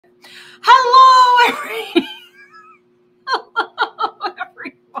Hello, Hello,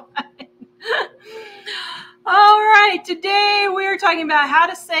 everyone. All right, today we're talking about how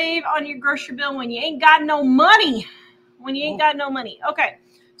to save on your grocery bill when you ain't got no money. Okay,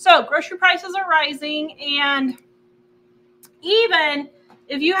 so grocery prices are rising, and even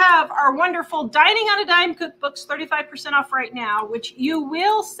if you have our wonderful Dining on a Dime cookbooks, 35% off right now, which you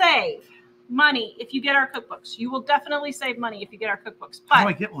will save money if you get our cookbooks. You will definitely save money if you get our cookbooks. But how do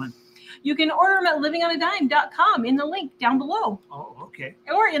I get one? You can order them at livingonadime.com in the link down below. Oh, okay.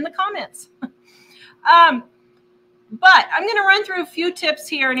 Or in the comments. But I'm going to run through a few tips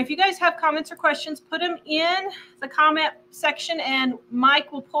here. And if you guys have comments or questions, put them in the comment section and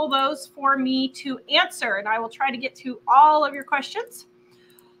Mike will pull those for me to answer. And I will try to get to all of your questions.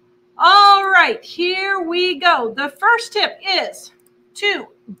 All right, here we go. The first tip is to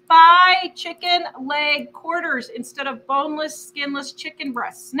buy chicken leg quarters instead of boneless, skinless chicken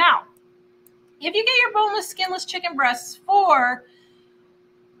breasts. Now, if you get your boneless, skinless chicken breasts for,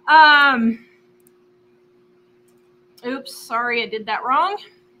 oops, sorry, I did that wrong.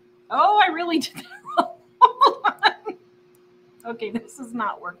 Oh, I really did that wrong. Hold on. Okay, this is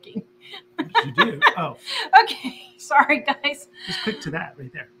not working. What did you do? Oh. Okay, sorry, guys. Just click to that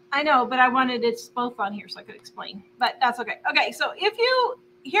right there. I know, but I wanted it both on here so I could explain, but that's okay. Okay, so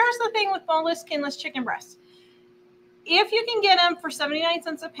here's the thing with boneless, skinless chicken breasts. If you can get them for 79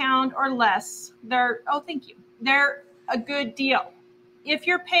 cents a pound or less, they're a good deal. If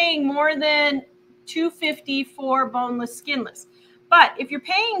you're paying more than $2.50 for boneless, skinless. But if you're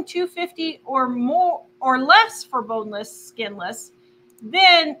paying $2.50 or more or less for boneless, skinless,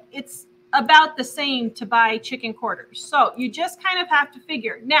 then it's about the same to buy chicken quarters. So you just kind of have to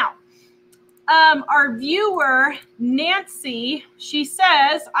figure. Now, our viewer, Nancy, she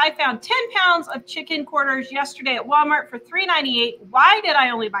says, I found 10 pounds of chicken quarters yesterday at Walmart for $3.98. Why did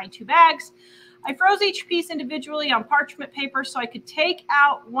I only buy 2 bags? I froze each piece individually on parchment paper so I could take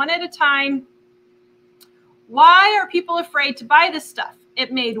out one at a time. Why are people afraid to buy this stuff?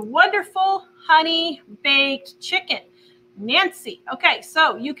 It made wonderful honey baked chicken. Nancy. Okay,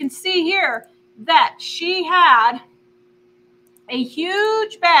 so you can see here that she had a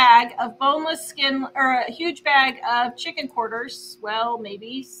huge bag of boneless skin, or a huge bag of chicken quarters. Well,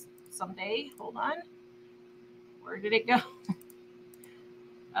 maybe someday. Hold on. Where did it go?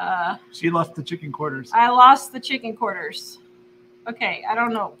 She lost the chicken quarters. I lost the chicken quarters. Okay, I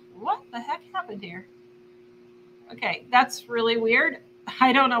don't know. What the heck happened here? Okay, that's really weird.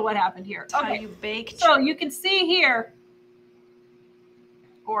 I don't know what happened here. Okay, how you bake. So you can see here,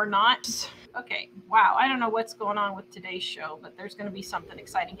 or not. Okay, wow, I don't know what's going on with today's show, but there's going to be something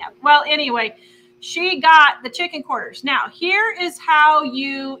exciting happening. Well, anyway, she got the chicken quarters. Now, here is how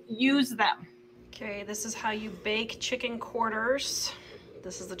you use them. Okay, this is how you bake chicken quarters.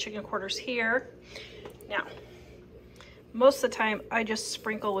 This is the chicken quarters here. Now, most of the time, I just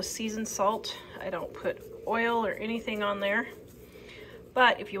sprinkle with seasoned salt. I don't put oil or anything on there.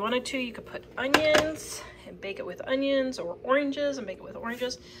 But if you wanted to, you could put onions and bake it with onions, or oranges and bake it with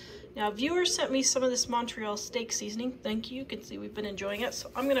oranges. Now, viewers sent me some of this Montreal steak seasoning. Thank you. You can see we've been enjoying it.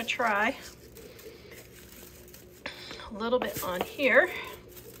 So I'm going to try a little bit on here.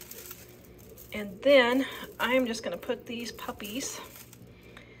 And then I'm just going to put these puppies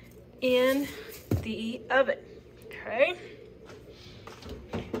in the oven. Okay.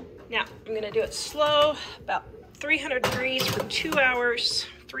 Now, I'm going to do it slow, about 300 degrees for 2 hours,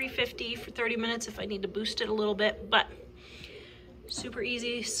 350 for 30 minutes if I need to boost it a little bit, but super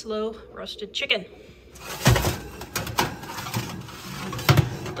easy, slow roasted chicken.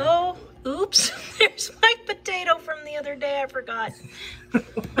 Oh, oops, there's my potato from the other day, I forgot.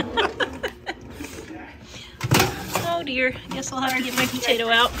 Oh dear, I guess I'll have to get my potato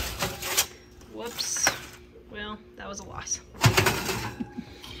out. Whoops, well, that was a loss.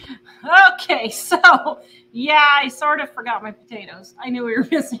 Okay, so yeah, I sort of forgot my potatoes. I knew we were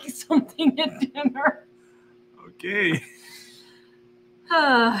missing something at dinner. Okay.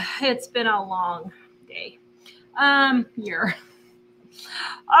 It's been a long day. Year.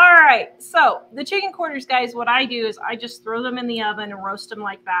 All right, so the chicken quarters, guys, what I do is I just throw them in the oven and roast them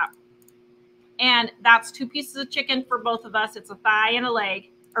like that. And that's 2 pieces of chicken for both of us. It's a thigh and a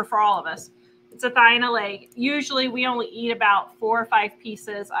leg, or for all of us. It's a thigh and a leg. Usually we only eat about 4 or 5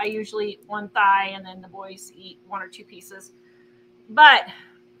 pieces. I usually eat 1 thigh and then the boys eat 1 or 2 pieces. But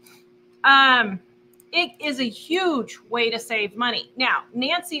it is a huge way to save money. Now,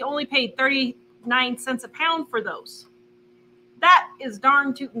 Nancy only paid 39 cents a pound for those. That is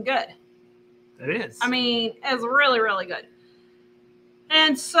darn tootin' good. It is. I mean, it's really, really good.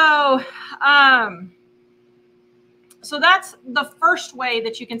 And so So that's the first way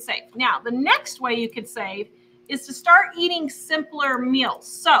that you can save. Now, the next way you can save is to start eating simpler meals.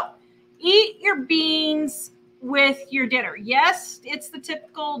 So eat your beans with your dinner. Yes, it's the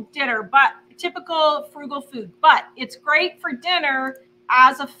typical dinner, but typical frugal food, but it's great for dinner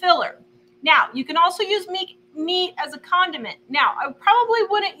as a filler. Now, you can also use meat as a condiment. Now, I probably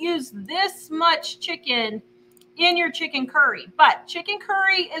wouldn't use this much chicken in your chicken curry, but chicken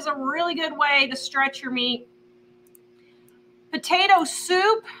curry is a really good way to stretch your meat. Potato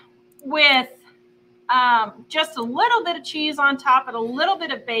soup with just a little bit of cheese on top and a little bit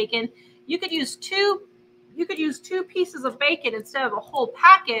of bacon. You could use two pieces of bacon instead of a whole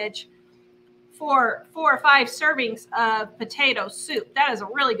package for 4 or 5 servings of potato soup. That is a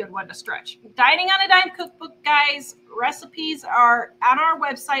really good one to stretch. Dining on a Dime cookbook, guys. Recipes are on our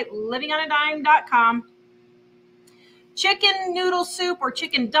website, livingonadime.com. Chicken noodle soup or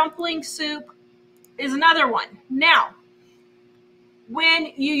chicken dumpling soup is another one. Now, when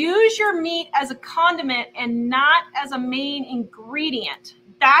you use your meat as a condiment and not as a main ingredient,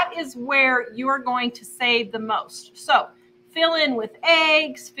 that is where you are going to save the most. So fill in with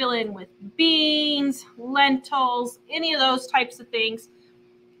eggs, fill in with beans, lentils, any of those types of things,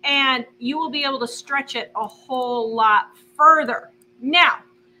 and you will be able to stretch it a whole lot further. Now,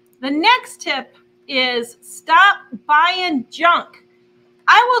 the next tip is stop buying junk.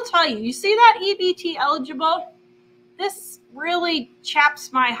 I will tell you, you see that EBT eligible? This really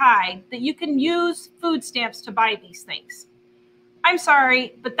chaps my hide that you can use food stamps to buy these things. I'm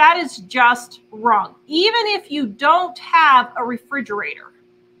sorry, but that is just wrong. Even if you don't have a refrigerator,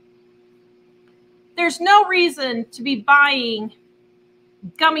 there's no reason to be buying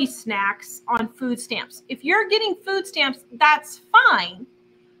gummy snacks on food stamps. If you're getting food stamps, that's fine,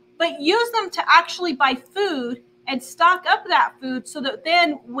 but use them to actually buy food and stock up that food so that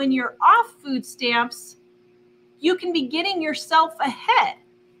then when you're off food stamps, you can be getting yourself ahead.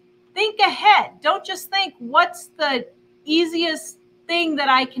 Think ahead. Don't just think, what's the easiest thing that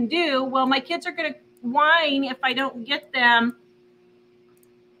I can do? Well, my kids are going to whine if I don't get them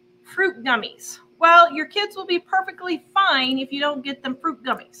fruit gummies. Well, your kids will be perfectly fine if you don't get them fruit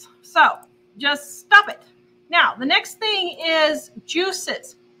gummies. So just stop it. Now, the next thing is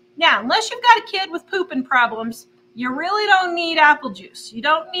juices. Now, unless you've got a kid with pooping problems, you really don't need apple juice. You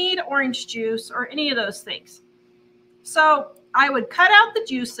don't need orange juice or any of those things. So I would cut out the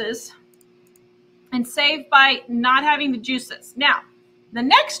juices and save by not having the juices. Now, the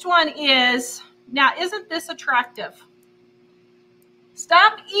next one is, now isn't this attractive?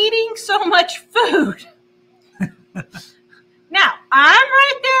 Stop eating so much food. Now, I'm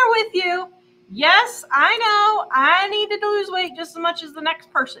right there with you. Yes, I know I need to lose weight just as much as the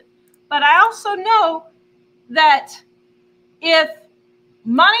next person. But I also know that if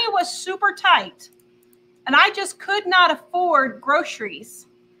money was super tight and I just could not afford groceries,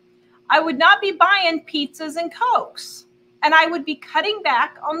 I would not be buying pizzas and Cokes, and I would be cutting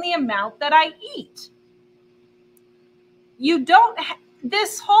back on the amount that I eat. You don't,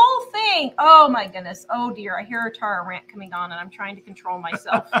 this whole thing, oh my goodness, oh dear, I hear a Tara rant coming on and I'm trying to control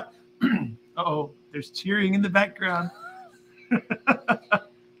myself. Uh-oh, there's cheering in the background.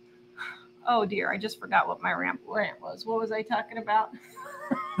 Oh dear, I just forgot what my rant was. What was I talking about?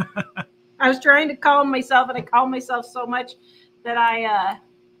 I was trying to calm myself, and I calmed myself so much that I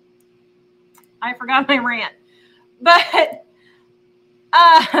forgot my rant. But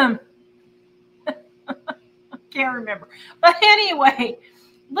can't remember. But anyway,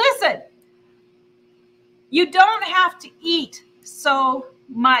 listen, you don't have to eat so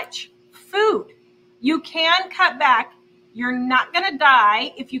much food. You can cut back. You're not going to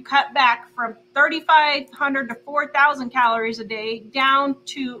die if you cut back from 3,500 to 4,000 calories a day down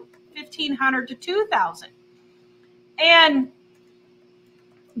to 1,500 to 2,000. And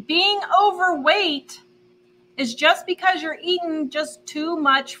being overweight is just because you're eating just too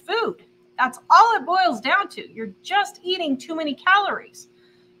much food. That's all it boils down to. You're just eating too many calories.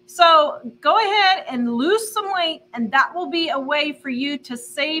 So go ahead and lose some weight, and that will be a way for you to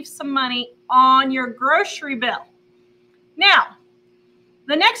save some money on your grocery bill. Now,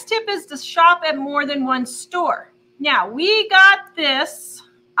 the next tip is to shop at more than one store. Now, we got this.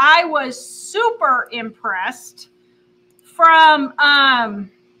 I was super impressed from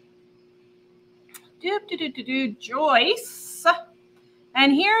Joyce.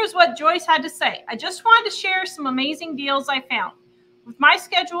 And here's what Joyce had to say. I just wanted to share some amazing deals I found. With my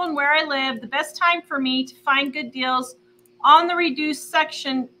schedule and where I live, the best time for me to find good deals on the reduced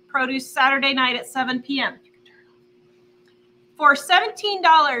section produce Saturday night at 7 p.m. For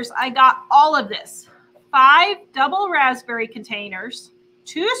 $17, I got all of this. 5 double raspberry containers,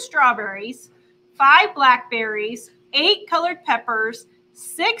 2 strawberries, 5 blackberries, 8 colored peppers,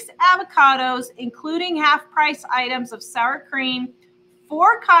 6 avocados, including half-price items of sour cream,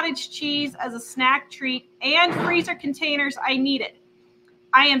 4 cottage cheese as a snack treat, and freezer containers I needed.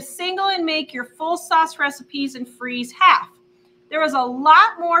 I am single and make your full sauce recipes and freeze half. There was a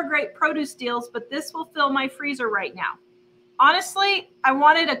lot more great produce deals, but this will fill my freezer right now. Honestly, I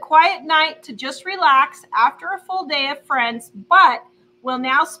wanted a quiet night to just relax after a full day of friends, but will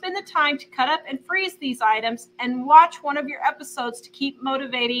now spend the time to cut up and freeze these items and watch one of your episodes to keep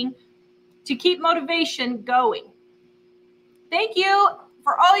motivation going. Thank you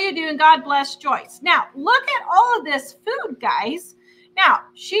for all you do, and God bless Joyce. Now, look at all of this food, guys. Now,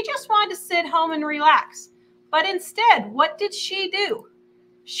 she just wanted to sit home and relax. But instead, what did she do?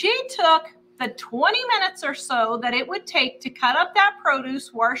 She took the 20 minutes or so that it would take to cut up that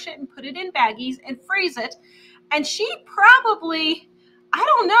produce, wash it, and put it in baggies and freeze it. And she probably, I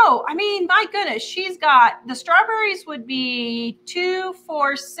don't know. I mean, my goodness, she's got, the strawberries would be $2, $4,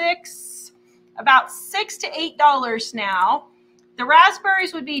 $6, about $6 to $8 now. The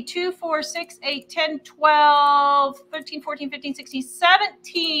raspberries would be 2, 4, 6, 8, 10, 12, 13, 14, 15, 16,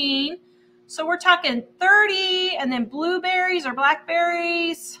 17. So we're talking 30, and then blueberries or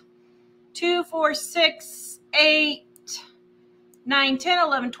blackberries, 2, 4, 6, 8, 9, 10,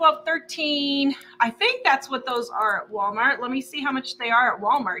 11, 12, 13. I think that's what those are at Walmart. Let me see how much they are at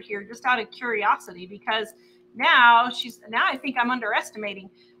Walmart here, just out of curiosity, because now I think I'm underestimating.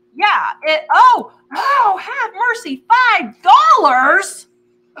 Yeah, have mercy, $5.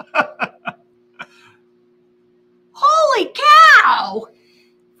 Holy cow.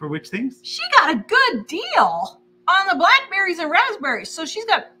 For which things? She got a good deal on the blackberries and raspberries. So she's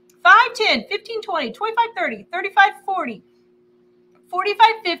got 5, 10, 15, 20, 25, 30, 35, 40, 45,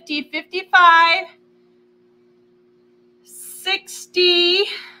 50, 55, 60.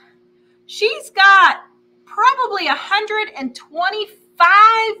 She's got probably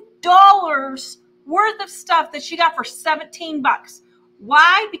 $125 worth of stuff that she got for 17 bucks.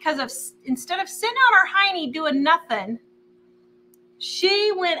 Why? Because instead of sitting on her hiney doing nothing,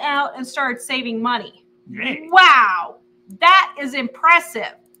 she went out and started saving money. Yay. Wow, that is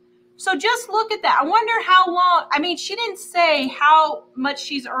impressive. So just look at that. I wonder how long, I mean, she didn't say how much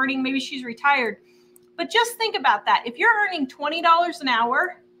she's earning. Maybe she's retired. But just think about that. If you're earning $20 an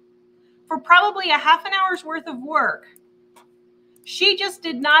hour for probably a half an hour's worth of work, she just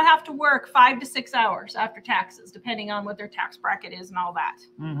did not have to work 5 to 6 hours after taxes, depending on what their tax bracket is and all that.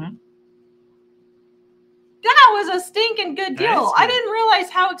 Mm-hmm. That was a stinking good deal. Good. I didn't realize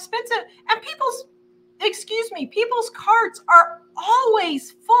how expensive. And people's carts are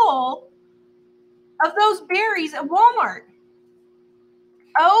always full of those berries at Walmart.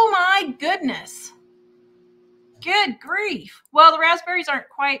 Oh my goodness. Good grief. Well, the raspberries aren't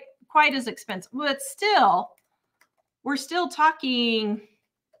quite as expensive, but still, we're still talking,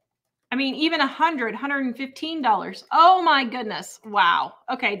 I mean, even $115. Oh my goodness. Wow.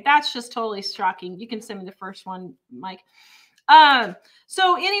 Okay. That's just totally shocking. You can send me the first one, Mike.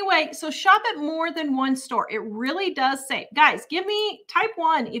 So anyway, so shop at more than one store. It really does save. Guys, type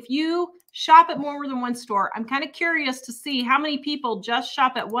 1 if you shop at more than one store. I'm kind of curious to see how many people just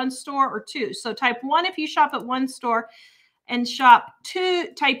shop at one store or 2. So type 1 if you shop at one store, and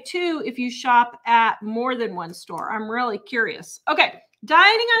type 2 if you shop at more than one store. I'm really curious. Okay.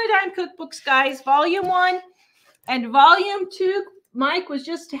 Dieting on a Dime cookbooks, guys, volume 1 and volume 2. Mike was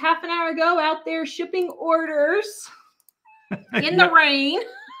just half an hour ago out there shipping orders in the rain.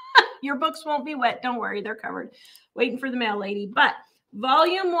 Your books won't be wet. Don't worry. They're covered. Waiting for the mail lady. But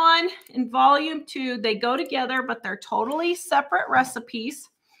volume 1 and volume 2, they go together, but they're totally separate recipes.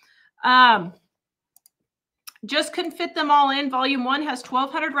 Just couldn't fit them all in. Volume 1 has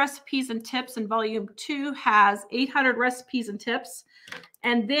 1,200 recipes and tips, and volume 2 has 800 recipes and tips.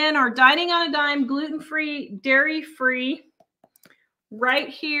 And then our Dining on a Dime, gluten-free, dairy-free, right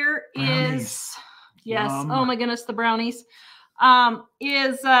here brownies. Is, yes, Yum. Oh my goodness, the brownies,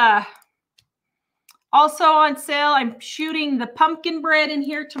 is also on sale. I'm shooting the pumpkin bread in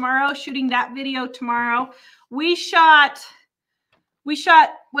here tomorrow, shooting that video tomorrow. We shot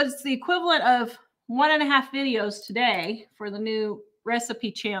what's the equivalent of 1.5 videos today for the new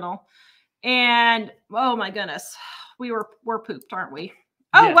recipe channel. And oh my goodness, we're pooped, aren't we?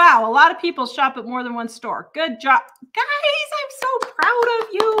 Oh, yes. Wow. A lot of people shop at more than one store. Good job. Guys, I'm so proud of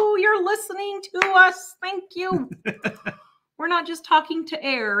you. You're listening to us. Thank you. We're not just talking to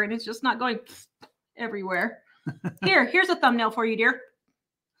air and it's just not going everywhere. Here's a thumbnail for you, dear.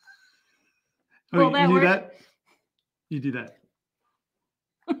 Oh, you do that? You do that.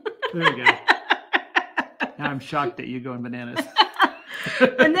 There you go. Now I'm shocked at you going bananas.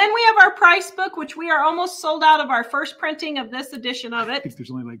 And then we have our price book, which we are almost sold out of our first printing of this edition of I it. think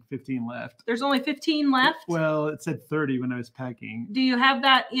there's only like 15 left. There's only 15 left. Well, it said 30 when I was packing. Do you have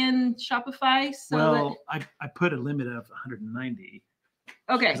that in Shopify? So well, I put a limit of 190.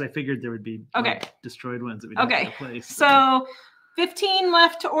 Okay. Because I figured there would be destroyed ones that we'd have to replace. So 15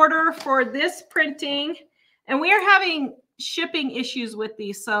 left to order for this printing. And we are having shipping issues with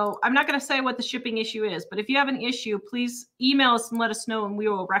these. So I'm not going to say what the shipping issue is, but if you have an issue, please email us and let us know and we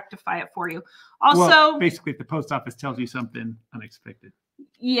will rectify it for you. Also, well, basically, if the post office tells you something unexpected.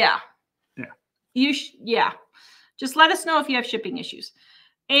 Yeah. Yeah. Just let us know if you have shipping issues.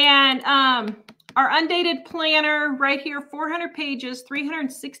 And our undated planner right here, 400 pages,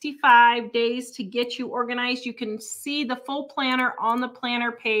 365 days to get you organized. You can see the full planner on the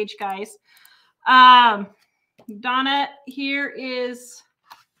planner page, guys. Donna, here is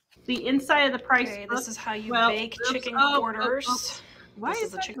the inside of the price book. This is how you bake chicken quarters. Why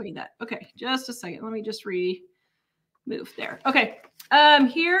is that doing that? Okay, just a second. Let me just remove there. Okay.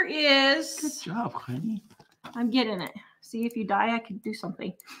 Here is. Good job, honey. I'm getting it. See, if you die, I could do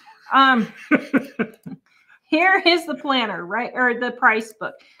something. Here is the planner, right? Or the price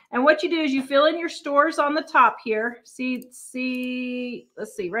book. And what you do is you fill in your stores on the top here. Let's see,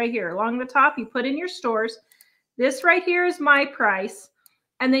 right here along the top, you put in your stores. This right here is my price.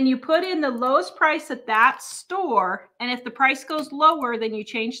 And then you put in the lowest price at that store. And if the price goes lower, then you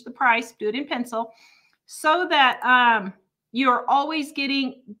change the price, do it in pencil, so that you're always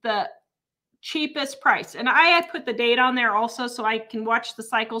getting the cheapest price. And I put the date on there also so I can watch the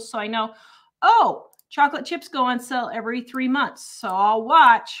cycles so I know, oh, chocolate chips go on sale every 3 months. So I'll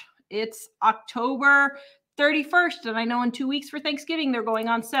watch. It's October 31st, and I know in 2 weeks for Thanksgiving they're going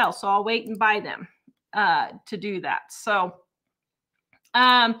on sale. So I'll wait and buy them to do that. So,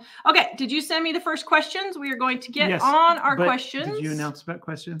 okay. Did you send me the first questions? We are going to get on our questions. Did you announce about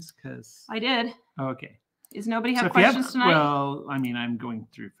questions? Because I did. Oh, okay. Does nobody have questions tonight? Well, I mean, I'm going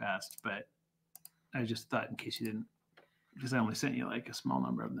through fast, but I just thought in case you didn't, because I only sent you like a small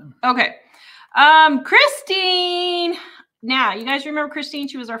number of them. Okay. Christine. Now, you guys remember Christine?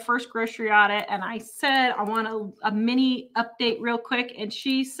 She was our first grocery audit. And I said, I want a mini update real quick. And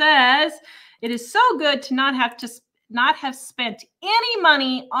she says, it is so good to not have spent any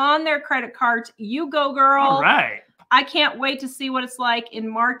money on their credit cards. You go, girl. All right. I can't wait to see what it's like in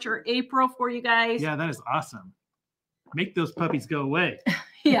March or April for you guys. Yeah, that is awesome. Make those puppies go away.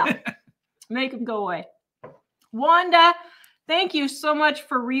 Yeah. Make them go away. Wanda, thank you so much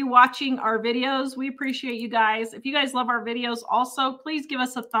for rewatching our videos. We appreciate you guys. If you guys love our videos also, please give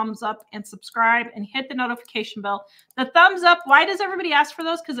us a thumbs up and subscribe and hit the notification bell. The thumbs up, why does everybody ask for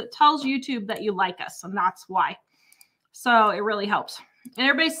those? Because it tells YouTube that you like us, and that's why. So it really helps. And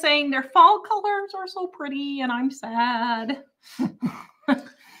everybody's saying their fall colors are so pretty, and I'm sad.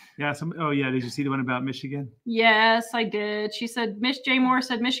 Yeah. Did you see the one about Michigan? Yes, I did. She said, Miss J. Moore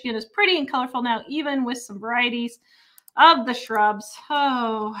said, Michigan is pretty and colorful now, even with some varieties of the shrubs.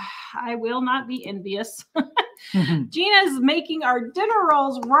 Oh, I will not be envious. Gina's making our dinner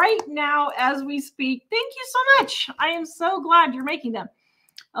rolls right now as we speak. Thank you so much. I am so glad you're making them.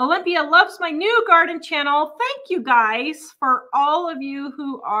 Olympia loves my new garden channel. Thank you guys for all of you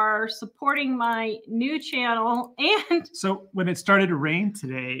who are supporting my new channel. And so when it started to rain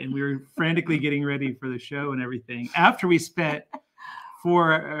today and we were frantically getting ready for the show and everything, after we spent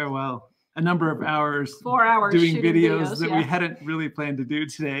a number of hours, 4 hours doing videos that we hadn't really planned to do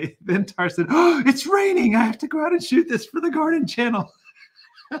today, then Tar said, oh, it's raining. I have to go out and shoot this for the garden channel.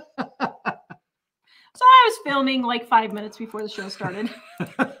 So I was filming like 5 minutes before the show started.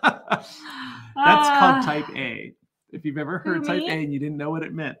 That's called type A. If you've ever heard type me? A and you didn't know what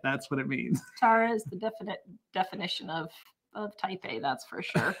it meant, that's what it means. Tara is the definite definition of type A, that's for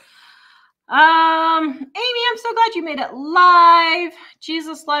sure. Amy, I'm so glad you made it live.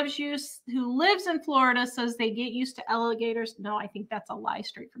 Jesus loves you, who lives in Florida, says they get used to alligators. No, I think that's a lie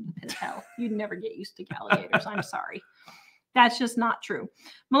straight from the pit of hell. You'd never get used to alligators. I'm sorry. That's just not true.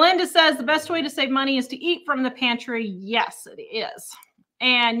 Melinda says the best way to save money is to eat from the pantry. Yes, it is.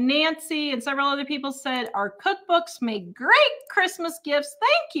 And Nancy and several other people said our cookbooks make great Christmas gifts.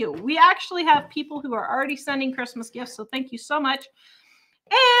 Thank you. We actually have people who are already sending Christmas gifts, so thank you so much.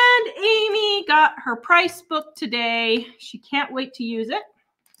 And Amy got her price book today. She can't wait to use it.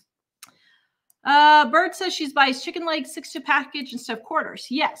 Bird says she buys chicken legs 6 to package instead of quarters.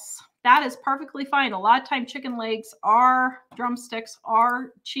 Yes, that is perfectly fine. A lot of time chicken legs drumsticks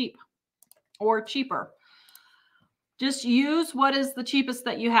are cheap or cheaper. Just use what is the cheapest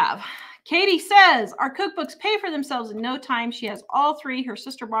that you have. Katie says, our cookbooks pay for themselves in no time. She has all 3. Her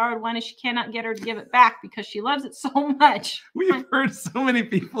sister borrowed one and she cannot get her to give it back because she loves it so much. We've heard so many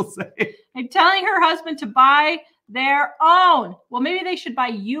people say. I'm telling her husband to buy their own. Well, maybe they should buy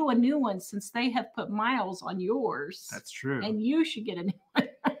you a new one since they have put miles on yours. That's true. And you should get a new one.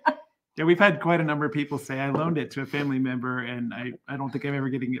 Yeah, we've had quite a number of people say I loaned it to a family member and I don't think I'm ever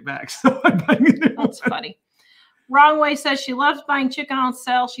getting it back. So I'm buying a new one. That's funny. Wrong Way says she loves buying chicken on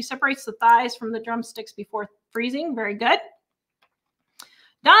sale. She separates the thighs from the drumsticks before freezing. Very good.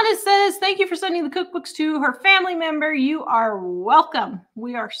 Donna says, thank you for sending the cookbooks to her family member. You are welcome.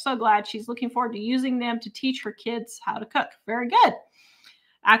 We are so glad. She's looking forward to using them to teach her kids how to cook. Very good.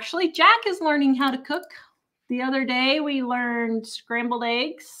 Actually, Jack is learning how to cook. The other day, we learned scrambled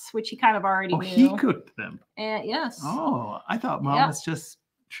eggs, which he kind of already knew. He cooked them. Yes. Oh, I thought Mom was just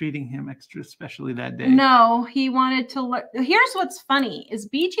treating him extra specially that day. No, he wanted to learn. Here's what's funny is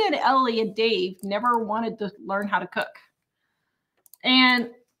BJ and Ellie and Dave never wanted to learn how to cook.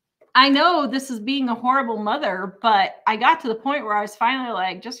 And I know this is being a horrible mother, but I got to the point where I was finally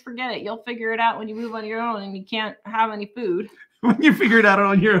like, just forget it. You'll figure it out when you move on your own and you can't have any food. When you figure it out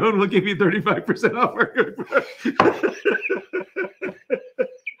on your own, we'll give you 35% off our cookbook.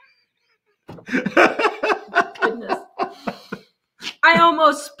 Goodness. I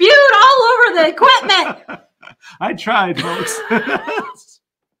almost spewed all over the equipment. I tried, folks.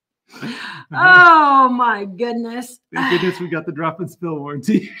 Oh my goodness. Thank goodness we got the drop and spill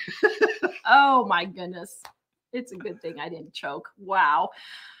warranty. Oh my goodness. It's a good thing I didn't choke. Wow.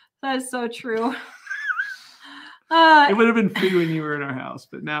 That is so true. It would have been free when you were in our house,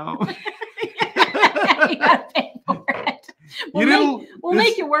 but now you gotta pay for it. We'll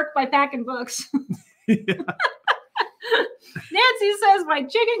make you work by packing books. Yeah. Nancy says my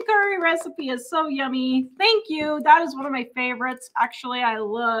chicken curry recipe is so yummy. Thank you. That is one of my favorites. Actually, I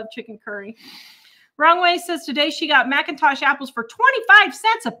love chicken curry. Wrong Way says today she got Macintosh apples for 25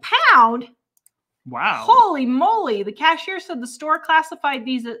 cents a pound. Wow. Holy moly. The cashier said the store classified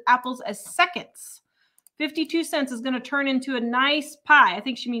these apples as seconds. 52 cents is going to turn into a nice pie. I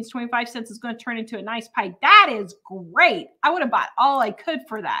think she means 25 cents is going to turn into a nice pie. That is great. I would have bought all I could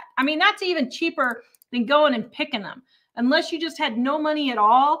for that. I mean, that's even cheaper than going and picking them. Unless you just had no money at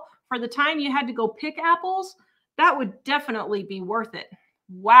all for the time you had to go pick apples, that would definitely be worth it.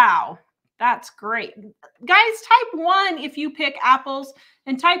 Wow. That's great. Guys, type 1 if you pick apples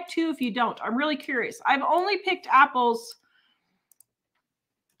and type 2 if you don't. I'm really curious. I've only picked apples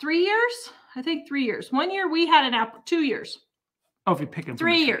 3 years. I think 3 years. 1 year we had an apple. 2 years. Oh, if you pick them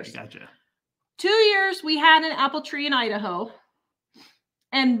 3 years. Gotcha. 2 years we had an apple tree in Idaho.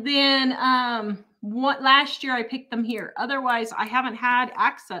 And then last year I picked them here. Otherwise, I haven't had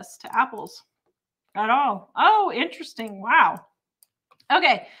access to apples at all. Oh, interesting. Wow.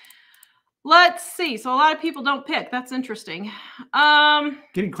 Okay. Let's see. So a lot of people don't pick. That's interesting.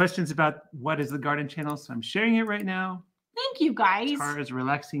 Getting questions about what is the garden channel. So I'm sharing it right now. Thank you, guys. Tara is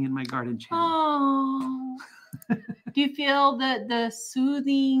relaxing in my garden channel. Oh. Do you feel the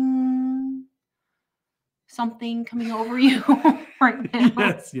soothing something coming over you right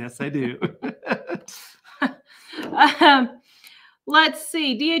now? Yes, I do. Let's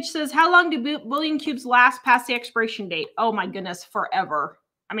see. DH says, how long do bullion cubes last past the expiration date? Oh my goodness, forever.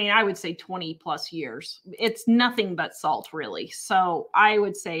 I mean, I would say 20 plus years. It's nothing but salt, really. So I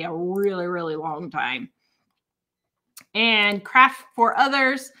would say a really, really long time. And Craft for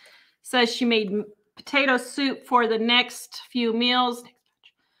Others says she made potato soup for the next few meals.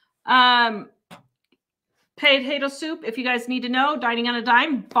 Potato soup, if you guys need to know, Dining on a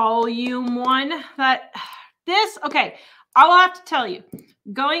Dime, Volume 1. Okay, I will have to tell you,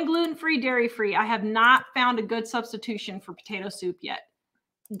 going gluten-free, dairy-free, I have not found a good substitution for potato soup yet.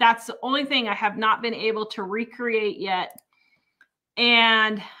 That's the only thing I have not been able to recreate yet.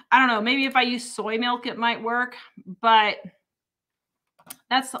 And I don't know, maybe if I use soy milk, it might work, but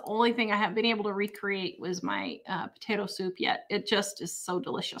that's the only thing I haven't been able to recreate was my potato soup yet. It just is so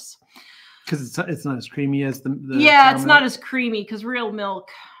delicious. Because it's not as creamy as the yeah, it's not as creamy because real milk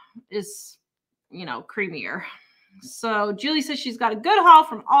is, creamier. So Julie says she's got a good haul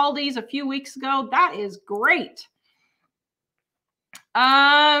from Aldi's a few weeks ago. That is great.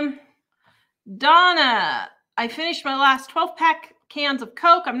 Donna, I finished my last 12-pack cans of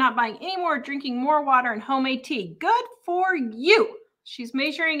Coke. I'm not buying any more, drinking more water and homemade tea. Good for you. She's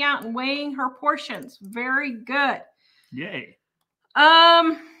measuring out and weighing her portions. Very good. Yay.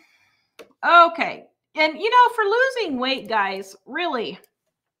 Okay. And, for losing weight, guys, really.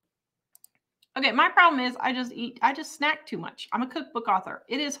 Okay, my problem is I just snack too much. I'm a cookbook author.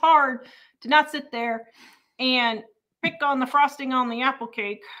 It is hard to not sit there and pick on the frosting on the apple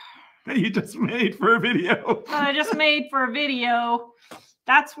cake that you just made for a video. That I just made for a video.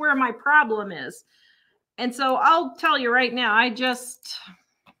 That's where my problem is. And so I'll tell you right now, I just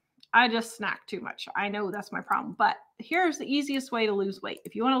snack too much. I know that's my problem. But here's the easiest way to lose weight.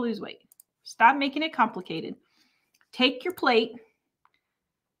 If you want to lose weight, stop making it complicated. Take your plate.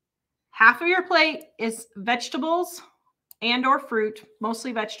 Half of your plate is vegetables and or fruit,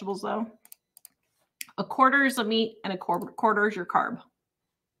 mostly vegetables though. A quarter is a meat and a quarter is your carb.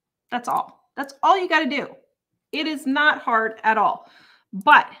 That's all. That's all you got to do. It is not hard at all.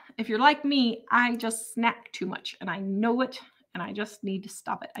 But if you're like me, I just snack too much and I know it and I just need to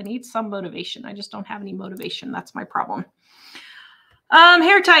stop it. I need some motivation. I just don't have any motivation. That's my problem.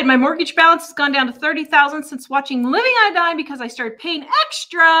 Hair tied. My mortgage balance has gone down to $30,000 since watching Living on a Dime because I started paying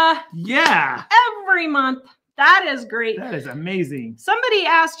extra. Yeah. Every month. That is great. That is amazing. Somebody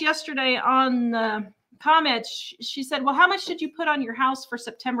asked yesterday on the comments, she said, well, how much did you put on your house for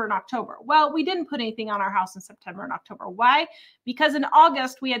September and October? Well, we didn't put anything on our house in September and October. Why? Because in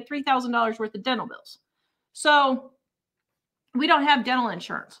August, we had $3,000 worth of dental bills. So we don't have dental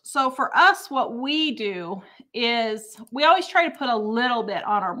insurance. So for us, what we do is we always try to put a little bit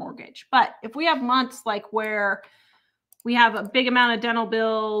on our mortgage. But if we have months like where we have a big amount of dental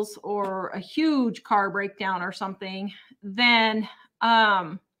bills or a huge car breakdown or something, then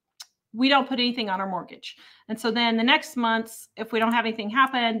we don't put anything on our mortgage. And so then the next months, if we don't have anything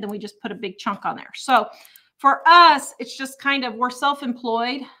happen, then we just put a big chunk on there. So for us, it's just kind of, we're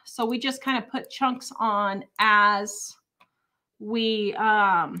self-employed. So we just kind of put chunks on as we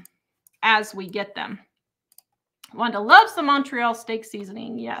get them. Wanda loves the Montreal steak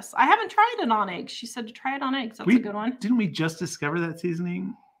seasoning. Yes. I haven't tried it on eggs. She said to try it on eggs. That's a good one. Didn't we just discover that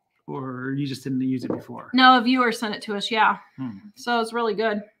seasoning? Or you just didn't use it before? No, a viewer sent it to us. Yeah. So it's really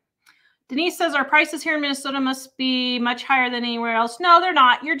good. Denise says our prices here in Minnesota must be much higher than anywhere else. No, they're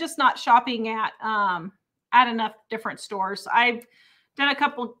not. You're just not shopping at enough different stores. I've done a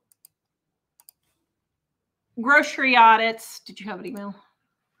couple grocery audits. Did you have an email?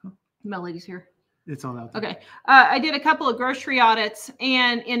 Email lady's here. It's all out there. Okay. I did a couple of grocery audits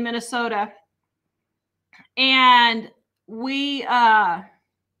and in Minnesota, and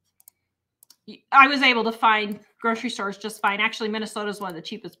I was able to find grocery stores just fine. Actually, Minnesota is one of the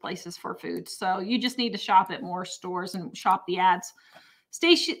cheapest places for food. So you just need to shop at more stores and shop the ads.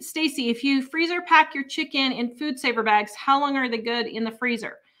 Stacy, if you freezer pack your chicken in food saver bags, how long are they good in the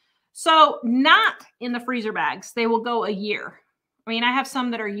freezer? So not in the freezer bags. They will go a year. I mean, I have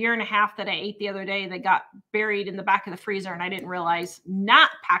some that are a year and a half that I ate the other day that got buried in the back of the freezer and I didn't realize, not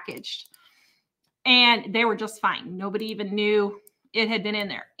packaged. And they were just fine. Nobody even knew it had been in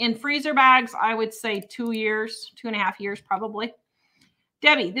there. In freezer bags, I would say 2 years, 2.5 years probably.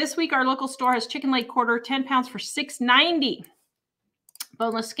 Debbie, this week our local store has chicken leg quarter, 10 pounds for $6.90.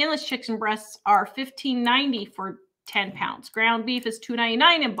 Boneless, skinless chicken breasts are $15.90 for 10 pounds. Ground beef is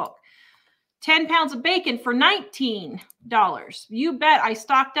 $2.99 in bulk. 10 pounds of bacon for $19. You bet I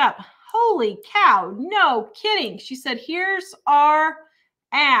stocked up. Holy cow, no kidding. She said, here's our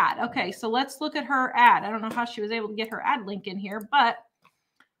ad. Okay, so let's look at her ad. I don't know how she was able to get her ad link in here, but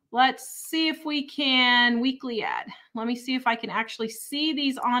let's see if we can weekly ad. Let me see if I can actually see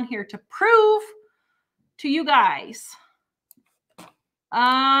these on here to prove to you guys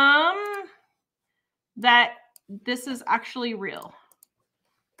that this is actually real.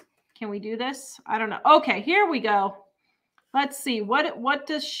 Can we do this? I don't know. Okay, here we go. Let's see. What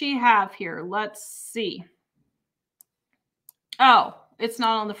does she have here? Let's see. Oh, it's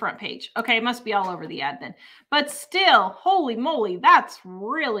not on the front page. Okay, it must be all over the ad then. But still, holy moly, that's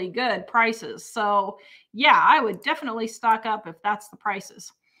really good prices. So yeah, I would definitely stock up if that's the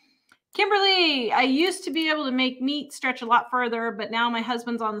prices. Kimberly, I used to be able to make meat stretch a lot further, but now my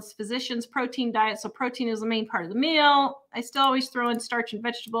husband's on this physician's protein diet, so protein is the main part of the meal. I still always throw in starch and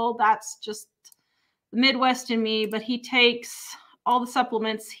vegetable. That's just the Midwest in me, but he takes all the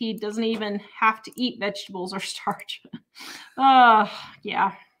supplements. He doesn't even have to eat vegetables or starch.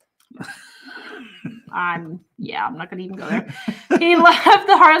 Yeah. I'm not going to even go there. He loved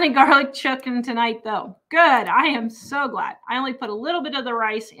the Harley garlic chicken tonight, though. Good. I am so glad. I only put a little bit of the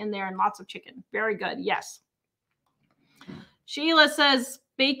rice in there and lots of chicken. Very good. Yes. Sheila says,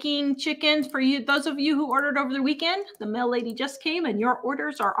 baking chicken for you. Those of you who ordered over the weekend, the mail lady just came and your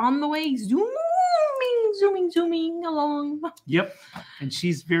orders are on the way. Zooming along. Yep. And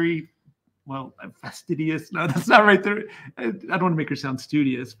she's very, well, fastidious. No, that's not right there. I don't want to make her sound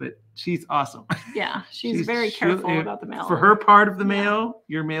studious, but she's awesome. Yeah, she's very careful about the mail. For her part of the mail,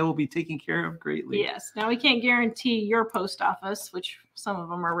 your mail will be taken care of greatly. Yes. Now, we can't guarantee your post office, which some of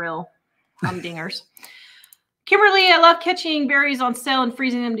them are real humdingers. Kimberly, I love catching berries on sale and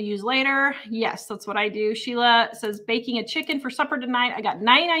freezing them to use later. Yes, that's what I do. Sheila says, baking a chicken for supper tonight. I got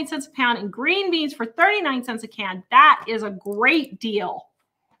 99 cents a pound and green beans for 39 cents a can. That is a great deal.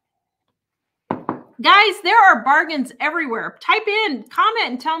 Guys, there are bargains everywhere. Type in, comment,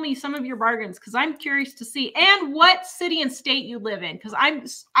 and tell me some of your bargains because I'm curious to see, and what city and state you live in, because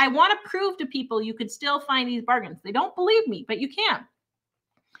I want to prove to people you can still find these bargains. They don't believe me, but you can.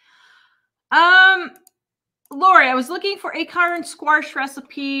 Lori, I was looking for acorn squash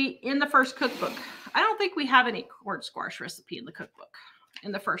recipe in the first cookbook. I don't think we have an acorn squash recipe in the cookbook,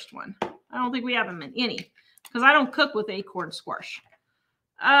 in the first one. I don't think we have them in any, because I don't cook with acorn squash.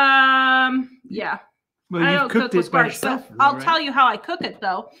 Yeah. Well, I you've don't cooked cook with it by squash, yourself, but though, I'll right? tell you how I cook it,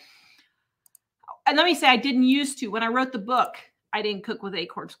 though. And let me say, I didn't used to. When I wrote the book, I didn't cook with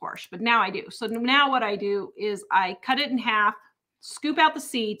acorn squash, but now I do. So now what I do is I cut it in half, scoop out the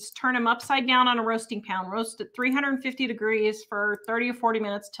seeds, turn them upside down on a roasting pan, roast at 350 degrees for 30 or 40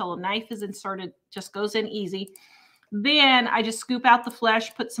 minutes till a knife is inserted, just goes in easy. Then I just scoop out the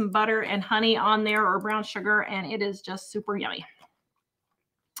flesh, put some butter and honey on there or brown sugar, and it is just super yummy.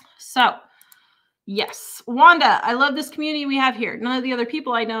 So, yes. Wanda, I love this community we have here. None of the other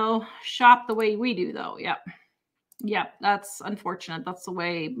people I know shop the way we do, though. Yep. Yep, that's unfortunate. That's the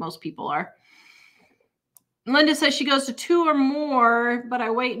way most people are. Linda says she goes to 2 or more, but I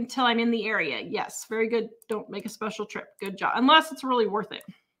wait until I'm in the area. Yes, very good. Don't make a special trip. Good job. Unless it's really worth it.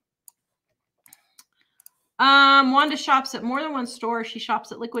 Wanda shops at more than one store. She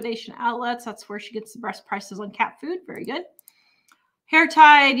shops at liquidation outlets. That's where she gets the best prices on cat food. Very good. Hair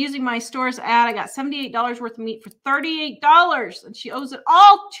Tide, using my store's ad, I got $78 worth of meat for $38, and she owes it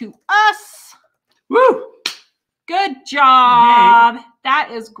all to us. Woo! Good job. Yay.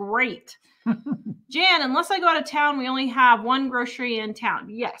 That is great. Jan, unless I go out of town, we only have one grocery in town.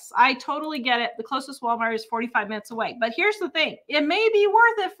 Yes, I totally get it. The closest Walmart is 45 minutes away. But here's the thing. It may be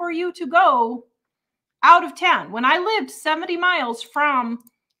worth it for you to go out of town. When I lived 70 miles from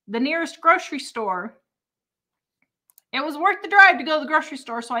the nearest grocery store, it was worth the drive to go to the grocery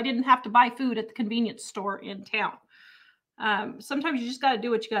store so I didn't have to buy food at the convenience store in town. Sometimes you just got to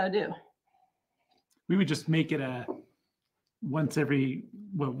do what you got to do. We would just make it a once every,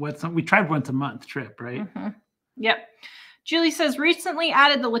 we tried once a month trip, right? Mm-hmm. Yep. Julie says, recently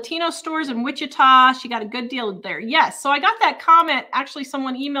added the Latino stores in Wichita. She got a good deal there. Yes. So I got that comment. Actually,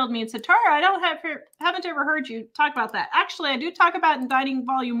 someone emailed me and said, Tara, I haven't ever heard you talk about that. Actually, I do talk about it in Dining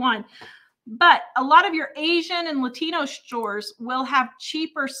Volume 1. But a lot of your Asian and Latino stores will have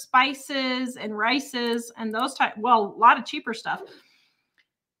cheaper spices and rices and those type. Well, a lot of cheaper stuff.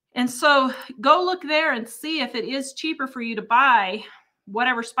 And so go look there and see if it is cheaper for you to buy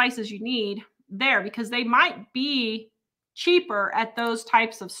whatever spices you need there, because they might be cheaper at those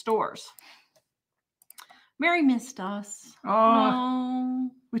types of stores. Mary missed us. Oh,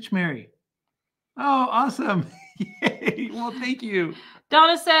 which Mary? Oh, awesome. Yay. Well, thank you.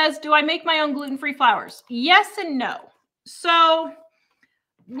 Donna says, do I make my own gluten-free flours? Yes and no. So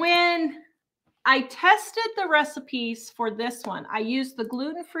when I tested the recipes for this one, I used the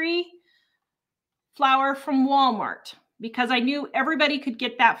gluten-free flour from Walmart because I knew everybody could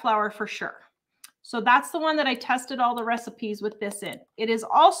get that flour for sure. So that's the one that I tested all the recipes with this in. It is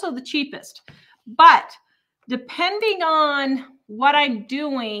also the cheapest, but depending on what I'm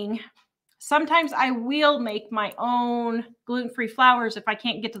doing, sometimes I will make my own gluten-free flours if I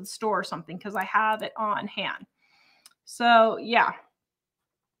can't get to the store or something because I have it on hand. So yeah.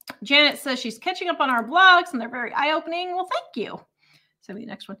 Janet says she's catching up on our blogs and they're very eye-opening. Well, thank you. Send me the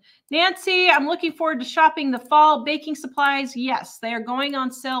next one. Nancy, I'm looking forward to shopping the fall baking supplies. Yes, they are going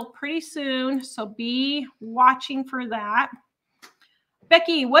on sale pretty soon, so be watching for that.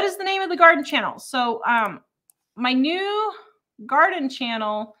 Becky, what is the name of the garden channel? So my new garden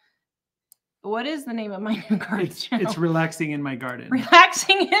channel, what is the name of my new garden channel? It's Relaxing in My Garden.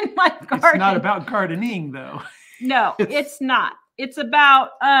 Relaxing in My Garden. It's not about gardening, though. No, it's not. It's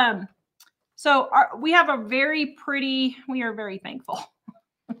about, we have a very pretty, we are very thankful.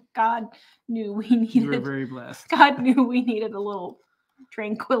 God knew we needed. You were very blessed. God knew we needed a little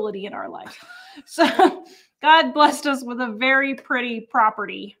tranquility in our life. So God blessed us with a very pretty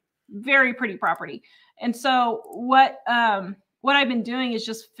property, very pretty property. And so what I've been doing is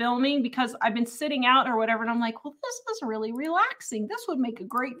just filming because I've been sitting out or whatever. And I'm like, well, this is really relaxing. This would make a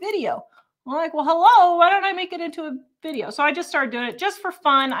great video. I'm like, well, hello, why don't I make it into a video? So I just started doing it just for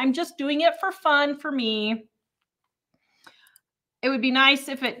fun. I'm just doing it for fun for me. It would be nice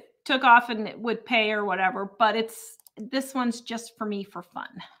if it took off and it would pay or whatever, but this one's just for me for fun.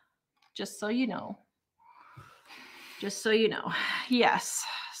 Just so you know. Just so you know. Yes.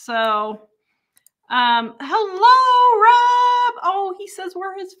 So Hello, Rob. Oh, he says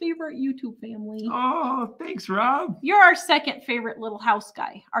we're his favorite YouTube family. Oh, thanks, Rob. You're our second favorite little house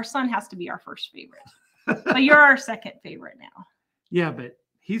guy. Our son has to be our first favorite. But you're our second favorite now. Yeah, but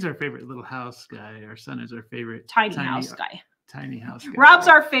he's our favorite little house guy. Our son is our favorite tiny house guy. Tiny house guy. Rob's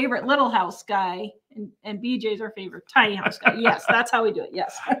our favorite little house guy, and BJ's our favorite tiny house guy. Yes, that's how we do it.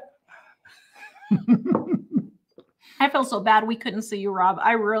 Yes. I feel so bad we couldn't see you, Rob.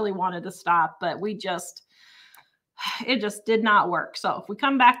 I really wanted to stop, but it just did not work. So if we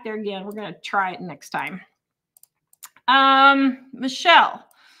come back there again, we're going to try it next time. Michelle,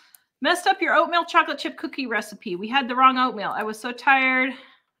 messed up your oatmeal chocolate chip cookie recipe. We had the wrong oatmeal. I was so tired.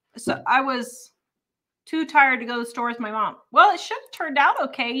 So I was too tired to go to the store with my mom. Well, it should have turned out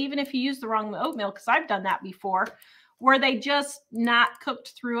okay, even if you used the wrong oatmeal, because I've done that before, where they just not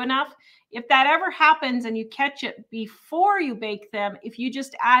cooked through enough. If that ever happens and you catch it before you bake them, if you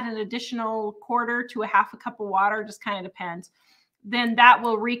just add an additional quarter to a half a cup of water, just kind of depends, then that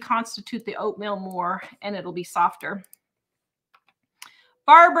will reconstitute the oatmeal more and it'll be softer.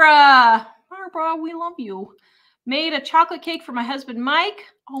 Barbara, we love you. Made a chocolate cake for my husband, Mike.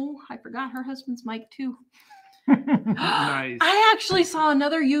 Oh, I forgot her husband's Mike too. Nice. I actually saw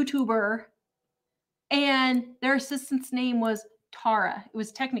another YouTuber and their assistant's name was Tara. It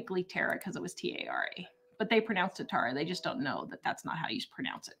was technically Tara because it was T-A-R-A, but they pronounced it Tara. They just don't know that that's not how you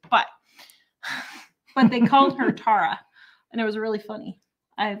pronounce it. But they called her Tara, and it was really funny.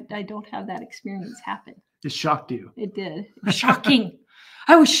 I don't have that experience happen. It shocked you. It did. It was shocking.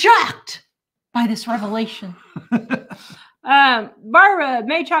 I was shocked by this revelation. Barbara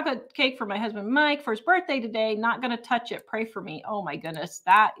made chocolate cake for my husband Mike for his birthday today. Not gonna touch it. Pray for me. Oh my goodness,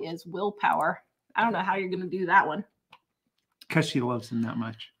 that is willpower. I don't know how you're gonna do that one. Because she loves him that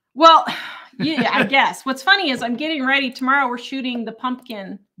much. Well, yeah, I guess. What's funny is I'm getting ready. Tomorrow we're shooting the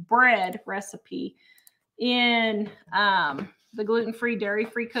pumpkin bread recipe in the gluten-free,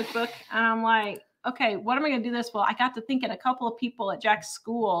 dairy-free cookbook. And I'm like, okay, what am I going to do this? Well, I got to thinking a couple of people at Jack's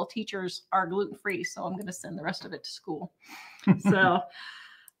school, teachers, are gluten-free. So I'm going to send the rest of it to school. So,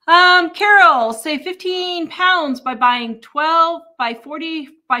 Carol, save 15 pounds by buying 12 by 40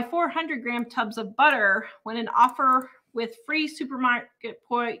 by 400 gram tubs of butter when an offer with free supermarket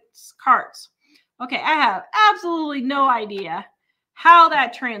points cards. Okay, I have absolutely no idea how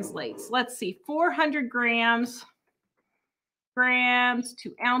that translates. Let's see, 400 grams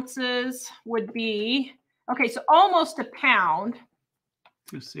to ounces would be, okay, so almost a pound.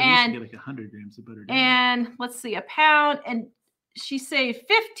 So and you get like 100 grams of butter. And let's see, a pound, and she saved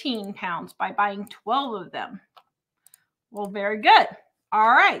 15 pounds by buying 12 of them. Well, very good.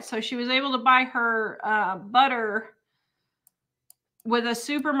 All right, so she was able to buy her butter with a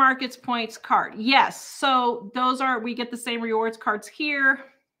supermarket's points card. Yes, so we get the same rewards cards here.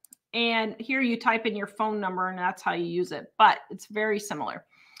 And here you type in your phone number and that's how you use it. But it's very similar.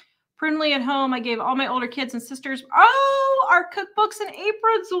 Prudently at home, I gave all my older kids and sisters, our cookbooks and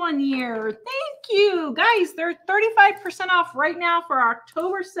aprons one year. Thank you. Guys, they're 35% off right now for our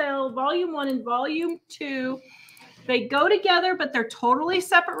October sale, Volume 1 and Volume 2. They go together, but they're totally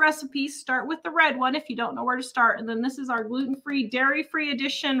separate recipes. Start with the red one if you don't know where to start. And then this is our gluten-free, dairy-free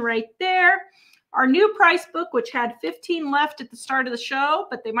edition right there. Our new price book, which had 15 left at the start of the show,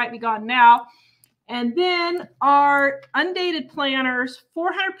 but they might be gone now. And then our undated planners,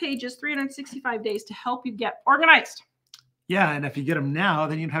 400 pages, 365 days to help you get organized. Yeah, and if you get them now,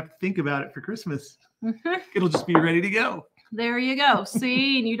 then you don't have to think about it for Christmas. Mm-hmm. It'll just be ready to go. There you go.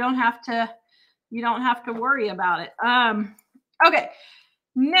 See, and you don't have to worry about it. Okay.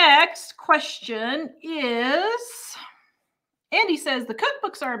 Next question is, Andy says the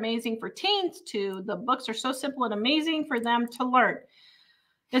cookbooks are amazing for teens too. The books are so simple and amazing for them to learn.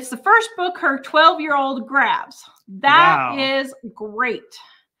 It's the first book her 12-year-old grabs. That is great.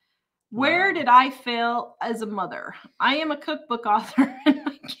 Where did I fail as a mother? I am a cookbook author and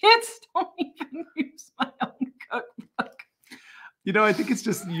my kids don't even use my own cookbook. You know, I think it's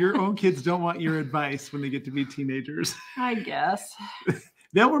just your own kids don't want your advice when they get to be teenagers. I guess.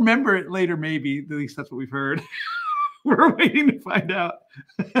 They'll remember it later, maybe. At least that's what we've heard. We're waiting to find out.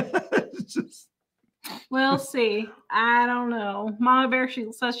 We'll see. I don't know. Mama Bear,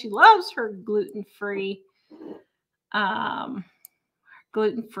 she says she loves her gluten-free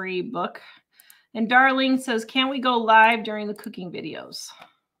book. And Darlene says, can we go live during the cooking videos?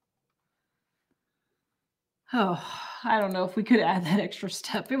 Oh, I don't know if we could add that extra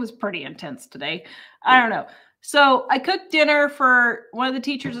step. It was pretty intense today. I don't know. So I cooked dinner for one of the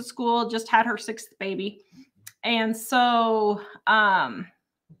teachers at school, just had her 6th baby. And so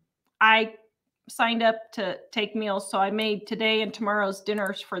I signed up to take meals. So I made today and tomorrow's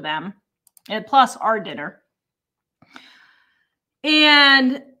dinners for them. and plus our dinner.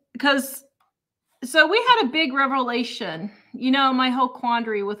 And so we had a big revelation, you know, my whole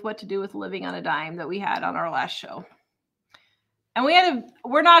quandary with what to do with living on a dime that we had on our last show. And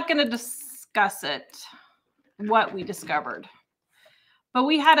we're not going to discuss it, what we discovered, but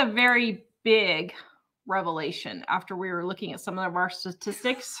we had a very big revelation after we were looking at some of our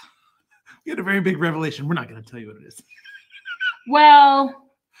statistics. We had a very big revelation. We're not going to tell you what it is. Well,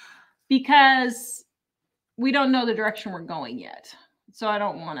 because we don't know the direction we're going yet. So I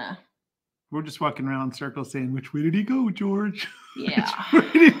don't want to. We're just walking around in circles saying, which way did he go, George? Yeah.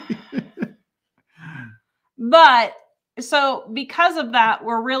 But so because of that,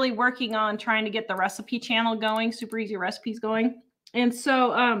 we're really working on trying to get the recipe channel going, Super Easy Recipes going. And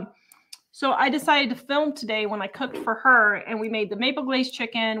so, so I decided to film today when I cooked for her, and we made the maple glazed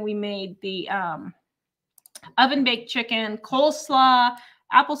chicken. We made the oven baked chicken, coleslaw,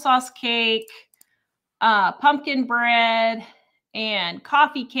 applesauce cake, pumpkin bread, and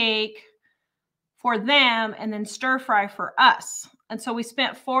coffee cake for them, and then stir fry for us. And so we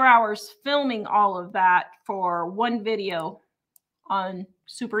spent 4 hours filming all of that for one video on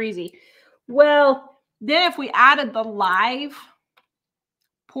Super Easy. Well, then if we added the live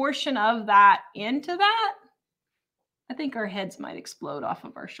portion of that into that, I think our heads might explode off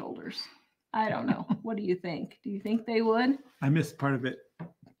of our shoulders. I don't know. What do you think? Do you think they would? I missed part of it.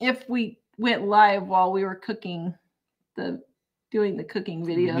 If we went live while we were cooking, doing the cooking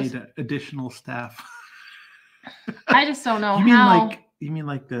videos. We need additional staff. I just don't know You mean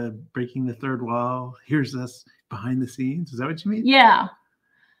like the breaking the third wall? Here's us behind the scenes. Is that what you mean? Yeah.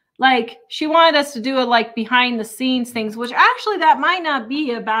 Like she wanted us to do a like behind the scenes things, which actually that might not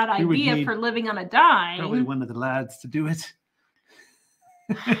be a bad idea for living on a dime. Probably one of the lads to do it.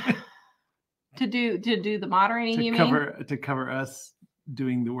 to do the moderating, to cover us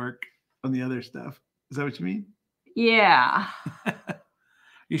doing the work on the other stuff. Is that what you mean? Yeah.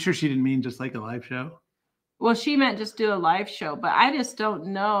 You sure she didn't mean just like a live show? Well, she meant just do a live show, but I just don't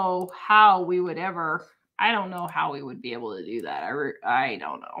know how we would I don't know how we would be able to do that. I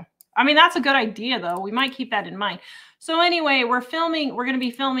don't know. I mean, that's a good idea though. We might keep that in mind. So anyway, we're going to be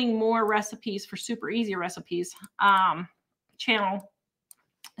filming more recipes for Super Easy Recipes channel,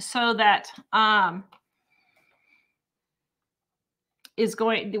 so that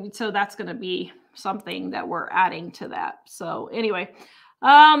so that's going to be something that we're adding to that. So anyway,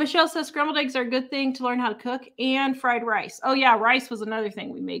 Michelle says scrambled eggs are a good thing to learn how to cook, and fried rice. Oh yeah, rice was another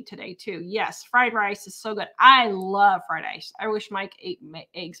thing we made today too. Yes, fried rice is so good. I love fried rice. I wish Mike ate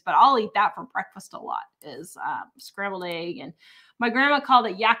eggs, but I'll eat that for breakfast a lot, is scrambled egg. And my grandma called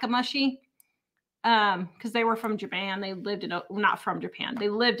it yakimushi because they were from Japan. They lived not from Japan. They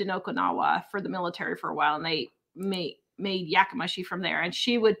lived in Okinawa for the military for a while, and they made yakimushi from there. And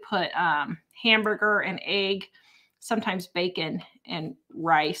she would put hamburger and egg, sometimes bacon and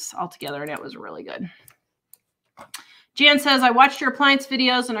rice all together, and it was really good. Jan says, I watched your appliance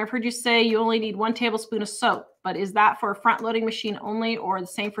videos and I've heard you say you only need 1 tablespoon of soap, but is that for a front loading machine only or the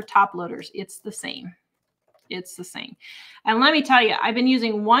same for top loaders? It's the same. It's the same. And let me tell you, I've been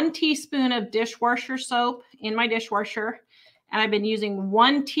using 1 teaspoon of dishwasher soap in my dishwasher, and I've been using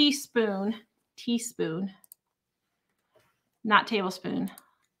 1 teaspoon, not tablespoon.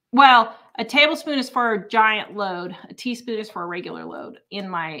 Well, a tablespoon is for a giant load. A teaspoon is for a regular load in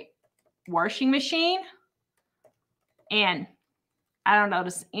my washing machine. And I don't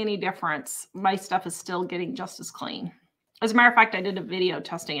notice any difference. My stuff is still getting just as clean. As a matter of fact, I did a video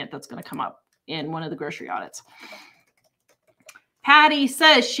testing it that's going to come up in one of the grocery audits. Patty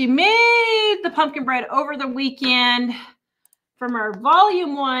says she made the pumpkin bread over the weekend. From our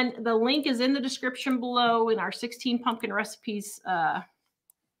volume 1, the link is in the description below in our 16 pumpkin recipes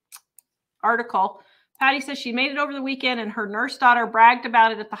article. Patty says she made it over the weekend and her nurse daughter bragged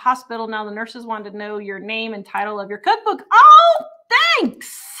about it at the hospital. Now the nurses wanted to know your name and title of your cookbook. Oh,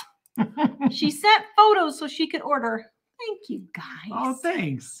 thanks. She sent photos so she could order. Thank you, guys. Oh,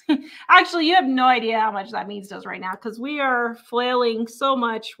 thanks. Actually, you have no idea how much that means to us right now because we are flailing so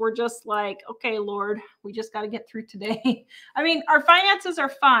much. We're just like, okay, Lord, we just got to get through today. I mean, our finances are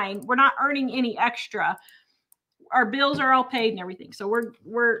fine. We're not earning any extra. Our bills are all paid and everything. So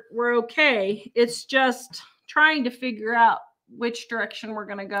we're okay. It's just trying to figure out which direction we're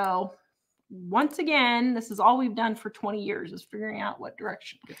going to go. Once again, this is all we've done for 20 years is figuring out what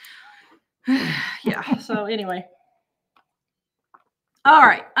direction. Yeah. So anyway. All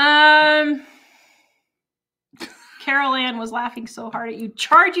right. Carol Ann was laughing so hard at you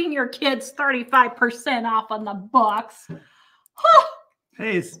charging your kids 35% off on the box.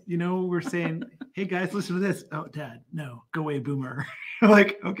 hey, we're saying, hey guys, listen to this. Oh, Dad, no, go away, boomer.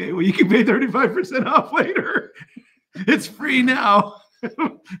 Like, okay, well, you can pay 35% off later. It's free now.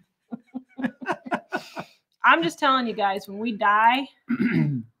 I'm just telling you guys, when we die,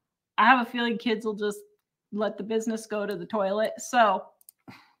 I have a feeling kids will just let the business go to the toilet. So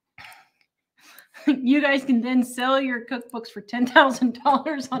you guys can then sell your cookbooks for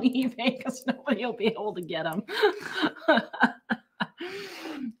 $10,000 on eBay because nobody will be able to get them.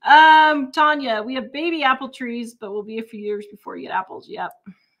 Tanya, we have baby apple trees, but will be a few years before you get apples. Yep.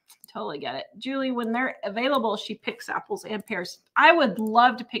 Totally get it. Julie, when they're available, she picks apples and pears. I would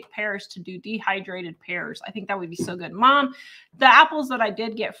love to pick pears to do dehydrated pears. I think that would be so good. Mom, the apples that I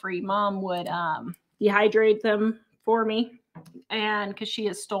did get free, Mom would dehydrate them for me. And because she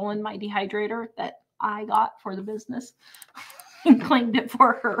has stolen my dehydrator that I got for the business and claimed it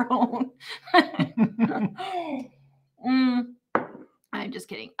for her own. I'm just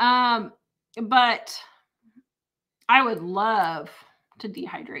kidding. But I would love to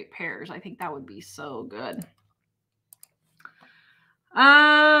dehydrate pears. I think that would be so good.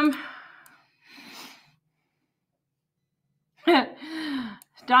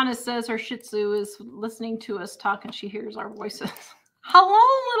 Donna says her Shih Tzu is listening to us talk and she hears our voices. Hello,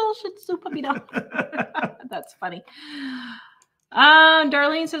 little Shih Tzu puppy dog. That's funny.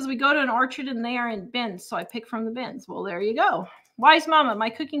 Darlene says we go to an orchard and they are in bins, so I pick from the bins. Well, there you go. Wise Mama, my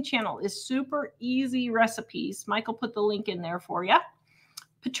cooking channel is super easy recipes. Michael put the link in there for you.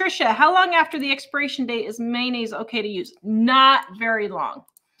 Patricia, how long after the expiration date is mayonnaise okay to use? Not very long.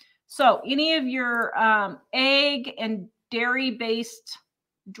 So any of your egg and dairy-based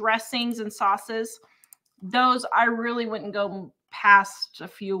dressings and sauces, those I really wouldn't go past a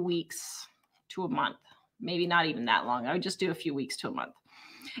few weeks to a month. Maybe not even that long. I would just do a few weeks to a month.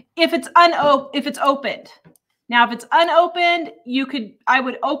 If it's opened. Now, if it's unopened, I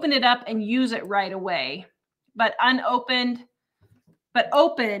would open it up and use it right away. But opened,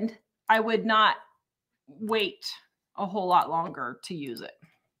 I would not wait a whole lot longer to use it.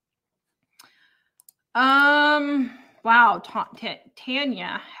 Wow,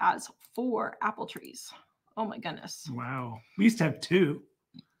 Tanya has 4 apple trees. Oh my goodness. Wow. We used to have 2.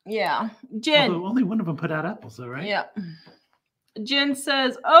 Yeah. Jen. Although only one of them put out apples though, right? Yeah. Jen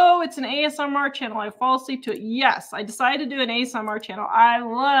says, oh, it's an ASMR channel. I fall asleep to it. Yes, I decided to do an ASMR channel. I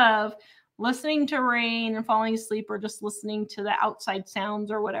love listening to rain and falling asleep or just listening to the outside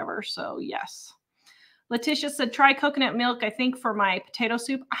sounds or whatever. So yes. Letitia said, try coconut milk, I think, for my potato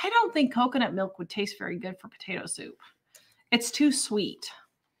soup. I don't think coconut milk would taste very good for potato soup. It's too sweet.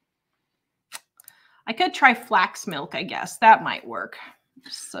 I could try flax milk, I guess. That might work.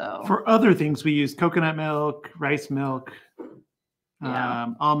 So for other things, we use coconut milk, rice milk,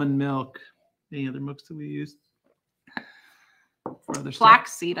 almond milk. Any other milks that we use? For other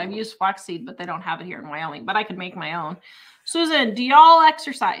flaxseed. I've used flaxseed, but they don't have it here in Wyoming. But I could make my own. Susan, do y'all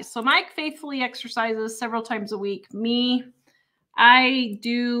exercise? So Mike faithfully exercises several times a week. Me, I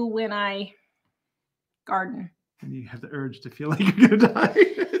do when I garden. And you have the urge to feel like you're going to die.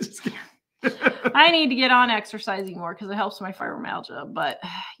 Just kidding. I need to get on exercising more because it helps my fibromyalgia. But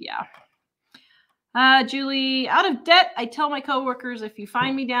yeah. Julie, out of debt, I tell my coworkers, if you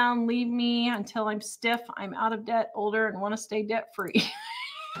find me down, leave me until I'm stiff. I'm out of debt, older, and want to stay debt-free.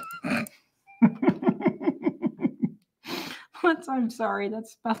 I'm sorry.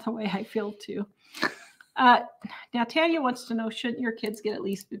 That's about the way I feel, too. Now, Tanya wants to know, shouldn't your kids get at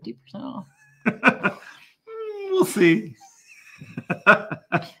least 50% off? We'll see.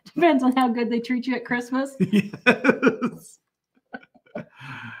 Depends on how good they treat you at Christmas. Yes.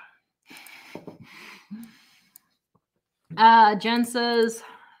 Jen says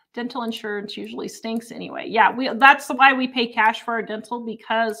dental insurance usually stinks anyway. Yeah, that's why we pay cash for our dental,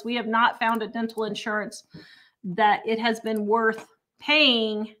 because we have not found a dental insurance that it has been worth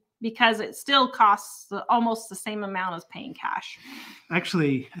paying, because it still costs almost the same amount as paying cash.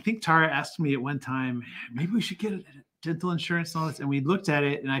 Actually, I think Tara asked me at one time, maybe we should get a dental insurance and all this. And we looked at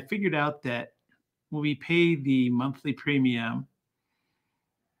it and I figured out that when we pay the monthly premium,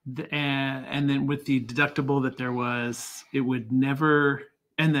 and then with the deductible that there was, it would never,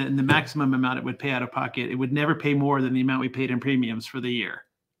 and the maximum amount it would pay out of pocket, it would never pay more than the amount we paid in premiums for the year.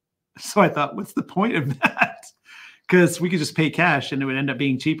 So I thought, what's the point of that? Because we could just pay cash and it would end up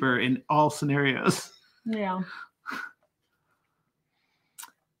being cheaper in all scenarios. Yeah.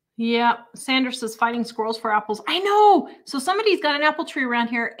 Yeah. Sandra says fighting squirrels for apples. I know. So somebody's got an apple tree around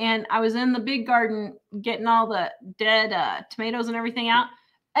here, and I was in the big garden getting all the dead tomatoes and everything out.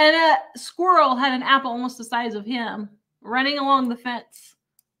 And a squirrel had an apple almost the size of him running along the fence.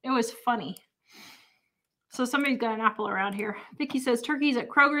 It was funny. So somebody's got an apple around here. Vicky says turkeys at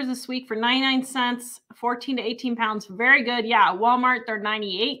Kroger's this week for 99 cents, 14 to 18 pounds. Very good. Yeah, Walmart, they're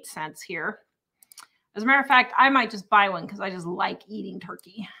 98 cents here. As a matter of fact, I might just buy one because I just like eating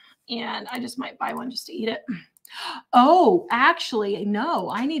turkey. And I just might buy one just to eat it. Oh, actually, no,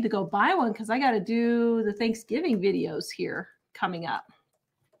 I need to go buy one because I got to do the Thanksgiving videos here coming up.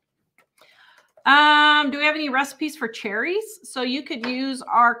 Do we have any recipes for cherries? So you could use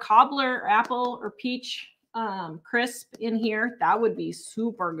our cobbler apple or peach crisp in here. That would be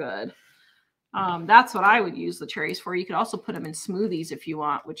super good. That's what I would use the cherries for. You could also put them in smoothies if you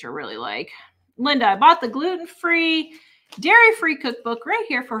want, which I really like. Linda, I bought the gluten-free, dairy-free cookbook right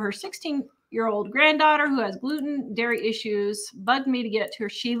here for her 16-year-old granddaughter who has gluten, dairy issues. Bugged me to get it to her.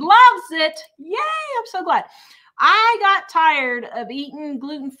 She loves it. Yay, I'm so glad. I got tired of eating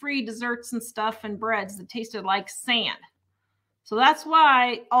gluten-free desserts and stuff and breads that tasted like sand. So that's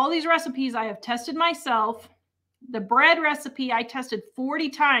why all these recipes I have tested myself. The bread recipe I tested 40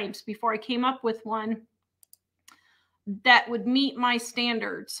 times before I came up with one that would meet my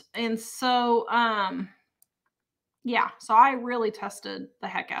standards. And so, yeah, so I really tested the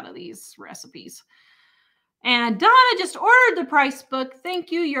heck out of these recipes. And Donna just ordered the price book.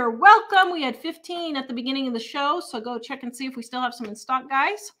 Thank you. You're welcome. We had 15 at the beginning of the show, so go check and see if we still have some in stock,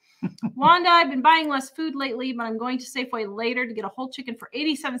 guys. Wanda, I've been buying less food lately, but I'm going to Safeway later to get a whole chicken for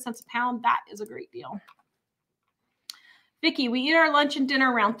 87 cents a pound. That is a great deal. Vicky, we eat our lunch and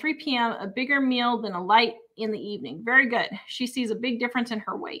dinner around 3 p.m., a bigger meal than a light in the evening. Very good. She sees a big difference in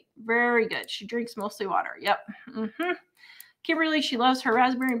her weight. Very good. She drinks mostly water. Yep. Kimberly, she loves her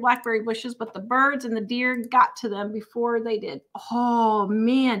raspberry and blackberry bushes, but the birds and the deer got to them before they did. Oh,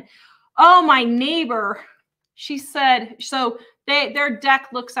 man. Oh, my neighbor, she said, so their deck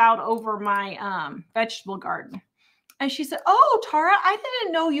looks out over my vegetable garden. And she said, oh, Tara, I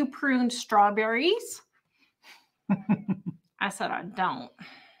didn't know you pruned strawberries. I said, I don't.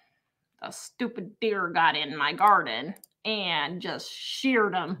 The stupid deer got in my garden and just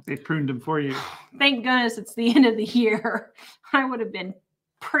sheared them. They pruned them for you. Thank goodness it's the end of the year. I would have been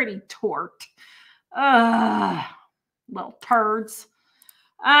pretty torqued. Little turds.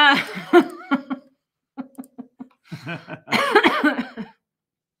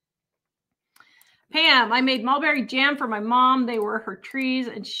 Pam, I made mulberry jam for my mom. They were her trees,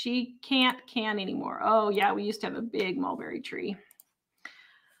 and she can't can anymore. Oh, yeah, we used to have a big mulberry tree.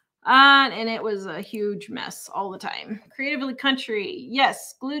 And it was a huge mess all the time. Creatively Country,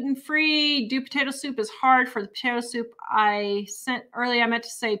 yes, gluten-free. Do potato soup is hard. For the potato soup I sent earlier, I meant to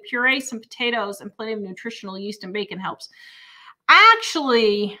say puree some potatoes and plenty of nutritional yeast and bacon helps.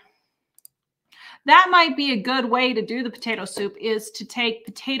 Actually, that might be a good way to do the potato soup is to take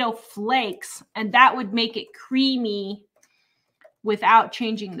potato flakes, and that would make it creamy without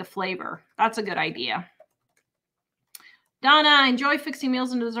changing the flavor. That's a good idea. Donna, I enjoy fixing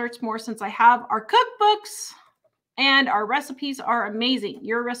meals and desserts more since I have our cookbooks, and our recipes are amazing.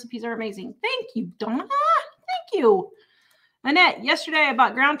 Your recipes are amazing. Thank you, Donna. Thank you. Annette, yesterday I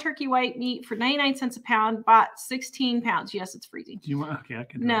bought ground turkey white meat for 99 cents a pound, bought 16 pounds. Yes, it's freezing. Do you want? Okay, I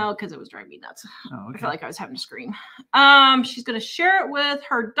can. No, because it was driving me nuts. Oh, okay. I feel like I was having to scream. She's going to share it with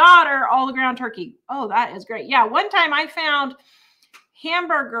her daughter, all the ground turkey. Oh, that is great. Yeah, one time I found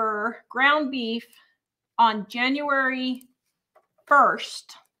hamburger ground beef on January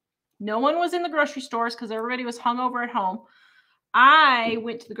 1st. No one was in the grocery stores because everybody was hungover at home. I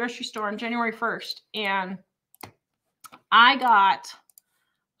went to the grocery store on January 1st, and I got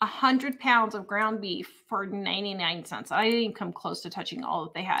 100 pounds of ground beef for 99 cents. I didn't even come close to touching all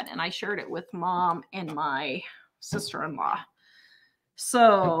that they had. And I shared it with Mom and my sister-in-law.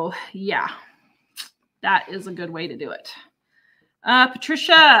 So yeah, that is a good way to do it.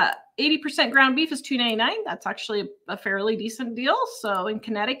 Patricia, 80% ground beef is $2.99. That's actually a fairly decent deal. So in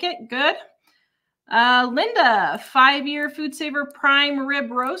Connecticut, good. Linda, 5-year Food Saver Prime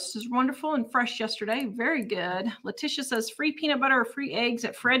rib roast is wonderful and fresh yesterday. Very good. Letitia says free peanut butter or free eggs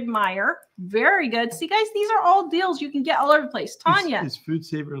at Fred Meyer. Very good. See, guys, these are all deals you can get all over the place. Tanya. Is Food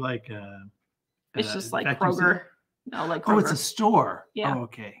Saver like it's just like Kroger. No, like Kroger. Oh, it's a store. Yeah. Oh,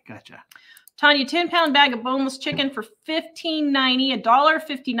 okay. Gotcha. Tanya, 10-pound bag of boneless chicken for $15.90,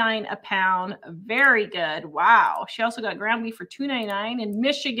 $1.59 a pound. Very good. Wow. She also got ground beef for $2.99 in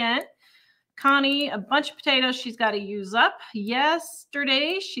Michigan. Connie, a bunch of potatoes she's got to use up.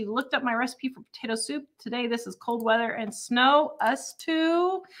 Yesterday, she looked up my recipe for potato soup. Today, this is cold weather and snow. Us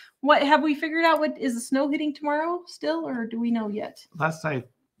too. What have we figured out? What is the snow hitting tomorrow still, or do we know yet? Last night,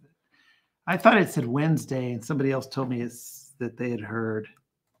 I thought it said Wednesday, and somebody else told me that they had heard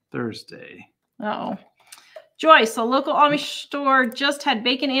Thursday. Uh-oh. Joyce, a local Amish store, just had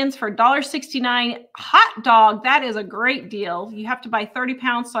bacon ends for $1.69. Hot dog. That is a great deal. You have to buy 30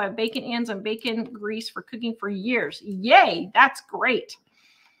 pounds. So I have bacon ends and bacon grease for cooking for years. Yay. That's great.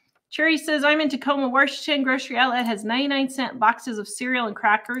 Cherry says, I'm in Tacoma, Washington. Grocery outlet has 99-cent boxes of cereal and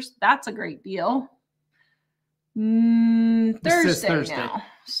crackers. That's a great deal. Thursday now.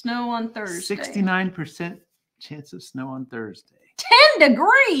 Snow on Thursday. 69% chance of snow on Thursday. 10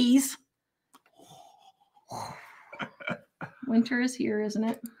 degrees. Winter is here, isn't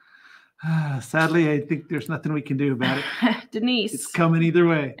it? Sadly, I think there's nothing we can do about it. Denise. It's coming either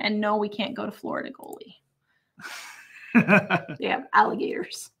way. And no, we can't go to Florida, Goalie. They have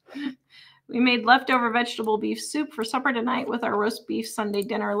alligators. We made leftover vegetable beef soup for supper tonight with our roast beef Sunday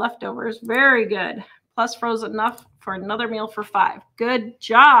dinner leftovers. Very good. Plus froze enough for another meal for 5. Good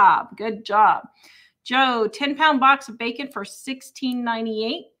job. Good job. Joe, 10-pound box of bacon for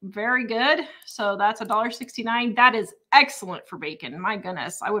 $16.98. Very good. So that's $1.69. That is excellent for bacon. My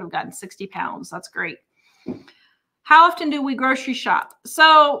goodness, I would have gotten 60 pounds. That's great. How often do we grocery shop?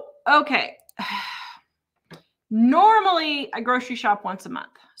 So, okay. Normally, I grocery shop once a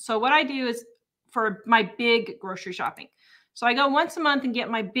month. So what I do is for my big grocery shopping. So I go once a month and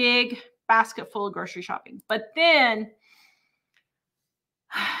get my big basket full of grocery shopping. But then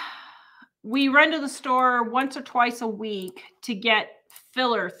we run to the store once or twice a week to get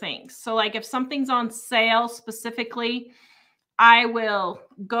filler things. So like if something's on sale specifically, I will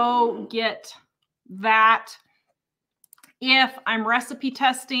go get that. If I'm recipe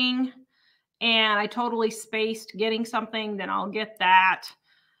testing and I totally spaced getting something, then I'll get that.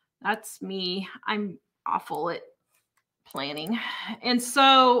 That's me. I'm awful at planning. And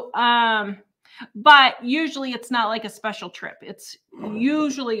so, but usually it's not like a special trip. It's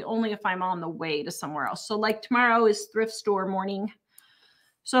usually only if I'm on the way to somewhere else. So like tomorrow is thrift store morning.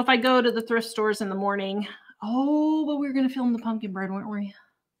 So if I go to the thrift stores in the morning, oh, but we were going to film the pumpkin bread, weren't we?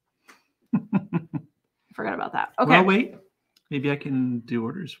 Forgot about that. Okay. Well, wait. Maybe I can do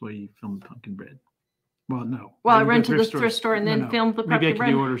orders while you film the pumpkin bread. Well, no. Well, I run to the thrift store and then film the pumpkin bread. Maybe I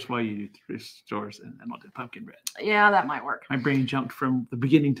can do orders while you do thrift stores and then I'll do pumpkin bread. Yeah, that might work. My brain jumped from the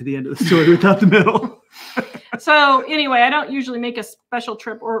beginning to the end of the story without the middle. So anyway, I don't usually make a special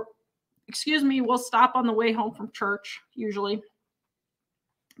trip or, excuse me, we'll stop on the way home from church usually.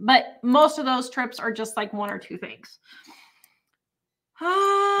 But most of those trips are just like 1 or 2 things.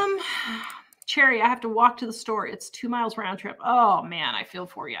 Cherry, I have to walk to the store. It's 2 miles round trip. Oh man, I feel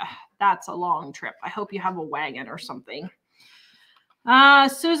for you. That's a long trip. I hope you have a wagon or something.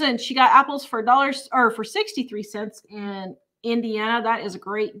 Susan, she got apples for $1 or for 63 cents in Indiana. That is a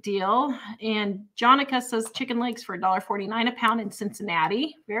great deal. And Jonica says chicken legs for $1.49 a pound in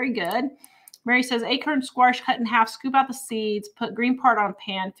Cincinnati. Very good. Mary says acorn squash cut in half, scoop out the seeds, put green part on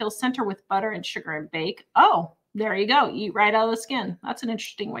pan, fill center with butter and sugar and bake. Oh, there you go. Eat right out of the skin. That's an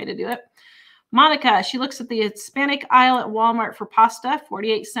interesting way to do it. Monica, she looks at the Hispanic aisle at Walmart for pasta,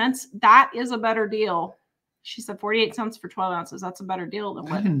 48 cents. That is a better deal. She said 48 cents for 12 ounces. That's a better deal than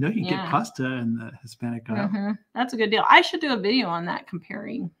what. I didn't know you get pasta in the Hispanic aisle. Mm-hmm. That's a good deal. I should do a video on that,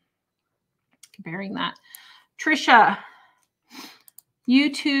 comparing that. Trisha,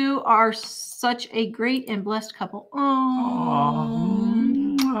 you two are such a great and blessed couple.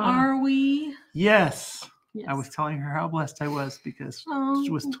 Oh, are we? Yes. Yes. I was telling her how blessed I was because it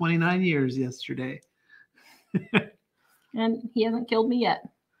was 29 years yesterday. And he hasn't killed me yet.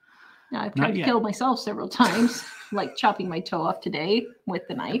 Now, I've tried to kill myself several times, like chopping my toe off today with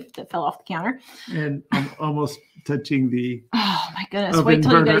the knife that fell off the counter. And I'm almost touching the my goodness. oven wait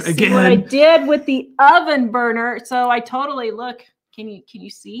till you guys see what I did with the oven burner. So I totally look. Can you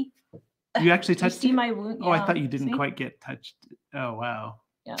see? You actually touched see my wound? Oh, I thought you didn't quite get touched. Oh, wow.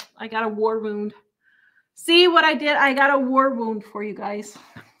 Yeah, I got a war wound. See what I did? I got a war wound for you guys.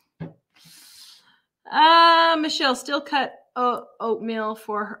 Michelle, steel cut oatmeal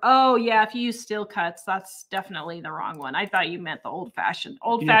for her. Oh, yeah, if you use steel cuts, that's definitely the wrong one. I thought you meant the old fashioned.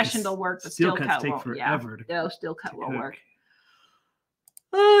 Old fashioned will work, but steel cut won't. Forever no, steel cut won't work.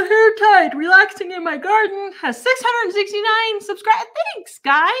 Hair tied, relaxing in my garden, has 669 subscribers. Thanks,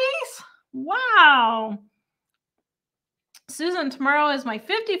 guys. Wow. Susan, tomorrow is my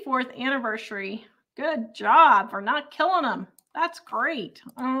 54th anniversary. Good job for not killing them. That's great.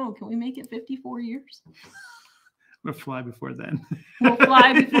 Oh, can we make it 54 years? We'll fly before then. We'll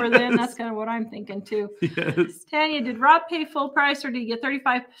fly before then. That's kind of what I'm thinking too. Yes. Tanya, did Rob pay full price or did he get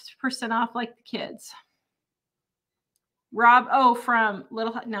 35% off like the kids? Rob, from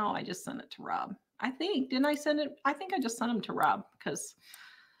Little, no, I just sent it to Rob. I think, didn't I send it? I think I just sent him to Rob because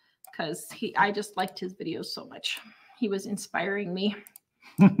I just liked his videos so much. He was inspiring me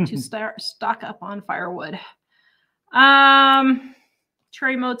to stock up on firewood.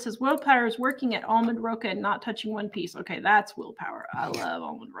 Cherry Mode says willpower is working at almond roca and not touching one piece. Okay, that's willpower. I love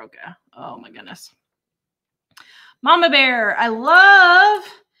almond roca. Oh my goodness. Mama Bear, I love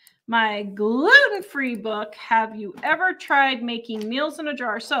my gluten-free book. Have you ever tried making meals in a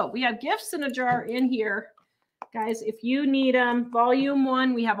jar? So we have gifts in a jar in here. Guys, if you need them, volume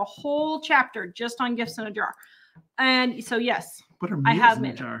 1, we have a whole chapter just on gifts in a jar. And so, yes, what are meals in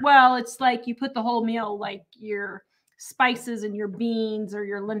a jar? Well, it's like you put the whole meal, like your spices and your beans or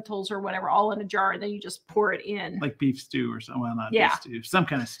your lentils or whatever, all in a jar, and then you just pour it in. Like beef stew or something. Well, not beef stew, some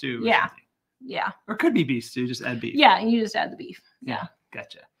kind of stew. Or yeah. something. Yeah. Or it could be beef stew, just add beef. Yeah, and you just add the beef. Yeah.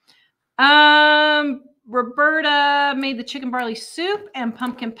 Gotcha. Roberta made the chicken barley soup and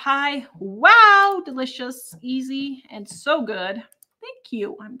pumpkin pie. Wow, delicious, easy, and so good. Thank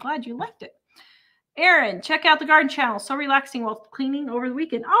you. I'm glad you liked it. Erin, check out the garden channel. So relaxing while cleaning over the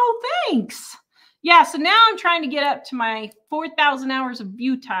weekend. Oh, thanks. Yeah, so now I'm trying to get up to my 4,000 hours of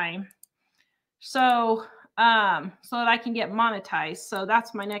view time. So that I can get monetized. So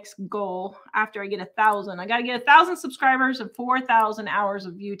that's my next goal after I get 1,000. I got to get 1,000 subscribers and 4,000 hours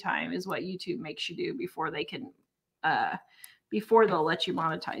of view time is what YouTube makes you do before they can, before they'll let you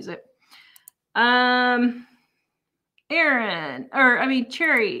monetize it.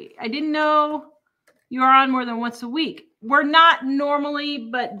 Cherry, I didn't know you are on more than once a week. We're not normally,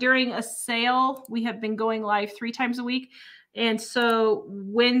 but during a sale, we have been going live 3 times a week. And so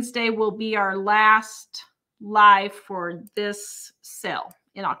Wednesday will be our last live for this sale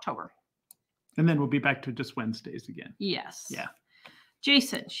in October. And then we'll be back to just Wednesdays again. Yes. Yeah.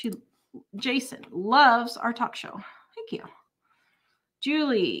 Jason loves our talk show. Thank you.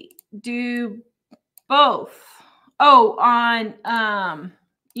 Julie, do both. Oh, on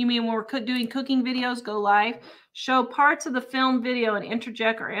you mean when we're doing cooking videos, go live, show parts of the film video and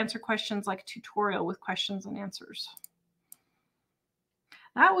interject or answer questions like a tutorial with questions and answers.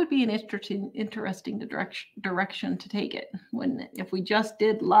 That would be an interesting direction to take it. If we just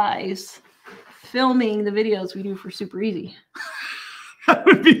did lives, filming the videos we do for Super Easy. That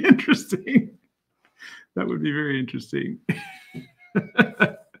would be interesting. That would be very interesting.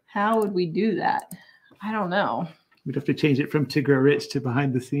 How would we do that? I don't know. We'd have to change it from To Grow Rich to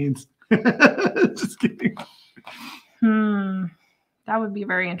behind the scenes. Just kidding. That would be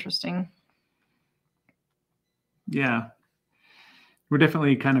very interesting. Yeah. We're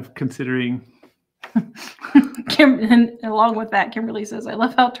definitely kind of considering. And along with that, Kimberly says, I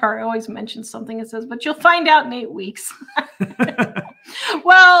love how Tara always mentions something and says, but you'll find out in 8 weeks.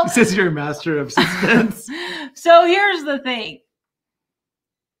 Well, says you're a master of suspense. So here's the thing.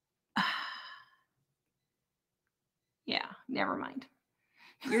 Yeah, never mind.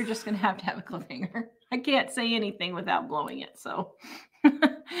 You're just going to have a cliffhanger. I can't say anything without blowing it. So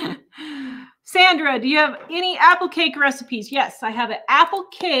Sandra, do you have any apple cake recipes? Yes, I have an apple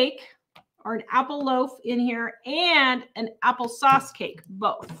cake or an apple loaf in here and an applesauce cake,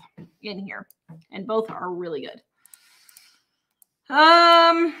 both in here. And both are really good.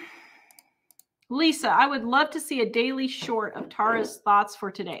 Lisa, I would love to see a daily short of Tara's thoughts for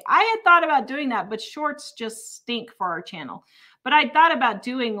today. I had thought about doing that, but shorts just stink for our channel. But I thought about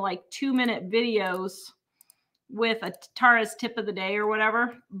doing like 2-minute videos with a Tara's tip of the day or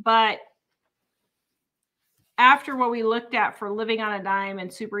whatever. But after what we looked at for Living on a Dime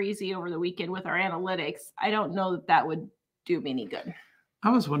and Super Easy over the weekend with our analytics, I don't know that that would do me any good. I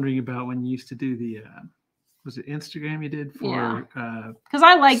was wondering about when you used to do the, was it Instagram you did for? Because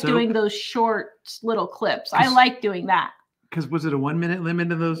I like doing those short little clips. I like doing that. Because was it a 1-minute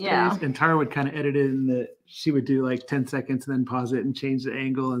limit in those days? And Tara would kind of edit it in that she would do like 10 seconds and then pause it and change the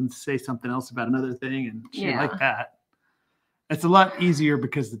angle and say something else about another thing. And she liked that. It's a lot easier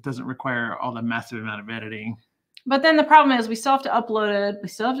because it doesn't require all the massive amount of editing. But then the problem is we still have to upload it. We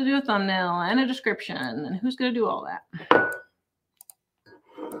still have to do a thumbnail and a description. And who's going to do all that?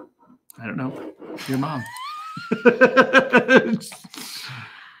 I don't know. Your mom.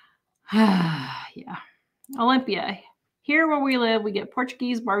 Yeah. Olympia. Here where we live, we get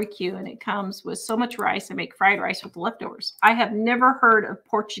Portuguese barbecue, and it comes with so much rice. I make fried rice with the leftovers. I have never heard of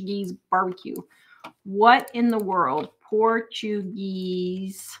Portuguese barbecue. What in the world?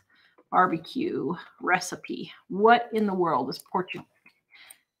 Portuguese barbecue recipe. What in the world is Portuguese?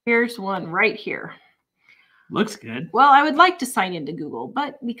 Here's one right here. Looks good. Well, I would like to sign into Google,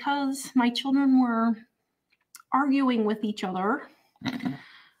 but because my children were arguing with each other,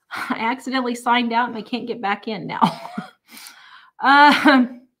 I accidentally signed out and I can't get back in now.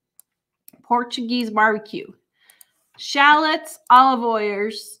 Portuguese barbecue. Shallots, olive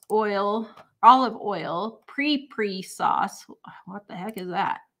oil, pre sauce. What the heck is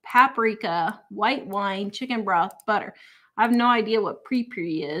that? paprika, white wine, chicken broth, butter. I have no idea what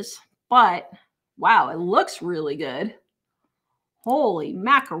pre-pre is, but wow, it looks really good. Holy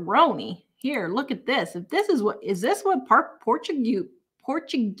macaroni. Here, look at this. If this is what, is this what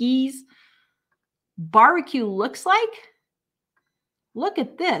Portuguese barbecue looks like? Look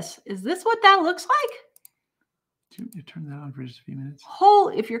at this. Is this what that looks like? You turn that on for just a few minutes.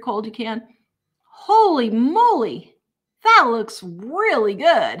 If you're cold, you can. Holy moly. That looks really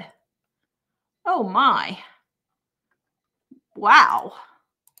good. Oh my. Wow.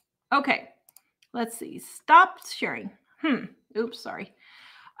 Okay. Let's see. Stop sharing. Oops, sorry.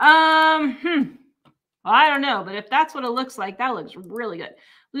 I don't know, but if that's what it looks like, that looks really good.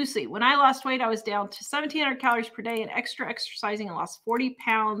 Lucy, when I lost weight, I was down to 1,700 calories per day and extra exercising and lost 40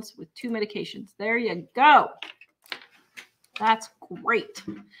 pounds with 2 medications. There you go. That's great.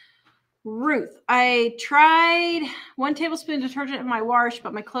 Ruth, I tried 1 tablespoon detergent in my wash,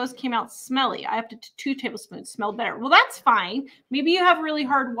 but my clothes came out smelly. I have to 2 tablespoons, smelled better. Well, that's fine. Maybe you have really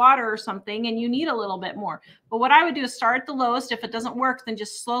hard water or something and you need a little bit more. But what I would do is start at the lowest. If it doesn't work, then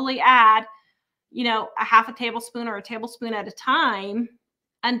just slowly add, you know, a half a tablespoon or a tablespoon at a time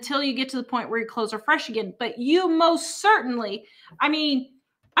until you get to the point where your clothes are fresh again. But you most certainly, I mean,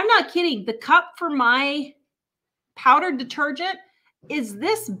 I'm not kidding. The cup for my powdered detergent is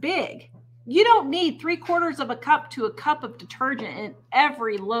this big. You don't need 3/4 of a cup to a cup of detergent in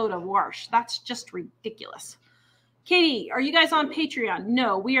every load of wash. That's just ridiculous. Katie, are you guys on Patreon?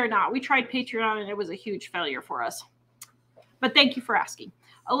 No, we are not. We tried Patreon and it was a huge failure for us. But thank you for asking.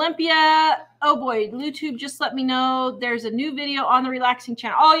 Olympia, oh boy, YouTube just let me know there's a new video on the relaxing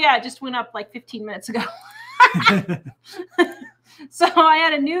channel. Oh yeah, it just went up like 15 minutes ago. So I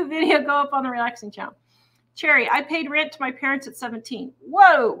had a new video go up on the relaxing channel. Cherry, I paid rent to my parents at 17.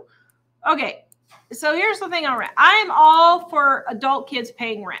 Whoa. Okay. So here's the thing on rent. I'm all for adult kids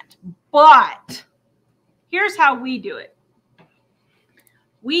paying rent, but here's how we do it.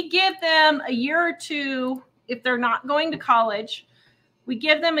 We give them a year or two if they're not going to college. We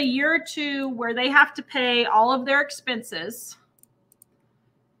give them a year or two where they have to pay all of their expenses.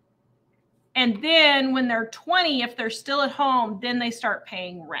 And then when they're 20, if they're still at home, then they start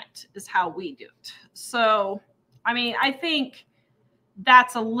paying rent is how we do it. So, I mean, I think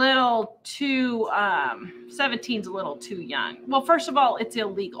that's a little too, 17's a little too young. Well, first of all, it's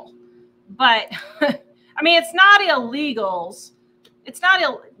illegal. But, I mean, it's not illegals. It's not,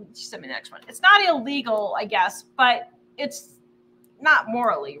 send me the next one. It's not illegal, I guess, but it's not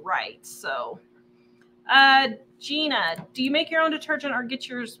morally right. So, Gina, do you make your own detergent or get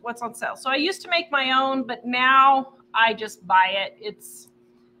yours what's on sale? So I used to make my own, but now I just buy it. It's,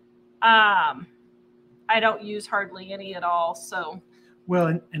 I don't use hardly any at all. So.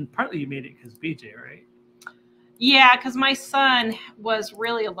 Well, and partly you made it because BJ, right? Yeah, because my son was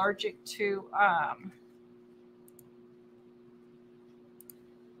really allergic to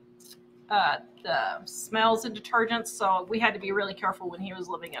the smells of detergents. So we had to be really careful when he was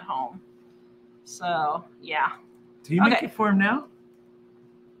living at home. So, yeah. Do you make it for him now?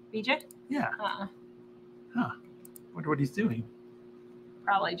 BJ? Yeah. Huh. Wonder what he's doing.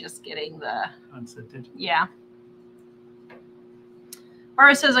 Probably just getting the unscented. Yeah.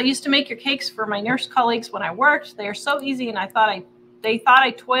 Barbara says, I used to make your cakes for my nurse colleagues when I worked. They are so easy, and they thought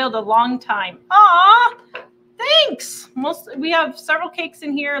I toiled a long time. Aw, thanks. We have several cakes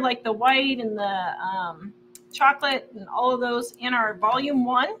in here, like the white and the chocolate and all of those in our volume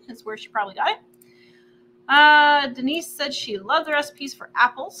 1 is where she probably got it. Denise said she loved the recipes for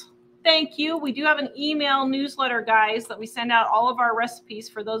apples. Thank you. We do have an email newsletter, guys, that we send out all of our recipes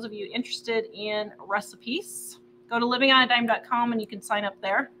for those of you interested in recipes. Go to livingonadime.com and you can sign up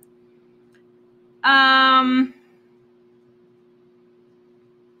there.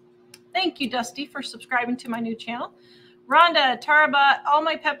 Thank you, Dusty, for subscribing to my new channel. Rhonda, Taraba, all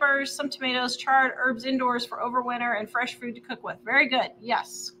my peppers, some tomatoes, charred herbs indoors for overwinter, and fresh food to cook with. Very good.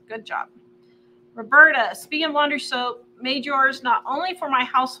 Yes, good job. Roberta, speaking of laundry soap, made yours not only for my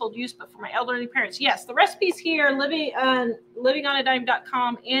household use, but for my elderly parents. Yes, the recipes here,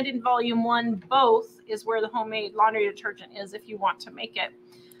 livingonadime.com and in volume 1, both is where the homemade laundry detergent is if you want to make it.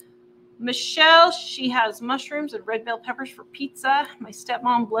 Michelle, she has mushrooms and red bell peppers for pizza. My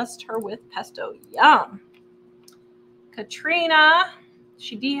stepmom blessed her with pesto. Yum. Katrina,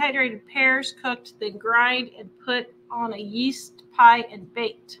 she dehydrated pears, cooked, then grind and put on a yeast pie and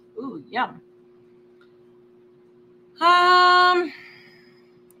baked. Ooh, yum.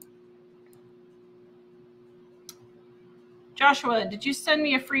 Joshua, did you send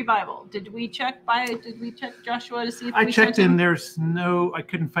me a free Bible? Did we check Joshua to see if I we checked sent him? and I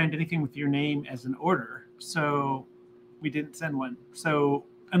couldn't find anything with your name as an order, so we didn't send one. So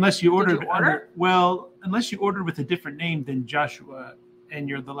Unless you ordered order? unless you ordered with a different name than Joshua and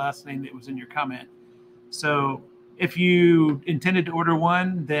you're the last name that was in your comment. So if you intended to order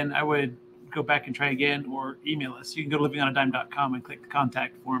one, then I would go back and try again or email us. You can go to livingonadime.com and click the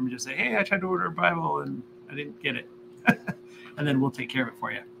contact form and just say, hey, I tried to order a Bible and I didn't get it. And then we'll take care of it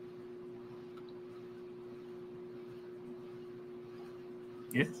for you.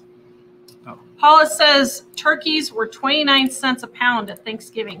 Yes. Oh. Paula says turkeys were 29 cents a pound at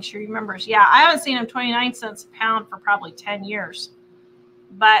Thanksgiving. She remembers. Yeah, I haven't seen them 29 cents a pound for probably 10 years.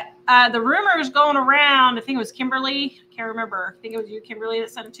 But the rumors going around, I think it was Kimberly, can't remember. I think it was you, Kimberly, that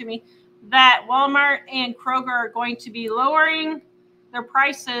sent it to me, that Walmart and Kroger are going to be lowering their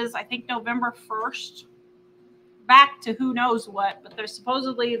prices, I think November 1st, back to who knows what, but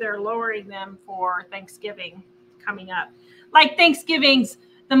they're lowering them for Thanksgiving coming up. Like Thanksgiving's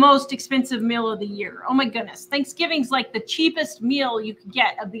the most expensive meal of the year. Oh my goodness. Thanksgiving's like the cheapest meal you could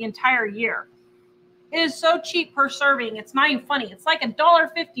get of the entire year. It is so cheap per serving. It's not even funny. It's like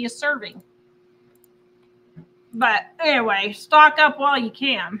 $1.50 a serving. But anyway, stock up while you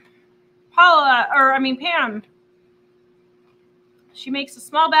can. Pam, she makes a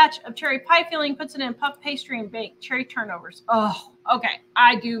small batch of cherry pie filling, puts it in puff pastry, and baked cherry turnovers. Oh, okay.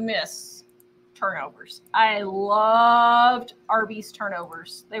 I do miss turnovers. I loved Arby's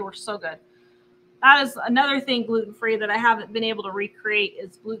turnovers. They were so good. That is another thing gluten-free that I haven't been able to recreate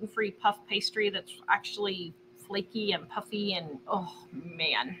is gluten-free puff pastry that's actually flaky and puffy and, oh,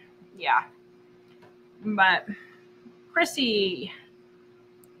 man. Yeah. But, Chrissy,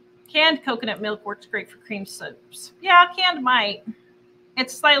 canned coconut milk works great for cream soups. Yeah, canned might.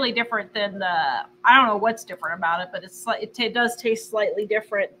 It's slightly different than I don't know what's different about it, but it does taste slightly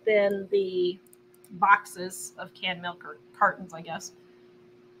different than the boxes of canned milk or cartons, I guess.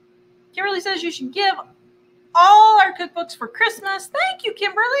 Kimberly says you should give all our cookbooks for Christmas. Thank you,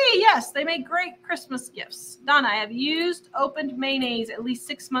 Kimberly. Yes, they make great Christmas gifts. Donna, I have opened mayonnaise at least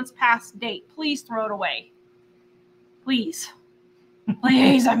 6 months past date. Please throw it away. Please.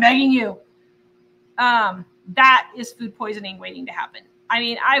 Please, I'm begging you. That is food poisoning waiting to happen. I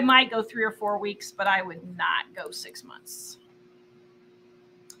mean, I might go 3 or 4 weeks, but I would not go 6 months.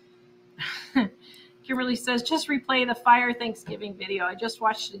 Kimberly says, just replay the Fire Thanksgiving video. I just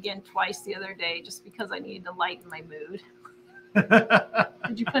watched it again twice the other day just because I needed to lighten my mood.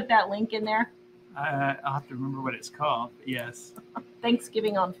 Did you put that link in there? I'll have to remember what it's called. Yes.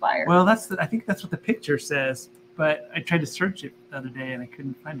 Thanksgiving on Fire. Well, I think that's what the picture says, but I tried to search it the other day and I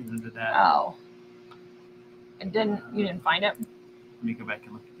couldn't find it under that. Oh. And you didn't find it? Let me go back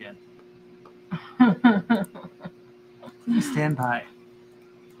and look again. Please stand by.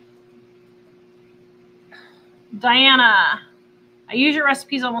 Diana, I use your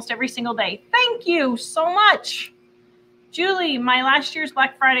recipes almost every single day. Thank you so much. Julie, my last year's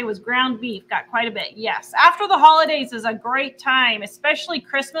Black Friday was ground beef. Got quite a bit. Yes. After the holidays is a great time, especially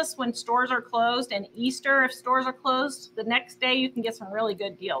Christmas when stores are closed and Easter if stores are closed. The next day you can get some really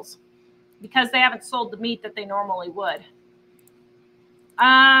good deals because they haven't sold the meat that they normally would.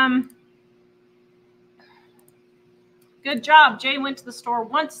 Good job. Jay went to the store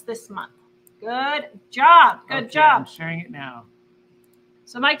once this month. Good job. Good job. I'm sharing it now.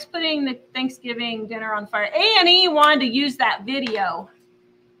 So Mike's putting the Thanksgiving dinner on fire. A&E wanted to use that video,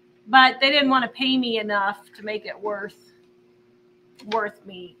 but they didn't want to pay me enough to make it worth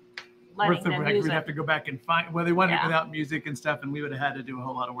me letting them use it. We'd have to go back and find. Well, they wanted it without music and stuff, and we would have had to do a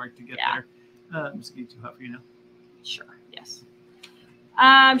whole lot of work to get there. I'm just getting too hot for you now. Sure. Yes.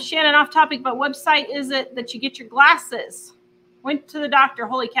 Shannon, off topic, but website is it that you get your glasses? Went to the doctor.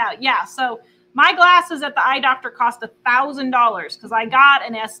 Holy cow. Yeah. So my glasses at the eye doctor cost $1,000 because I got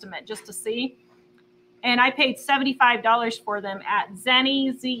an estimate just to see. And I paid $75 for them at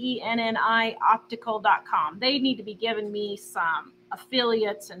Zenni, Zenni, optical.com. They need to be giving me some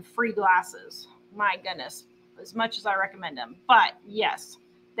affiliates and free glasses. My goodness, as much as I recommend them. But yes,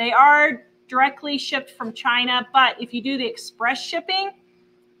 they are directly shipped from China. But if you do the express shipping,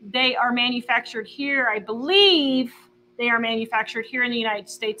 they are manufactured here. I believe they are manufactured here in the United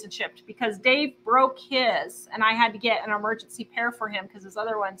States and shipped because Dave broke his and I had to get an emergency pair for him because his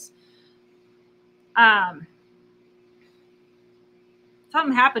other ones, something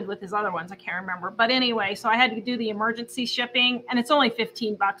happened with his other ones. I can't remember. But anyway, so I had to do the emergency shipping and it's only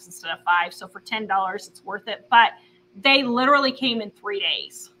 $15 instead of $5. So for $10, it's worth it. But they literally came in 3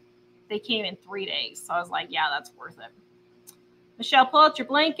 days. They came in 3 days. So I was like, yeah, that's worth it. Michelle, pull out your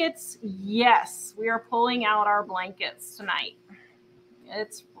blankets. Yes, we are pulling out our blankets tonight.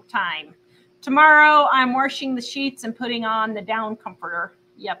 It's time. Tomorrow, I'm washing the sheets and putting on the down comforter.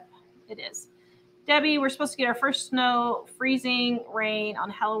 Yep, it is. Debbie, we're supposed to get our first snow, freezing rain on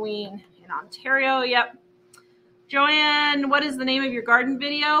Halloween in Ontario. Yep. Joanne, what is the name of your garden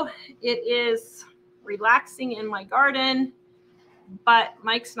video? It is Relaxing in My Garden, but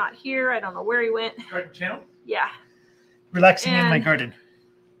Mike's not here. I don't know where he went. Garden channel? Yeah. Relaxing in my garden.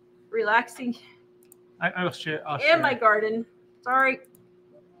 Relaxing I'll share. in my garden. Sorry.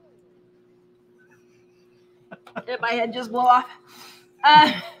 If my head just blew off.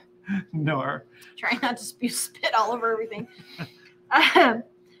 No. Trying not to spew spit all over everything.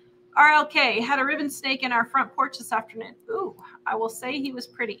 RLK had a ribbon snake in our front porch this afternoon. Ooh, I will say he was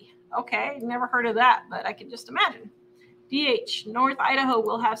pretty. Okay, never heard of that, but I can just imagine. DH, North Idaho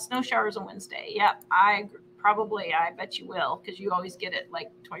will have snow showers on Wednesday. Yep, I bet you will, because you always get it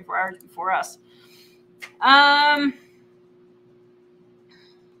like 24 hours before us.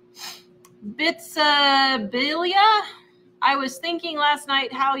 Bitsabilia, I was thinking last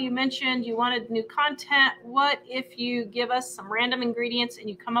night how you mentioned you wanted new content. What if you give us some random ingredients and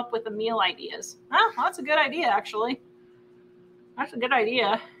you come up with the meal ideas? Oh, that's a good idea, actually. That's a good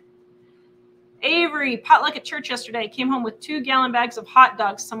idea. Avery, potluck at church yesterday. Came home with 2-gallon bags of hot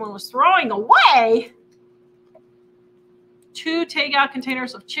dogs someone was throwing away. 2 takeout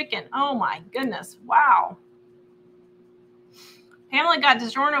containers of chicken. Oh, my goodness. Wow. Pamela got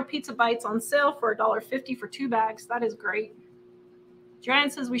DiGiorno pizza bites on sale for $1.50 for 2 bags. That is great. Joanne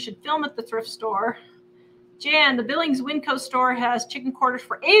says we should film at the thrift store. Jan, the Billings Winco store has chicken quarters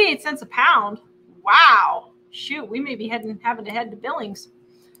for 88 cents a pound. Wow. Shoot, we may be having to head to Billings.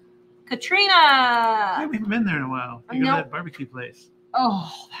 Katrina. Yeah, we haven't been there in a while. We go to that barbecue place. Oh,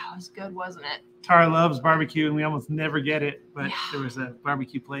 that was good, wasn't it? Tara loves barbecue, and we almost never get it, but there was a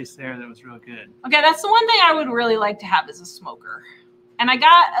barbecue place there that was real good. Okay, that's the one thing I would really like to have is a smoker. And I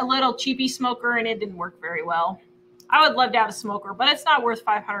got a little cheapy smoker, and it didn't work very well. I would love to have a smoker, but it's not worth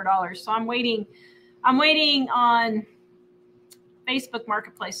 $500. So I'm waiting on Facebook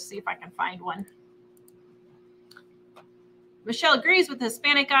Marketplace to see if I can find one. Michelle agrees with the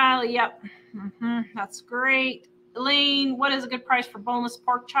Hispanic aisle. Yep. That's great. Elaine, what is a good price for boneless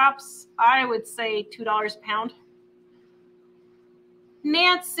pork chops? I would say $2 a pound.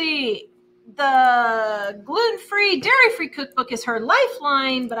 Nancy, the gluten-free, dairy-free cookbook is her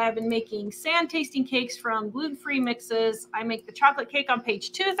lifeline, but I've been making sand-tasting cakes from gluten-free mixes. I make the chocolate cake on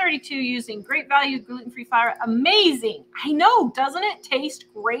page 232 using great value gluten-free flour. Amazing. I know, doesn't it taste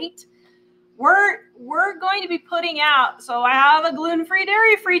great? We're going to be putting out, so I have a gluten-free,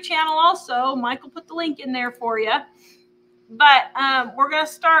 dairy-free channel also. Michael put the link in there for you. But we're going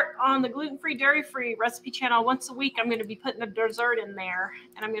to start on the gluten-free, dairy-free recipe channel once a week. I'm going to be putting a dessert in there,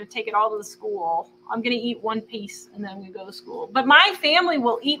 and I'm going to take it all to the school. I'm going to eat one piece, and then we go to school. But my family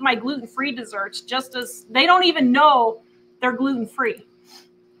will eat my gluten-free desserts just as they don't even know they're gluten-free. Do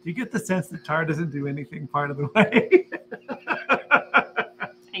you get the sense that Tara doesn't do anything part of the way?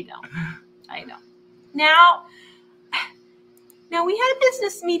 I don't. Now we had a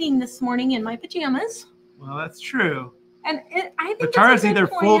business meeting this morning in my pajamas. Well, that's true. And I think but Tara's either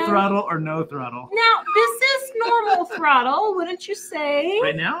full throttle or no throttle. Now, this is normal throttle, wouldn't you say?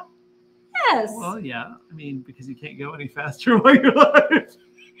 Right now? Yes. Well, yeah. I mean, because you can't go any faster while you're alive.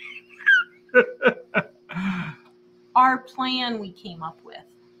 Our plan we came up with.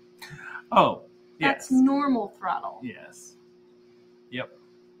 Oh, yes. That's normal throttle. Yes. Yep.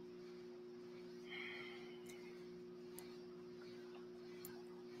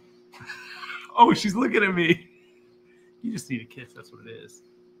 Oh, she's looking at me. You just need a kiss. That's what it is.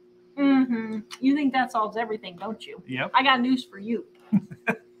 Mm-hmm. You think that solves everything, don't you? Yep. I got news for you.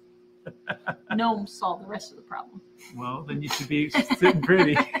 Gnomes solve the rest of the problem. Well, then you should be sitting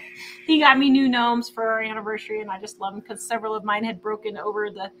pretty. He got me new gnomes for our anniversary, and I just love them because several of mine had broken over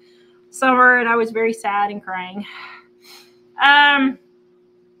the summer, and I was very sad and crying.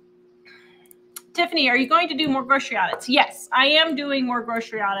 Tiffany, are you going to do more grocery audits? Yes, I am doing more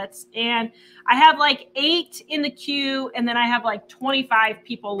grocery audits, and I have like 8 in the queue, and then I have like 25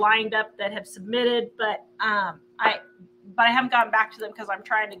 people lined up that have submitted, but I haven't gotten back to them because I'm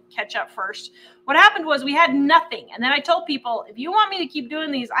trying to catch up first. What happened was we had nothing, and then I told people, if you want me to keep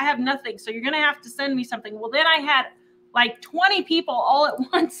doing these, I have nothing, so you're going to have to send me something. Well, then I had like 20 people all at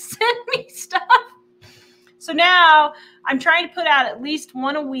once send me stuff. So now I'm trying to put out at least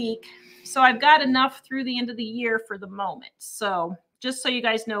one a week. So I've got enough through the end of the year for the moment. So just so you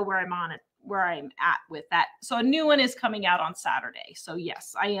guys know where I'm at with that. So a new one is coming out on Saturday. So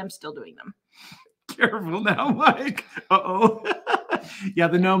yes, I am still doing them. Careful now, Mike. Uh-oh. Yeah,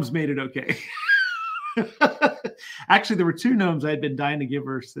 the gnomes made it okay. Actually, there were 2 gnomes I had been dying to give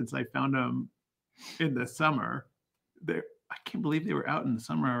her since I found them in the summer. I can't believe they were out in the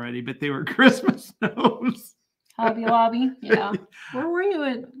summer already, but they were Christmas snows. Hobby Lobby. Yeah. Where were you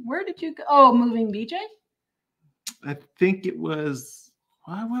at? Where did you go? Oh, Moving BJ? I think it was,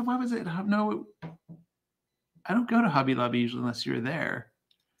 why was it? No, I don't go to Hobby Lobby usually unless you're there.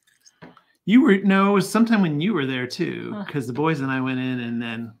 No, it was sometime when you were there too, because the boys and I went in and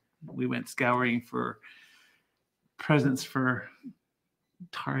then we went scouring for presents for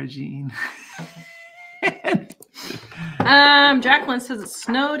Tara Jean. Jacqueline says it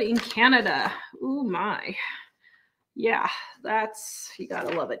snowed in Canada. Ooh, my. Yeah, you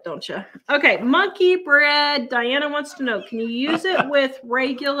gotta love it, don't you? Okay, monkey bread. Diana wants to know, can you use it with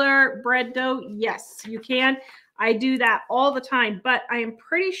regular bread dough? Yes, you can. I do that all the time, but I am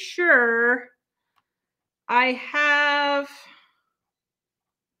pretty sure I have,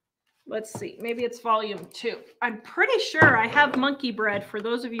 let's see, maybe it's volume 2. I'm pretty sure I have monkey bread for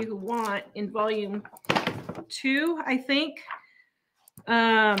those of you who want in volume 2, I think.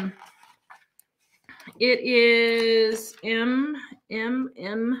 It is monkey.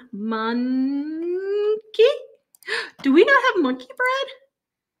 Do we not have monkey bread?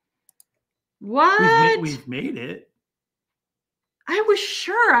 What? We've made it. I was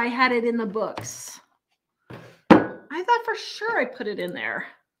sure I had it in the books. I thought for sure I put it in there.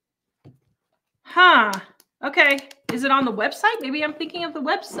 Huh. Okay. Is it on the website? Maybe I'm thinking of the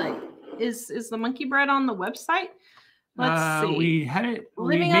website. Is the monkey bread on the website? Let's see. We had it.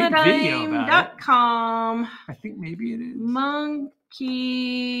 We made a video about it. I think maybe it is.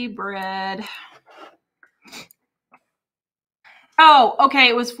 Monkey bread. Oh, okay.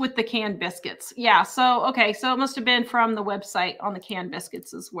 It was with the canned biscuits. Yeah. So, okay. So it must have been from the website on the canned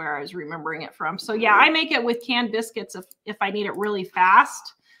biscuits is where I was remembering it from. So yeah, I make it with canned biscuits if I need it really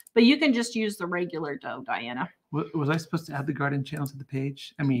fast, but you can just use the regular dough, Diana. Was I supposed to add the garden channel to the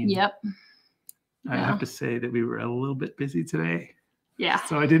page? I mean, yep. I have to say that we were a little bit busy today. Yeah.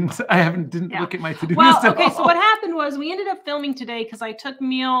 So I didn't look at my to-do list at all. Okay, so what happened was we ended up filming today because I took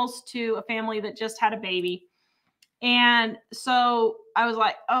meals to a family that just had a baby. And so I was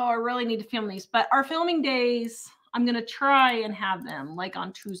like, oh, I really need to film these. But our filming days, I'm going to try and have them like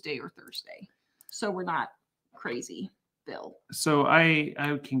on Tuesday or Thursday. So we're not crazy, Bill. So I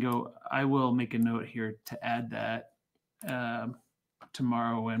will make a note here to add that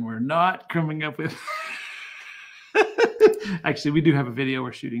tomorrow when we're not coming up with actually we do have a video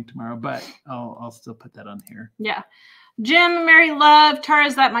we're shooting tomorrow, but I'll still put that on here. Yeah. Jim, Mary Love, Tara,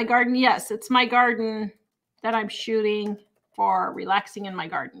 is that my garden? Yes, it's my garden that I'm shooting for relaxing in my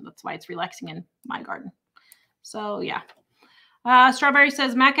garden. That's why it's relaxing in my garden. So yeah. Strawberry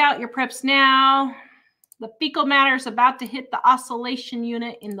says, Mac out your preps now. The fecal matter is about to hit the oscillation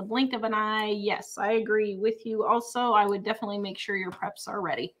unit in the blink of an eye. Yes, I agree with you. Also, I would definitely make sure your preps are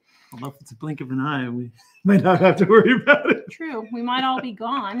ready. Well, if it's a blink of an eye, we might not have to worry about it. True. We might all be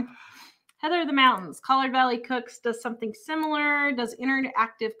gone. Heather of the Mountains, Collard Valley Cooks does something similar, does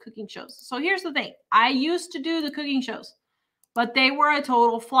interactive cooking shows. So here's the thing. I used to do the cooking shows, but they were a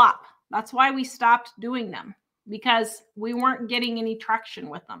total flop. That's why we stopped doing them, because we weren't getting any traction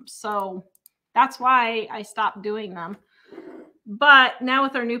with them. So that's why I stopped doing them. But now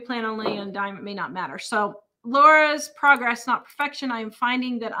with our new plan on Lay on Dime, it may not matter. So Laura's progress, not perfection. I am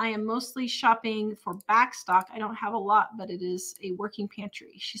finding that I am mostly shopping for back stock. I don't have a lot, but it is a working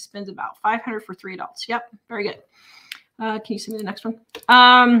pantry. She spends about $500 for 3 adults. Yep, very good. Can you send me the next one?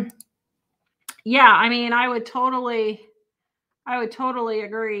 Yeah, I mean, I would totally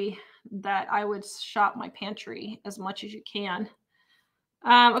agree that I would shop my pantry as much as you can.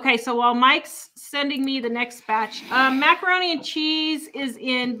 Okay, so while Mike's sending me the next batch, macaroni and cheese is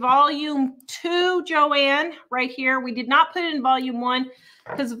in volume 2, Joanne, right here. We did not put it in volume 1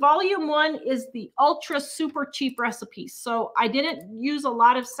 because volume 1 is the ultra super cheap recipe. So I didn't use a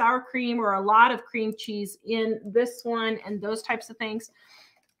lot of sour cream or a lot of cream cheese in this one and those types of things.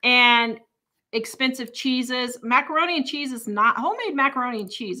 And expensive cheeses. Macaroni and cheese is not, homemade macaroni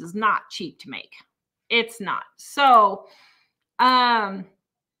and cheese is not cheap to make. It's not. So,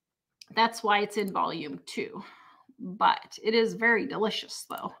 that's why it's in volume 2, but it is very delicious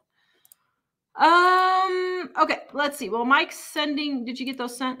though. Okay, let's see. Well, Mike's sending, did you get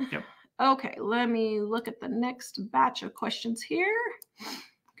those sent? Yep. Okay, let me look at the next batch of questions here.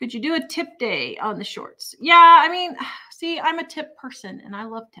 Could you do a tip day on the shorts? Yeah, I mean, see, I'm a tip person and I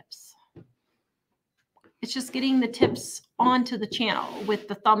love tips. It's just getting the tips onto the channel with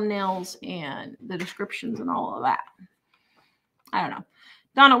the thumbnails and the descriptions and all of that. I don't know.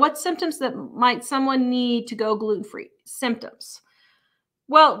 Donna, what symptoms that might someone need to go gluten-free? Symptoms.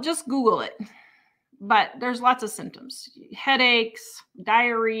 Well, just Google it. But there's lots of symptoms. Headaches,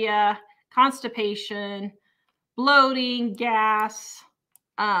 diarrhea, constipation, bloating, gas.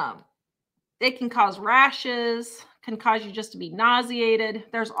 It can cause rashes, can cause you just to be nauseated.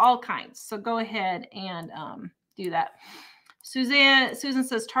 There's all kinds. So go ahead and do that. Susan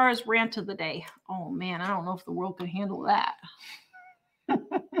says, Tara's rant of the day. Oh, man, I don't know if the world can handle that.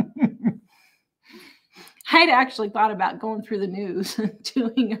 I'd actually thought about going through the news and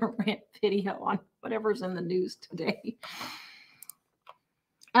doing a rant video on whatever's in the news today.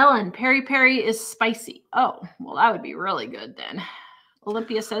 Ellen, peri-peri is spicy. Oh, well, that would be really good then.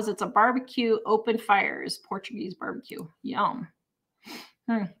 Olympia says it's a barbecue, open fires, Portuguese barbecue. Yum.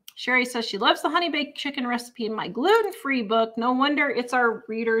 Sherry says she loves the honey baked chicken recipe in my gluten-free book. No wonder it's our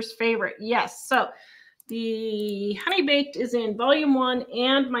reader's favorite. Yes. So the honey baked is in volume 1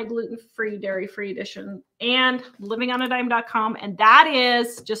 and my gluten-free, dairy-free edition and livingonadime.com. And that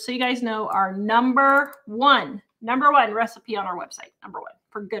is, just so you guys know, our number one recipe on our website. Number 1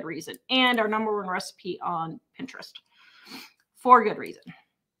 for good reason. And our number 1 recipe on Pinterest for good reason.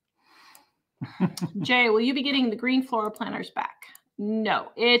 Jay, will you be getting the green floral planters back?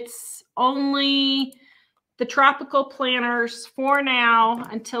 No, it's only the tropical planters for now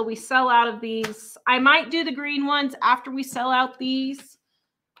until we sell out of these. I might do the green ones after we sell out these.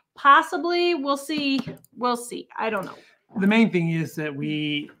 Possibly. We'll see. We'll see. I don't know. The main thing is that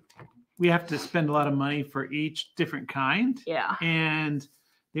we have to spend a lot of money for each different kind. Yeah. And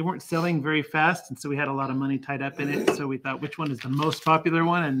they weren't selling very fast. And so we had a lot of money tied up in it. So we thought, which one is the most popular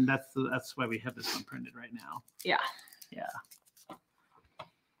one? And that's why we have this one printed right now. Yeah. Yeah.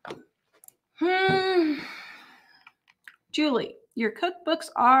 Julie, your cookbooks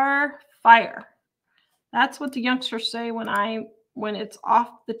are fire. That's what the youngsters say when it's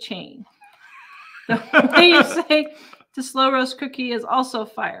off the chain. The way you say the slow roast cookie is also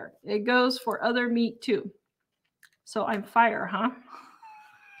fire. It goes for other meat too. So I'm fire, huh?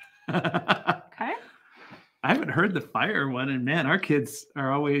 Okay. I haven't heard the fire one, and man, our kids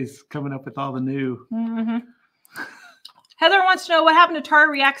are always coming up with all the new. Mm-hmm. Heather wants to know what happened to Tara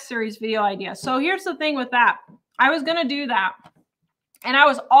React series video idea. So here's the thing with that. I was going to do that, and I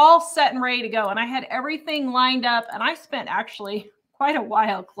was all set and ready to go, and I had everything lined up, and I spent actually quite a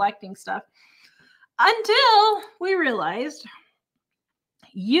while collecting stuff until we realized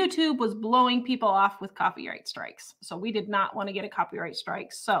YouTube was blowing people off with copyright strikes. So we did not want to get a copyright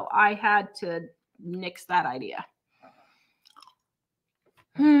strike. So I had to nix that idea.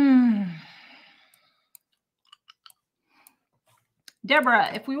 Deborah,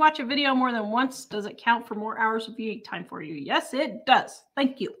 if we watch a video more than once, does it count for more hours of viewing time for you? Yes, it does.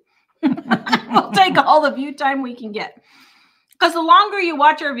 Thank you. We'll take all the view time we can get. Because the longer you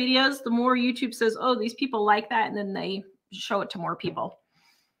watch our videos, the more YouTube says, oh, these people like that. And then they show it to more people.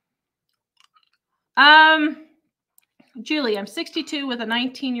 Julie, I'm 62 with a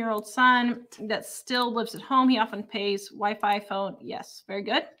 19-year-old son that still lives at home. He often pays Wi-Fi phone. Yes, very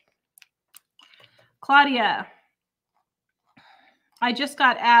good. Claudia, I just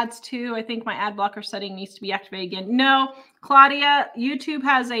got ads too. I think my ad blocker setting needs to be activated again. No, Claudia, YouTube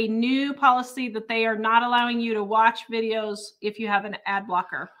has a new policy that they are not allowing you to watch videos if you have an ad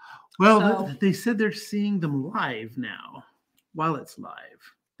blocker. Well, they said they're seeing them live now while it's live.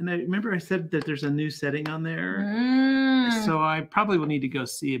 And I remember I said that there's a new setting on there. So I probably will need to go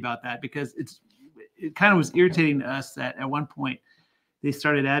see about that because it kind of was irritating to us that at one point they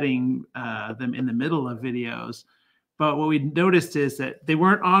started adding them in the middle of videos. But what we noticed is that they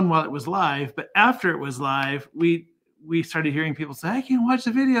weren't on while it was live, but after it was live, we started hearing people say, I can't watch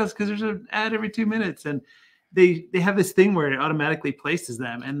the videos because there's an ad every 2 minutes. And they have this thing where it automatically places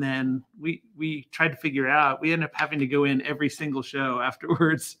them. And then we tried to figure out, we ended up having to go in every single show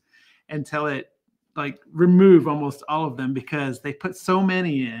afterwards and tell it, like, remove almost all of them because they put so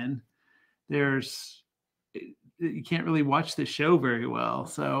many in. You can't really watch the show very well.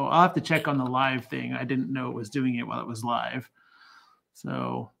 So I'll have to check on the live thing. I didn't know it was doing it while it was live.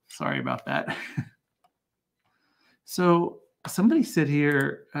 So sorry about that. So somebody said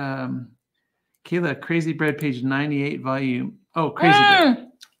here, Kayla, Crazy Bread, page 98, volume. Oh, Crazy Bread.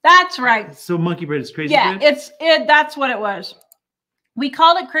 That's right. So Monkey Bread is Crazy Bread? Yeah, that's what it was. We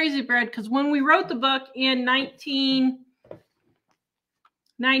called it Crazy Bread because when we wrote the book in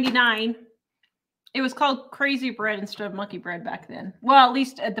 1999, it was called Crazy Bread instead of Monkey Bread back then. Well, at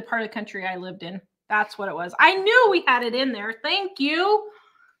least at the part of the country I lived in. That's what it was. I knew we had it in there. Thank you.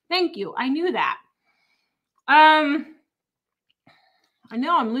 Thank you. I knew that. I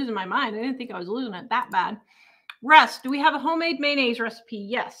know I'm losing my mind. I didn't think I was losing it that bad. Russ, do we have a homemade mayonnaise recipe?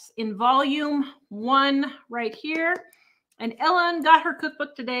 Yes. In volume 1 right here. And Ellen got her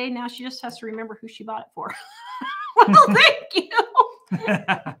cookbook today. Now she just has to remember who she bought it for. Well, thank you.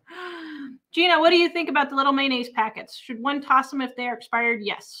 Gina, what do you think about the little mayonnaise packets? Should one toss them if they are expired?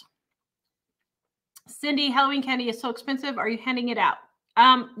 Yes. Cindy, Halloween candy is so expensive. Are you handing it out?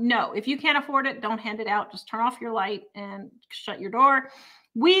 No. If you can't afford it, don't hand it out. Just turn off your light and shut your door.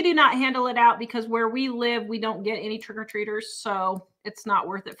 We do not handle it out because where we live, we don't get any trick-or-treaters, so it's not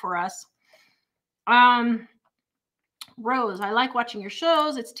worth it for us. Rose, I like watching your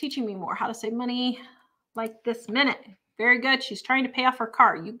shows. It's teaching me more how to save money like this minute. Very good. She's trying to pay off her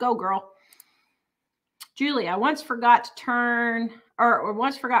car. You go, girl. Julie, I once forgot to turn or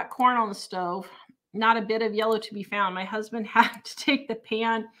once forgot corn on the stove. Not a bit of yellow to be found. My husband had to take the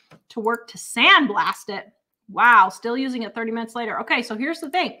pan to work to sandblast it. Wow, still using it 30 minutes later. Okay, so here's the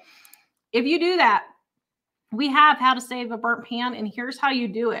thing. If you do that, we have how to save a burnt pan, and here's how you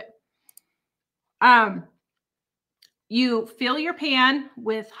do it. You fill your pan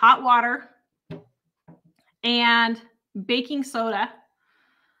with hot water and baking soda,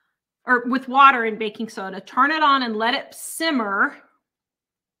 or with water and baking soda. Turn it on and let it simmer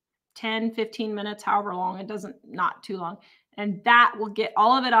 10, 15 minutes, however long. It doesn't, not too long. And that will get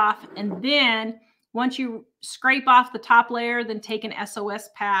all of it off. And then once you scrape off the top layer, then take an SOS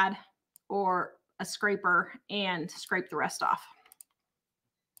pad or a scraper and scrape the rest off.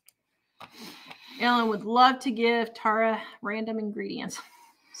 Ellen would love to give Tara random ingredients.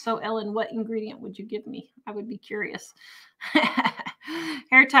 So Ellen, what ingredient would you give me? I would be curious.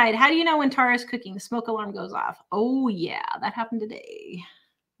 Hair tied. How do you know when Tara is cooking? The smoke alarm goes off. Oh yeah, that happened today.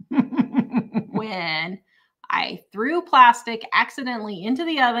 When I threw plastic accidentally into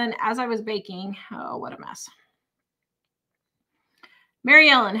the oven as I was baking. Oh, what a mess. Mary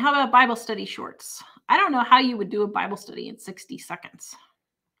Ellen, how about Bible study shorts? I don't know how you would do a Bible study in 60 seconds.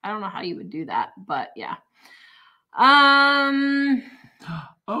 I don't know how you would do that, but yeah.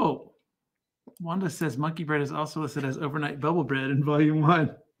 Oh, Wanda says monkey bread is also listed as overnight bubble bread in volume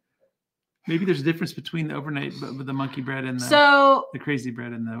 1. Maybe there's a difference between the overnight, but the monkey bread and the crazy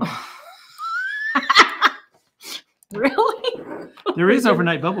bread and the. Really? There is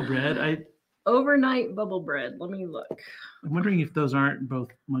overnight bubble bread. Overnight bubble bread. Let me look. I'm wondering if those aren't both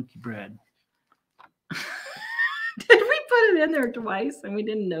monkey bread. Did we put it in there twice and we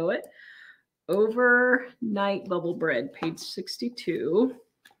didn't know it? Overnight bubble bread, page 62.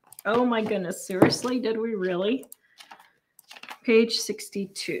 Oh my goodness. Seriously? Did we really? Page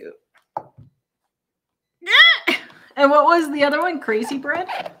 62. And what was the other one? Crazy bread?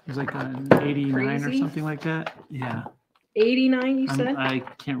 It was like an 89 or something like that. Yeah. 89, you said? I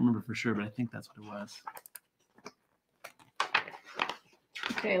can't remember for sure, but I think that's what it was.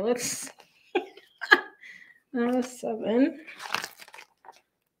 Okay, let's see. 7.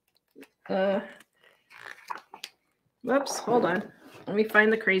 Whoops, hold on. Let me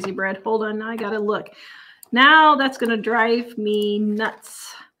find the crazy bread. Hold on, now I gotta look. Now that's gonna drive me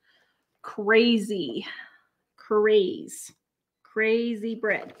nuts. Crazy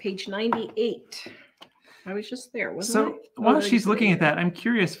bread, page 98. I was just there, wasn't I? So while she's looking at that, I'm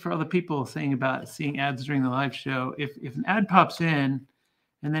curious for all the people saying about seeing ads during the live show. If an ad pops in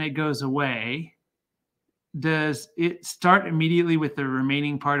and then it goes away, does it start immediately with the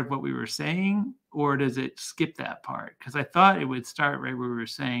remaining part of what we were saying, or does it skip that part? Because I thought it would start right where we were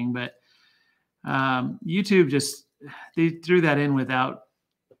saying, but YouTube they threw that in without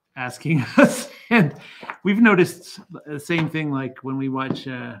asking us. And we've noticed the same thing, like when we watch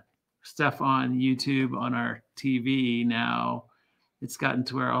stuff on YouTube on our TV now, it's gotten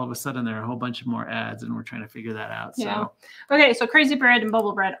to where all of a sudden there are a whole bunch of more ads, and we're trying to figure that out. Yeah. So okay, so crazy bread and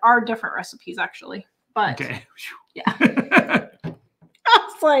bubble bread are different recipes actually. But okay. Yeah. I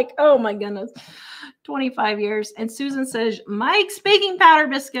was like, oh my goodness. 25 years. And Susan says, Mike's baking powder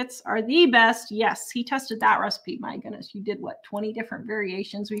biscuits are the best. Yes, he tested that recipe. My goodness, you did what, 20 different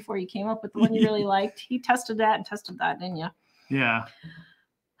variations before you came up with the one you really liked? He tested that, didn't you? Yeah.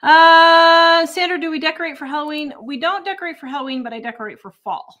 Sandra, do we decorate for Halloween? We don't decorate for Halloween, but I decorate for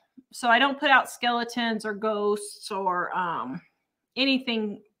fall. So I don't put out skeletons or ghosts or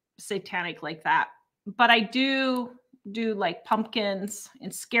anything satanic like that. But I do like pumpkins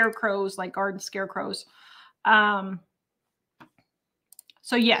and scarecrows, like garden scarecrows. So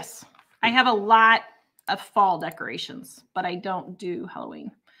yes, I have a lot of fall decorations, but I don't do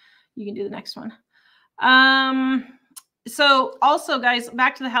Halloween. You can do the next one. So also, guys,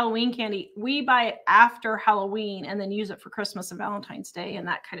 back to the Halloween candy. We buy it after Halloween and then use it for Christmas and Valentine's Day and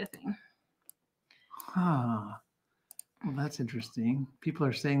that kind of thing. Huh. Well, that's interesting. People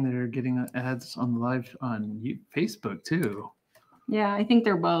are saying they're getting ads on live on Facebook too. Yeah, I think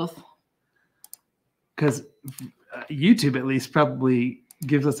they're both. Because YouTube at least probably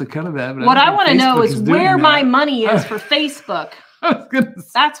gives us a cut of that. But what I want to know is where my money is for Facebook. I was gonna say.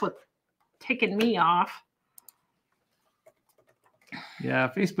 That's what ticking me off. Yeah,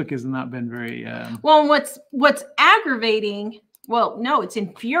 Facebook has not been very well, what's aggravating, well, no, it's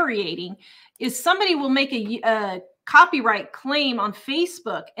infuriating, is somebody will make a copyright claim on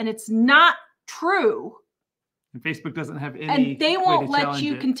Facebook and it's not true. And Facebook doesn't have any and they won't let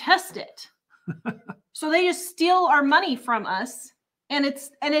you contest it. So they just steal our money from us, and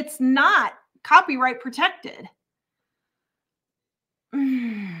it's not copyright protected.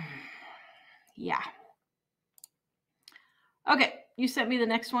 Yeah. Okay, you sent me the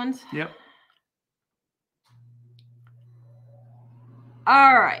next ones? Yep.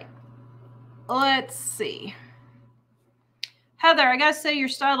 All right. Let's see. Heather, I gotta say your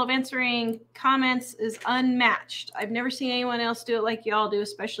style of answering comments is unmatched. I've never seen anyone else do it like y'all do.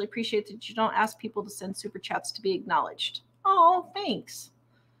 Especially appreciate that you don't ask people to send super chats to be acknowledged. Oh, thanks.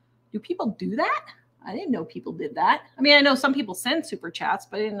 Do people do that? I didn't know people did that. I mean, I know some people send super chats,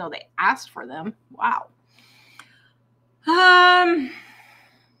 but I didn't know they asked for them. Wow.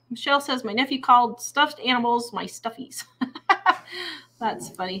 Michelle says, my nephew called stuffed animals my stuffies. That's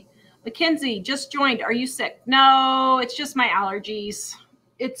funny. Mackenzie just joined. Are you sick? No, it's just my allergies.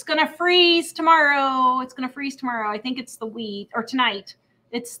 It's going to freeze tomorrow. It's going to freeze tomorrow. I think it's the weed, or tonight.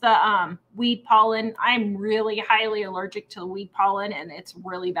 It's the weed pollen. I'm really highly allergic to the weed pollen, and it's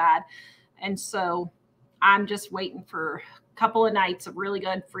really bad. And so I'm just waiting for a couple of nights of really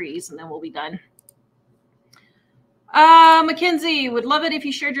good freeze, and then we'll be done. Mackenzie, would love it if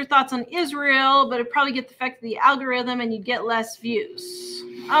you shared your thoughts on Israel, but it'd probably get the effect of the algorithm and you'd get less views.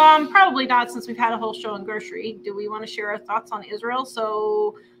 Probably not, since we've had a whole show on grocery. Do we want to share our thoughts on Israel?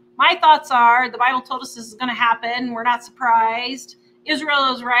 So my thoughts are, the Bible told us this is going to happen. We're not surprised.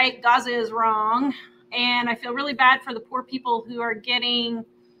 Israel is right. Gaza is wrong. And I feel really bad for the poor people who are getting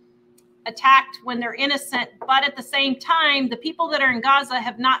attacked when they're innocent. But at the same time, the people that are in Gaza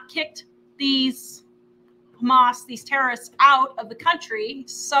have not kicked these Hamas, these terrorists, out of the country.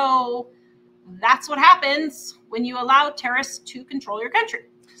 So that's what happens when you allow terrorists to control your country.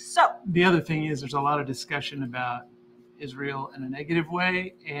 So the other thing is, there's a lot of discussion about Israel in a negative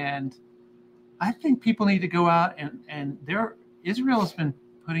way, and I think people need to go out and Israel has been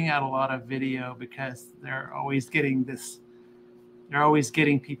putting out a lot of video because they're always getting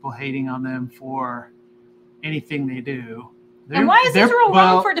people hating on them for anything they do. And why is Israel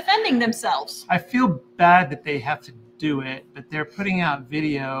wrong for defending themselves? I feel bad that they have to do it, but they're putting out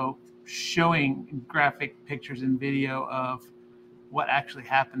video showing graphic pictures and video of what actually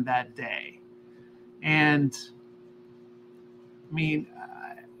happened that day. And I mean,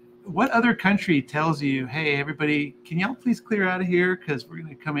 what other country tells you, hey, everybody, can y'all please clear out of here? Because we're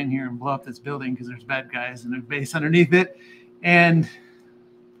going to come in here and blow up this building because there's bad guys and a base underneath it. And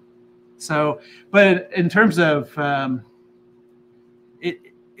so, but in terms of,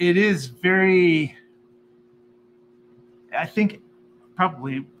 it is very, I think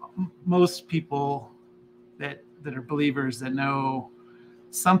probably most people that are believers that know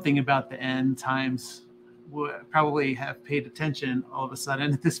something about the end times would probably have paid attention all of a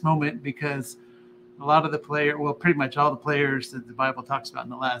sudden at this moment, because a lot of the pretty much all the players that the Bible talks about in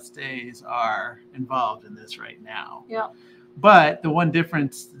the last days are involved in this right now. Yeah. But the one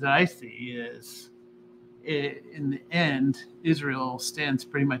difference that I see is, in the end, Israel stands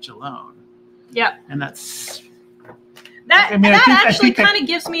pretty much alone. Yeah. And that's... That actually kind of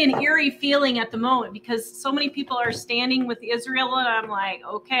gives me an eerie feeling at the moment, because so many people are standing with Israel, and I'm like,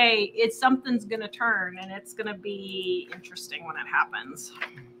 okay, something's going to turn, and it's going to be interesting when it happens.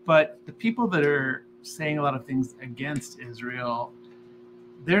 But the people that are saying a lot of things against Israel,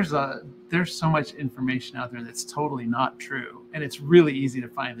 there's so much information out there that's totally not true, and it's really easy to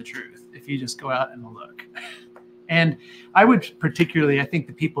find the truth if you just go out and look. And I would particularly, I think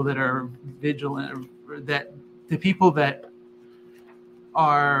the people that are vigilant, that the people that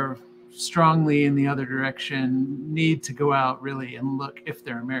are strongly in the other direction need to go out really and look, if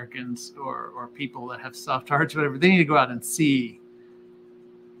they're Americans or people that have soft hearts, whatever, they need to go out and see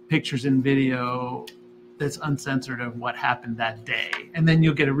pictures and video that's uncensored of what happened that day. And then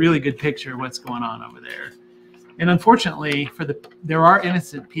you'll get a really good picture of what's going on over there. And unfortunately, there are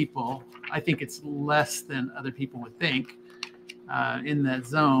innocent people. I think it's less than other people would think in that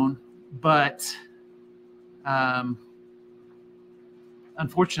zone. But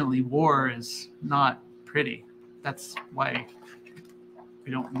unfortunately, war is not pretty. That's why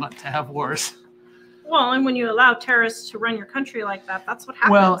we don't want to have wars. Well, and when you allow terrorists to run your country like that, that's what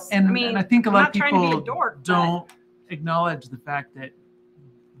happens. Well, and I think a lot of people don't acknowledge the fact that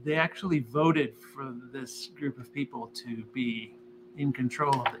they actually voted for this group of people to be in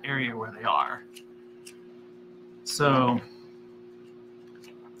control of the area where they are. So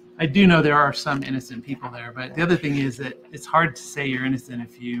I do know there are some innocent people there, but the other thing is that it's hard to say you're innocent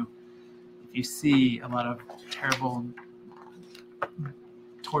if you see a lot of terrible,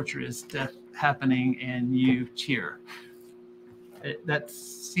 torturous death happening and you cheer. That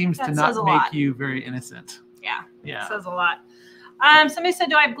seems to not make you very innocent. Yeah. Yeah. It says a lot. Somebody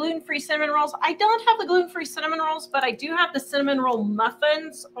said, do I have gluten-free cinnamon rolls? I don't have the gluten-free cinnamon rolls, but I do have the cinnamon roll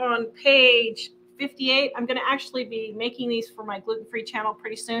muffins on page 58. I'm going to actually be making these for my gluten-free channel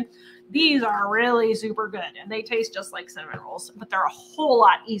pretty soon. These are really super good, and they taste just like cinnamon rolls, but they're a whole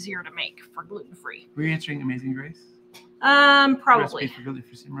lot easier to make for gluten-free. Were you answering Amazing Grace? Probably. For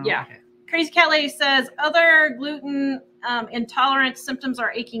gluten-free cinnamon roll? Yeah. Okay. Crazy Cat Lady says, other gluten intolerant symptoms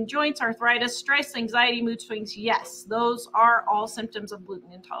are aching joints, arthritis, stress, anxiety, mood swings. Yes, those are all symptoms of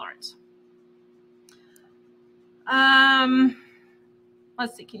gluten intolerance.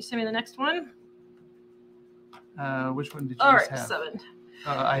 Let's see. Can you send me the next one? Which one did you All just right, have? 7.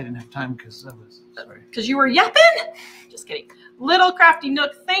 I didn't have time because I was sorry. Because you were yapping? Just kidding. Little Crafty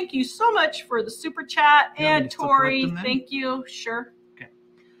Nook, thank you so much for the super chat. And Tori, thank you. Sure. Okay.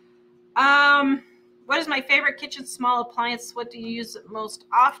 What is my favorite kitchen small appliance? What do you use it most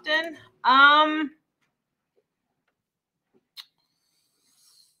often?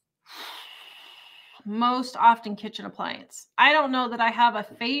 Most often kitchen appliance. I don't know that I have a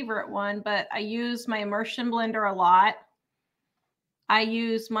favorite one, but I use my immersion blender a lot. I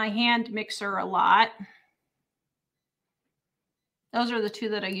use my hand mixer a lot. Those are the two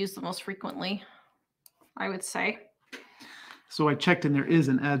that I use the most frequently, I would say. So I checked and there is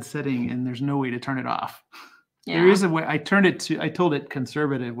an add setting and there's no way to turn it off. Yeah. There is a way. I told it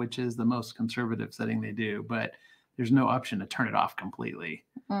conservative, which is the most conservative setting they do, but there's no option to turn it off completely.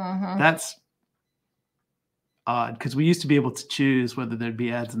 Mm-hmm. That's odd because we used to be able to choose whether there'd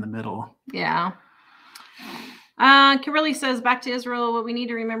be ads in the middle. Yeah. Kimberly says, back to Israel, what we need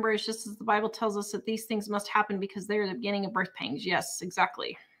to remember is just as the Bible tells us that these things must happen because they are the beginning of birth pangs. Yes,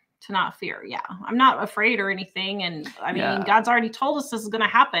 exactly. To not fear. Yeah. I'm not afraid or anything. And I mean, God's already told us this is going to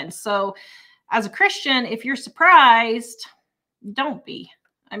happen. So as a Christian, if you're surprised, don't be.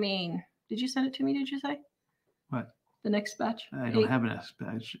 I mean, did you send it to me? Did you say? What? The next batch? I don't have a next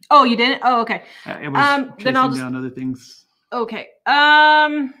batch. Oh, you didn't? Oh, okay. I was chasing down other things. Okay.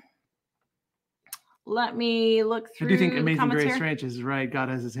 Let me look through. I do think Amazing Grace Ranch is right. God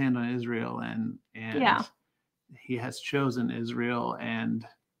has his hand on Israel and yeah, he has chosen Israel. And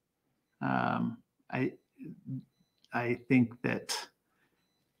I think that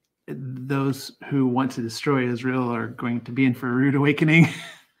those who want to destroy Israel are going to be in for a rude awakening.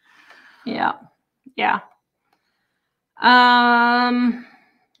 Yeah. Yeah.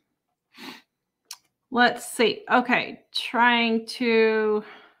 Let's see. Okay. Trying to,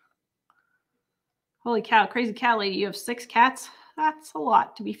 holy cow, Crazy Cat Lady, you have 6 cats? That's a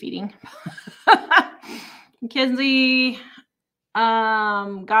lot to be feeding. Mackenzie,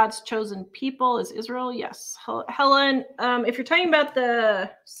 God's chosen people is Israel. Yes. Helen, if you're talking about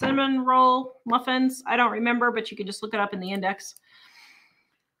the cinnamon roll muffins, I don't remember, but you can just look it up in the index.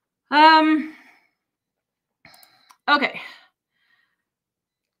 Okay.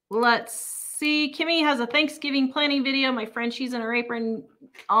 Let's see. Kimmy has a Thanksgiving planning video. My friend, she's in her apron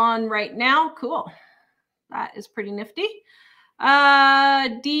on right now. Cool. That is pretty nifty. DH.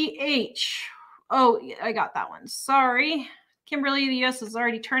 Oh, I got that one. Sorry. Kimberly, the U.S. is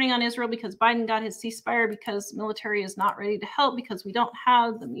already turning on Israel because Biden got his ceasefire because military is not ready to help because we don't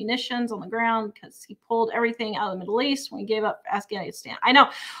have the munitions on the ground because he pulled everything out of the Middle East when he gave up Afghanistan. I know.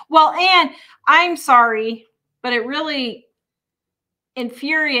 Well, and I'm sorry, but it really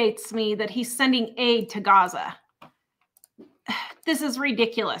infuriates me that he's sending aid to Gaza. This is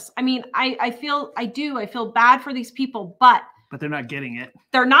ridiculous. I mean, I feel bad for these people, but they're not getting it.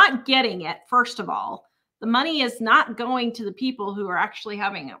 They're not getting it. First of all, the money is not going to the people who are actually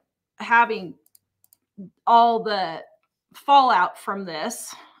having all the fallout from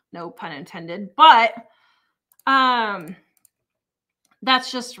this. No pun intended. But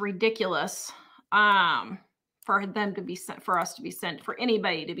that's just ridiculous. For them to be sent, for us to be sent, for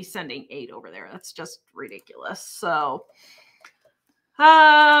anybody to be sending aid over there. That's just ridiculous. So,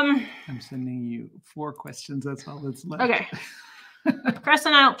 I'm sending you 4 questions. That's all that's left. Okay.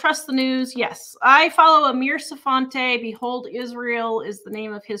 Preston, I don't trust the news. Yes. I follow Amir Safante. Behold Israel is the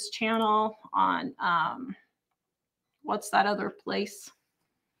name of his channel on, what's that other place?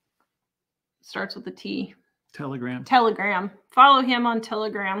 Starts with a T. Telegram. Follow him on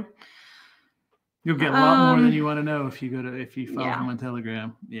Telegram. You'll get a lot more than you want to know if you follow him on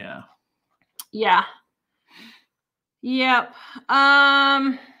Telegram. Yeah. Yeah. Yep.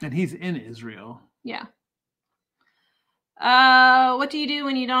 And he's in Israel. Yeah. What do you do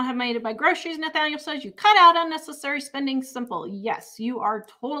when you don't have money to buy groceries? Nathaniel says you cut out unnecessary spending. Simple. Yes, you are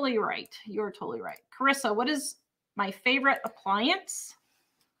totally right. You're totally right. Carissa, what is my favorite appliance?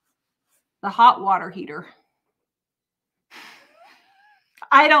 The hot water heater.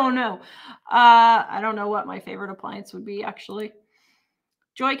 I don't know. I don't know what my favorite appliance would be, actually.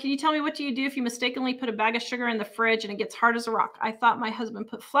 Joy, can you tell me what do you do if you mistakenly put a bag of sugar in the fridge and it gets hard as a rock? I thought my husband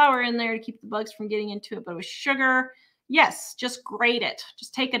put flour in there to keep the bugs from getting into it, but it was sugar. Yes, just grate it.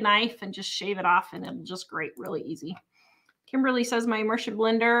 Just take a knife and just shave it off and it'll just grate really easy. Kimberly says my immersion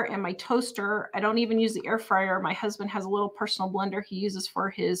blender and my toaster. I don't even use the air fryer. My husband has a little personal blender he uses for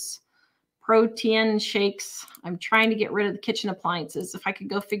his protein shakes. I'm trying to get rid of the kitchen appliances. If I could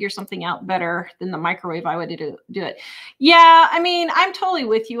go figure something out better than the microwave, I would do it. Yeah, I mean, I'm totally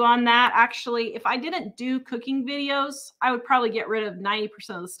with you on that. Actually, if I didn't do cooking videos, I would probably get rid of 90%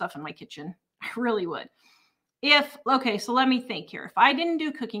 of the stuff in my kitchen. I really would. Okay, so let me think here. If I didn't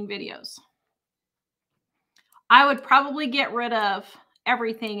do cooking videos, I would probably get rid of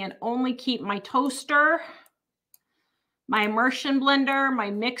everything and only keep my toaster, my immersion blender, my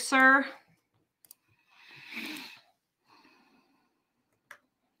mixer,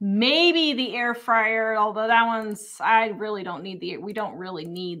 maybe the air fryer, although that one's, we don't really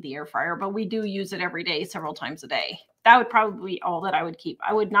need the air fryer, but we do use it every day, several times a day. That would probably be all that I would keep.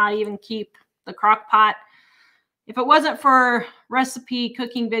 I would not even keep the crock pot. If it wasn't for recipe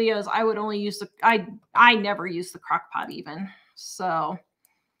cooking videos, I would only use I never use the crock pot even. So,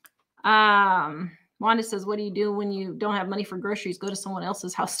 Wanda says, what do you do when you don't have money for groceries? Go to someone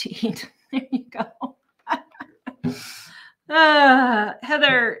else's house to eat. There you go.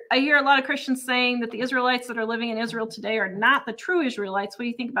 Heather, I hear a lot of Christians saying that the Israelites that are living in Israel today are not the true Israelites. What do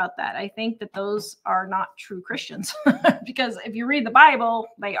you think about that? I think that those are not true Christians because if you read the Bible,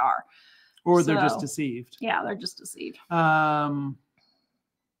 they are. Or they're just deceived. Yeah, they're just deceived. I'm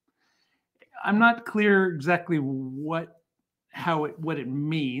not clear exactly what it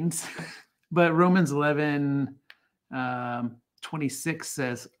means, but Romans 11, 26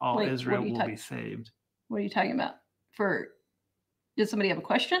 says all Israel will be saved. What are you talking about? Did somebody have a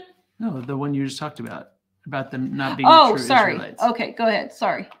question? No, the one you just talked about them not being true Israelites. Okay, go ahead.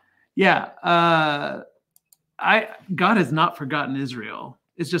 Sorry. Yeah. God has not forgotten Israel.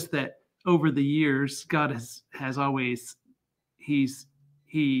 It's just that over the years, God has always,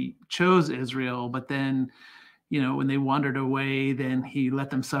 he chose Israel, but then, when they wandered away, then he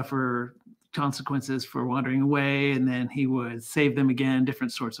let them suffer consequences for wandering away, and then he would save them again,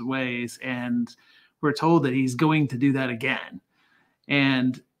 different sorts of ways. And we're told that he's going to do that again.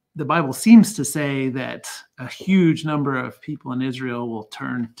 And the Bible seems to say that a huge number of people in Israel will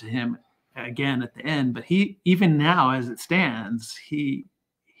turn to him again at the end. But even now, as it stands, he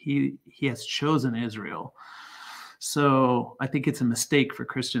has chosen Israel. So I think it's a mistake for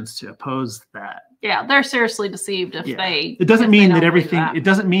Christians to oppose that. Yeah, they're seriously deceived if they. It doesn't mean that everything. It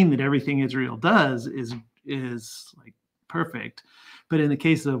doesn't mean that everything Israel does is like perfect. But in the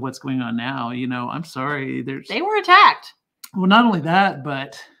case of what's going on now, I'm sorry. They were attacked. Well, not only that,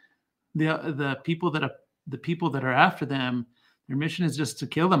 but the people that are after them, their mission is just to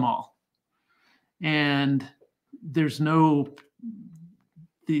kill them all. And there's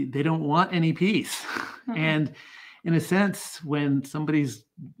they don't want any peace. Mm-hmm. And in a sense, when somebody's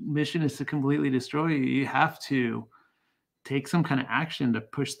mission is to completely destroy you, you have to take some kind of action to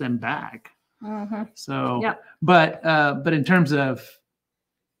push them back. Mm-hmm. So, yep. But in terms of,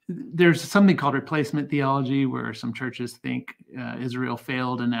 there's something called replacement theology where some churches think Israel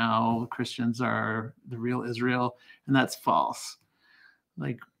failed and now Christians are the real Israel, and that's false.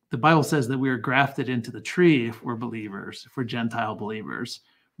 Like the Bible says that we are grafted into the tree if we're believers, if we're Gentile believers,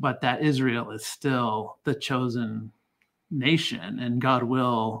 but that Israel is still the chosen nation and God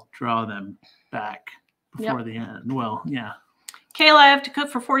will draw them back before the end. Well, yeah. Kayla, I have to cook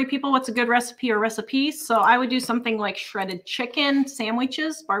for 40 people. What's a good recipe or recipes? So I would do something like shredded chicken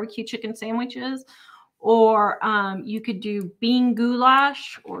sandwiches, barbecue chicken sandwiches, or you could do bean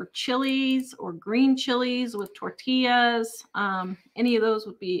goulash or chilies or green chilies with tortillas. Any of those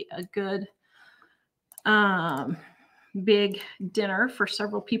would be a good big dinner for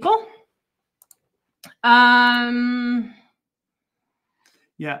several people.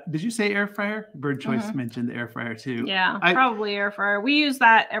 Yeah. Did you say air fryer? Bird Choice mentioned the air fryer too. Yeah, probably air fryer. We use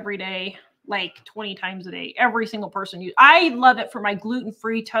that every day, like 20 times a day. Every single person uses. I love it for my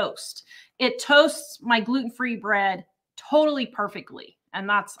gluten-free toast. It toasts my gluten-free bread totally perfectly. And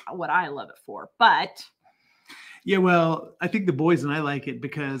that's what I love it for. But yeah, well, I think the boys and I like it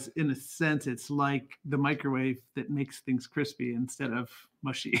because in a sense, it's like the microwave that makes things crispy instead of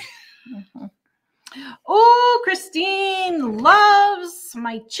mushy. Mm-hmm. Oh, Christine loves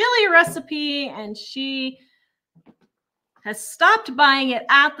my chili recipe, and she has stopped buying it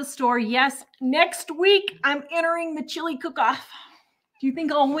at the store. Yes, next week I'm entering the chili cook-off. Do you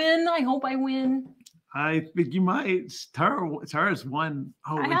think I'll win? I hope I win. I think you might. Tara's won.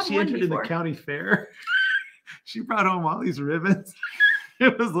 Oh, when she entered in the county fair, she brought home all these ribbons.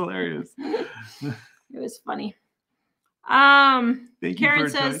 It was hilarious. It was funny. Thank Karen you,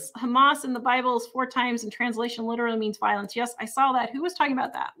 says Hamas in the Bible is 4 times, and translation literally means violence. Yes, I saw that. Who was talking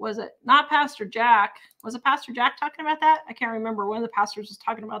about that? Was it not Pastor Jack? Was it Pastor Jack talking about that? I can't remember. One of the pastors was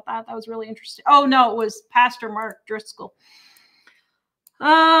talking about that. That was really interesting. Oh no, it was Pastor Mark Driscoll.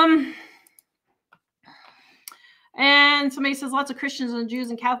 And somebody says lots of Christians and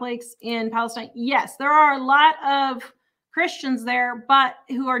Jews and Catholics in Palestine. Yes, there are a lot of Christians there, but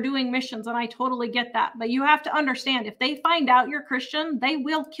who are doing missions, and I totally get that. But you have to understand, if they find out you're Christian, they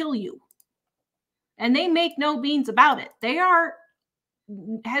will kill you, and they make no beans about it. They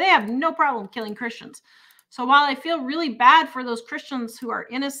have no problem killing Christians. So while I feel really bad for those Christians who are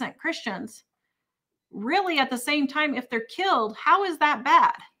innocent Christians, really at the same time, if they're killed, how is that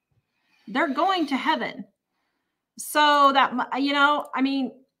bad? They're going to heaven. So that, I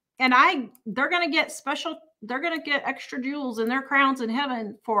mean, and they're going to get extra jewels in their crowns in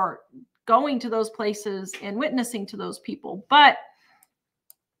heaven for going to those places and witnessing to those people. But,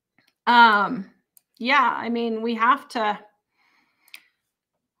 yeah, I mean, we have to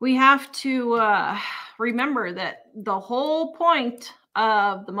remember that the whole point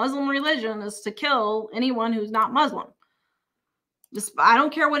of the Muslim religion is to kill anyone who's not Muslim. I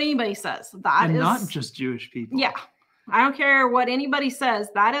don't care what anybody says. And not just Jewish people. Yeah. I don't care what anybody says.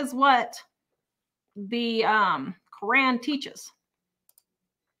 That is what the Quran teaches.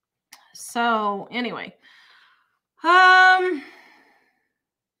 So anyway.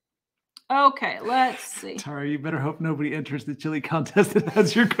 Okay, let's see. Tara, you better hope nobody enters the chili contest that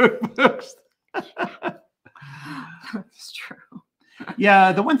has your cookbooks. That's true.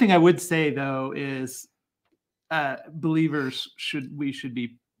 Yeah, the one thing I would say though is believers should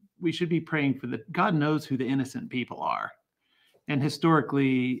be praying for God knows who the innocent people are. And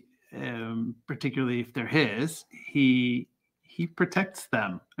historically, particularly if they're his, he protects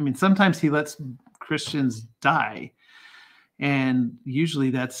them. I mean, sometimes he lets Christians die. And usually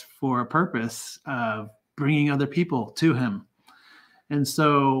that's for a purpose of bringing other people to him. And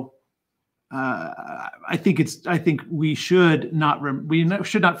so I think we should not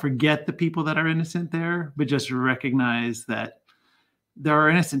forget the people that are innocent there, but just recognize that there are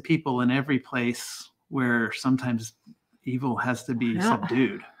innocent people in every place where sometimes evil has to be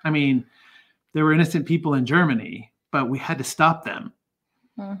subdued. I mean, there were innocent people in Germany, but we had to stop them.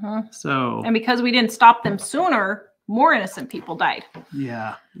 So, and because we didn't stop them sooner, more innocent people died.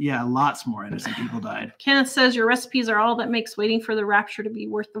 Yeah, lots more innocent people died. Kenneth says your recipes are all that makes waiting for the rapture to be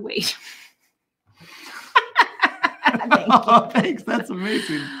worth the wait. Thanks. That's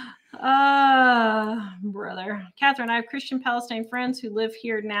amazing. Brother. Catherine, I have Christian Palestine friends who live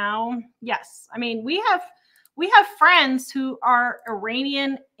here now. Yes. I mean, we have friends who are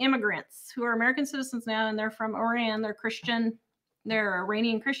Iranian immigrants who are American citizens now, and they're from Iran. They're Christian. They're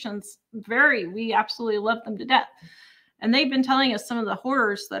Iranian Christians. We absolutely love them to death. And they've been telling us some of the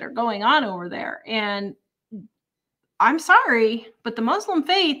horrors that are going on over there. And I'm sorry, but the Muslim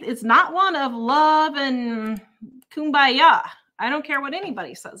faith is not one of love and kumbaya. I don't care what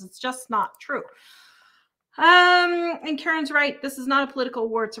anybody says. It's just not true. And Karen's right. This is not a political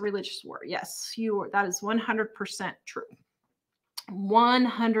war. It's a religious war. Yes, that is 100% true.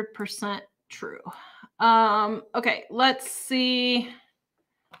 100% true. Okay, let's see.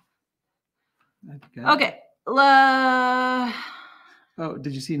 Okay. Oh,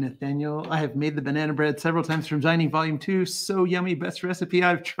 did you see Nathaniel? I have made the banana bread several times from Dining Volume 2. So yummy. Best recipe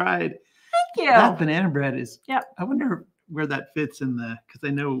I've tried. Thank you. That banana bread is, yep. I wonder where that fits in because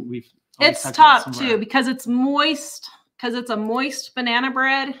I know it's top too, because it's moist, because it's a moist banana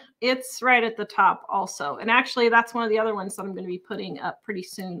bread. It's right at the top also. And actually that's one of the other ones that I'm going to be putting up pretty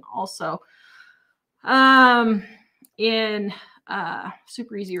soon also. In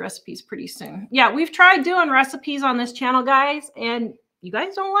super easy recipes pretty soon. Yeah, we've tried doing recipes on this channel, guys, and you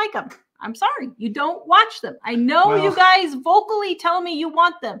guys don't like them. I'm sorry, you don't watch them. I know you guys vocally tell me you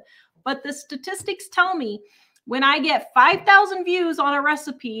want them, but the statistics tell me when I get 5,000 views on a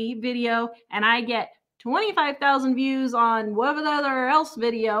recipe video and I get 25,000 views on whatever else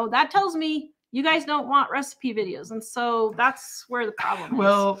video, that tells me you guys don't want recipe videos. And so that's where the problem is.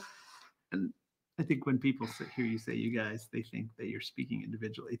 Well, and I think when people hear you say you guys, they think that you're speaking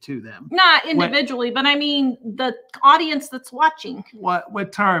individually to them. Not individually, but I mean the audience that's watching.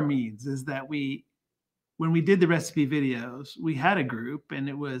 What Tara means is that we when we did the recipe videos, we had a group, and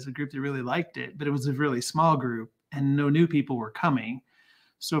it was a group that really liked it, but it was a really small group and no new people were coming.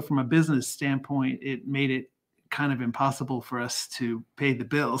 So from a business standpoint, it made it kind of impossible for us to pay the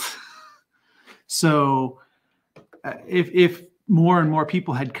bills. So if more and more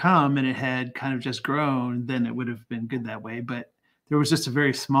people had come and it had kind of just grown, then it would have been good that way. But there was just a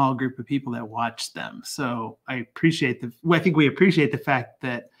very small group of people that watched them. So I think we appreciate the fact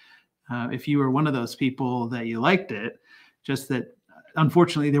that if you were one of those people that you liked it, just that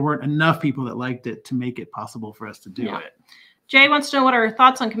unfortunately there weren't enough people that liked it to make it possible for us to do it. Jay wants to know what our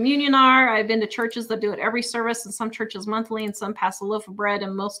thoughts on communion are. I've been to churches that do it every service, and some churches monthly, and some pass a loaf of bread,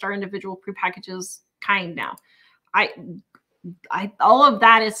 and most are individual prepackages kind now. All of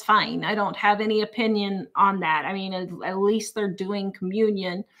that is fine. I don't have any opinion on that. I mean, at least they're doing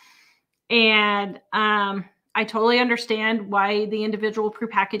communion. And I totally understand why the individual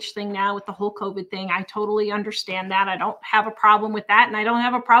prepackaged thing now with the whole COVID thing. I totally understand that. I don't have a problem with that. And I don't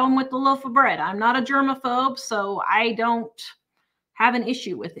have a problem with the loaf of bread. I'm not a germaphobe, so I don't have an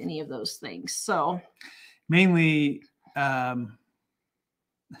issue with any of those things. So mainly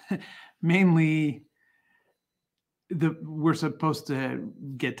we're supposed to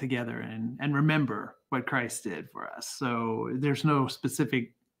get together and remember what Christ did for us. So there's no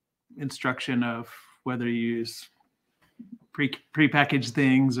specific instruction of whether you use prepackaged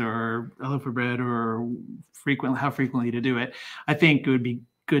things or a loaf of bread or how frequently to do it. I think it would be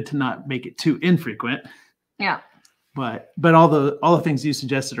good to not make it too infrequent. Yeah. But all the things you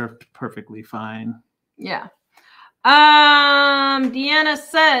suggested are perfectly fine. Yeah. Deanna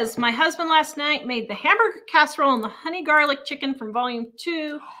says, my husband last night made the hamburger casserole and the honey garlic chicken from volume 2.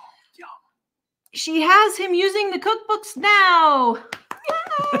 Yum. She has him using the cookbooks now.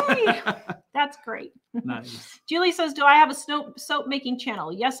 Yay! That's great. Nice. Julie says, do I have a soap making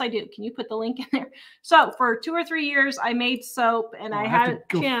channel? Yes, I do. Can you put the link in there? So for 2 or 3 years, I made soap, and I had a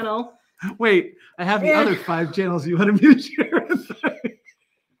channel. Wait, I have the other 5 channels you wanted me to share.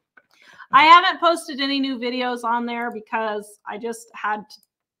 I haven't posted any new videos on there because I just had to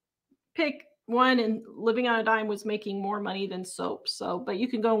pick one, and Living on a Dime was making more money than soap. So, but you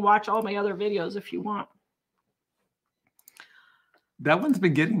can go and watch all my other videos if you want. That one's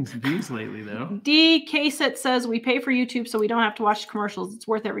been getting some views lately, though. D. K-Set says, we pay for YouTube so we don't have to watch commercials. It's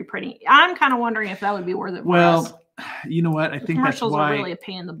worth every penny. I'm kind of wondering if that would be worth it for us. You know what? I think commercials that's why, are really a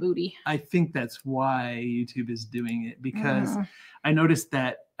pain in the booty. I think that's why YouTube is doing it, because I noticed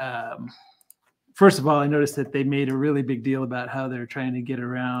that, first of all, I noticed that they made a really big deal about how they're trying to get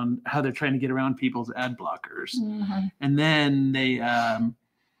around people's ad blockers. And then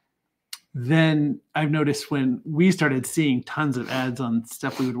then I've noticed when we started seeing tons of ads on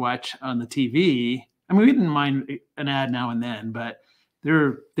stuff we would watch on the TV. I mean, we didn't mind an ad now and then, but they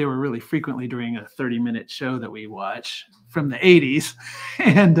were really frequently during a 30-minute show that we watch from the 80s.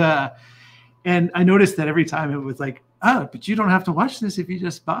 And I noticed that every time it was like, oh, but you don't have to watch this if you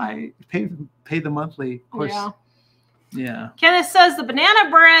just pay the monthly. Of course. Yeah. Kenneth says the banana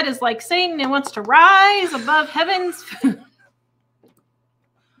bread is like Satan and wants to rise above heaven's.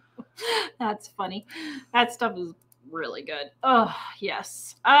 That's funny. That stuff is really good. Oh,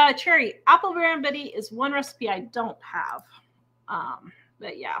 yes. Cherry, apple brand Betty is one recipe I don't have.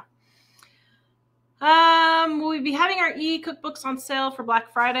 But yeah. Will we be having our e-cookbooks on sale for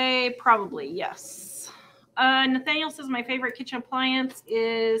Black Friday? Probably, yes. Nathaniel says my favorite kitchen appliance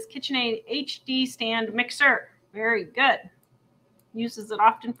is KitchenAid HD stand mixer. Very good. Uses it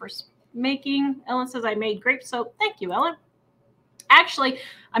often for making. Ellen says I made grape soap. Thank you, Ellen. Actually,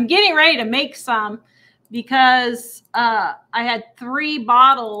 I'm getting ready to make some because I had 3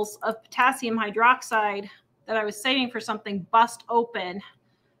 bottles of potassium hydroxide that I was saving for something bust open.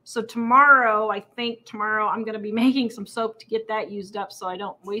 So tomorrow, I'm going to be making some soap to get that used up so I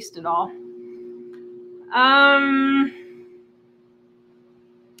don't waste it all. How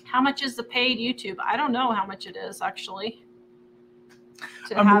much is the paid YouTube? I don't know how much it is, actually.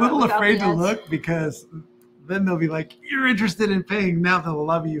 I'm a little afraid to look because then they'll be like, you're interested in paying. Now they'll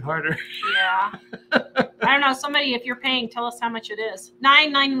love you harder. Yeah. I don't know. Somebody, if you're paying, tell us how much it is.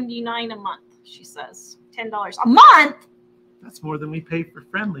 $9.99 a month, she says. $10 a month? That's more than we pay for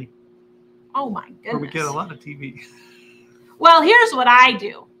Friendly. Oh, my goodness. Where we get a lot of TV. Well, here's what I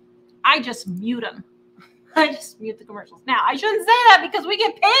do. I just mute them. I just mute the commercials. Now, I shouldn't say that because we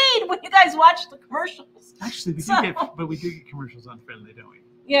get paid when you guys watch the commercials. Actually, we do get commercials on Friendly, don't we?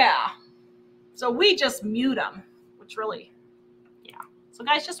 Yeah. So we just mute them, which really, yeah. So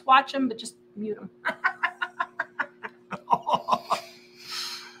guys, just watch them, but just mute them.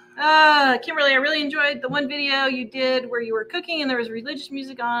 Kimberly, I really enjoyed the one video you did where you were cooking and there was religious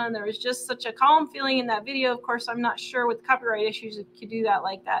music on. There was just such a calm feeling in that video. Of course, I'm not sure with copyright issues if you do that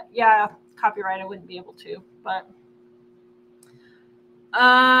like that. Yeah, copyright, I wouldn't be able to, but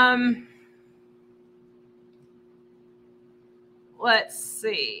let's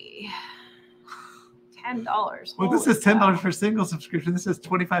see. $10. Well, this is $10 for single subscription. This is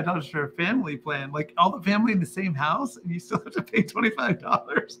 $25 for a family plan. Like all the family in the same house, and you still have to pay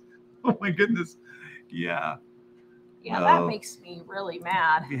 $25. Oh my goodness. Yeah. Yeah, that makes me really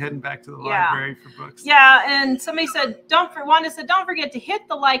mad. Be heading back to the library for books. Yeah, and somebody said, Wanda said, don't forget to hit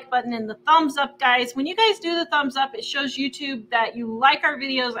the like button and the thumbs up, guys. When you guys do the thumbs up, it shows YouTube that you like our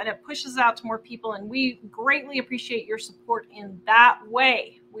videos and it pushes out to more people. And we greatly appreciate your support in that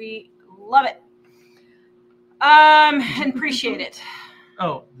way. We love it. And appreciate it.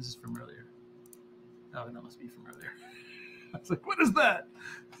 Oh, this is from earlier. Oh, that must be from earlier. I was like, what is that?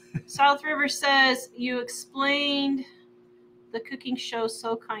 South River says, you explained the cooking show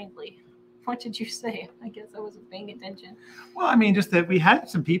so kindly. What did you say? I guess I wasn't paying attention. Well, I mean, just that we had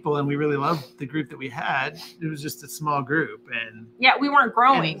some people and we really loved the group that we had. It was just a small group. And yeah, we weren't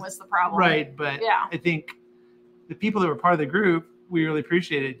growing was the problem. Right. But yeah. I think the people that were part of the group, we really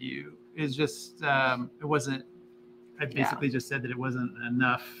appreciated you. It's just, it wasn't, I basically just said that it wasn't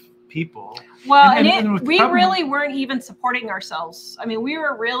enough people. Well, we really weren't even supporting ourselves. I mean, we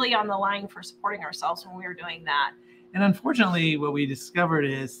were really on the line for supporting ourselves when we were doing that. And unfortunately, what we discovered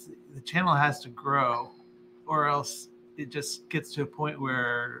is the channel has to grow, or else it just gets to a point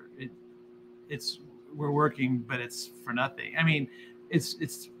where we're working, but it's for nothing. I mean,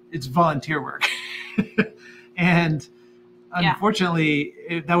 it's volunteer work, and unfortunately,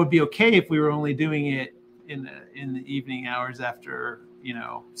 that would be okay if we were only doing it in the evening hours after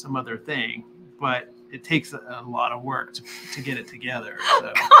some other thing, but it takes a lot of work to get it together.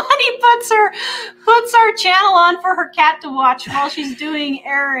 So. Connie puts our channel on for her cat to watch while she's doing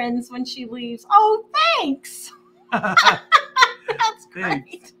errands when she leaves. Oh, thanks. That's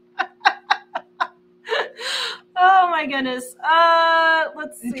great. Oh my goodness.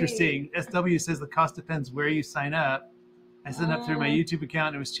 Let's see. Interesting. SW says the cost depends where you sign up. I signed up through my YouTube account.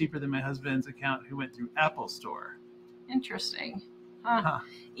 And it was cheaper than my husband's account who went through Apple Store. Interesting.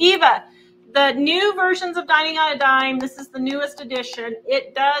 Eva, the new versions of Dining on a Dime, this is the newest edition.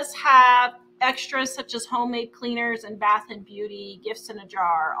 It does have extras such as homemade cleaners and bath and beauty, gifts in a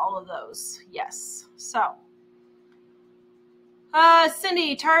jar, all of those. Yes. So,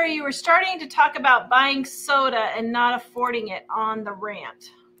 Cindy, Tara, you were starting to talk about buying soda and not affording it on the rant.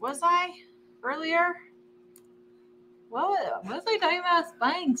 Was I earlier? What was I talking about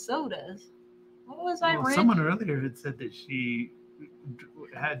buying sodas? What was I ranting? Someone earlier had said that she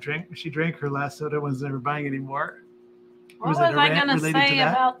drank her last soda, was never buying any more. What was I going to say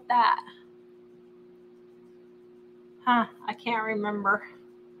about that? I can't remember.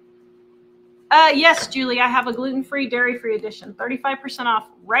 Yes, Julie, I have a gluten-free, dairy-free edition. 35% off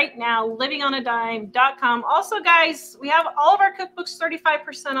right now, livingonadime.com. Also, guys, we have all of our cookbooks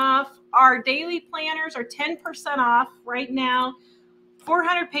 35% off. Our daily planners are 10% off right now.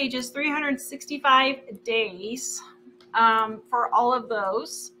 400 pages, 365 days for all of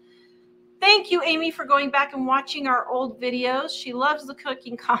those. Thank you, Amy, for going back and watching our old videos. She loves the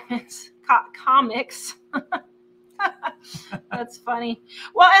cooking comics. That's funny.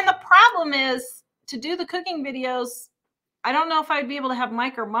 Well, and the problem is to do the cooking videos, I don't know if I'd be able to have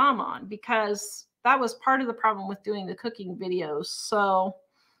Mike or Mom on because that was part of the problem with doing the cooking videos. So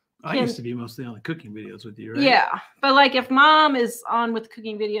I used to be mostly on the cooking videos with you, right? Yeah. But like if Mom is on with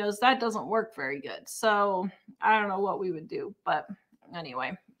cooking videos, that doesn't work very good. So I don't know what we would do. But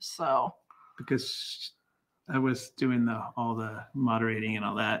anyway, so. Because I was doing all the moderating and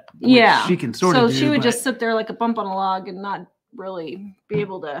all that. Yeah. She can sort of do. So she would just sit there like a bump on a log and not really be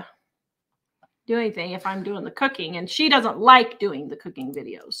able to do anything if I'm doing the cooking. And she doesn't like doing the cooking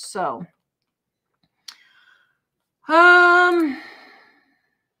videos. So.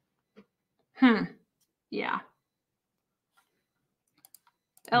 Yeah.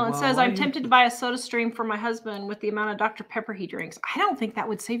 Ellen says, I'm tempted to buy a soda stream for my husband with the amount of Dr. Pepper he drinks. I don't think that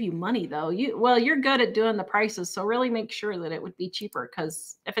would save you money, though. You're good at doing the prices, so really make sure that it would be cheaper,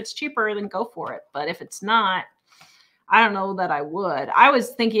 because if it's cheaper, then go for it. But if it's not, I don't know that I would. I was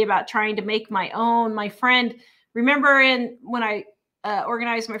thinking about trying to make my own. My friend, remember when I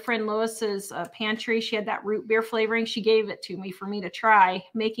organized my friend Lois's pantry, she had that root beer flavoring. She gave it to me for me to try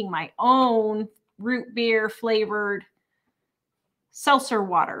making my own root beer flavored seltzer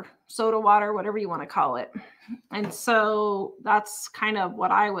water, soda water, whatever you want to call it. And so that's kind of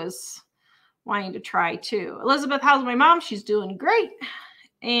what I was wanting to try too. Elizabeth, how's my mom? She's doing great.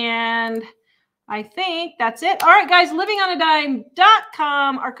 And I think that's it. All right, guys,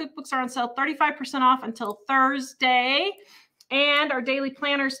 livingonadime.com. Our cookbooks are on sale 35% off until Thursday. And our daily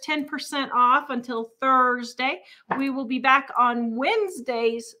planners 10% off until Thursday. We will be back on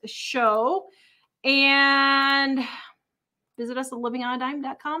Wednesday's show. And visit us at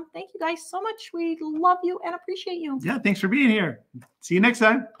livingonadime.com. Thank you guys so much. We love you and appreciate you. Yeah, thanks for being here. See you next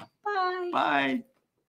time. Bye. Bye.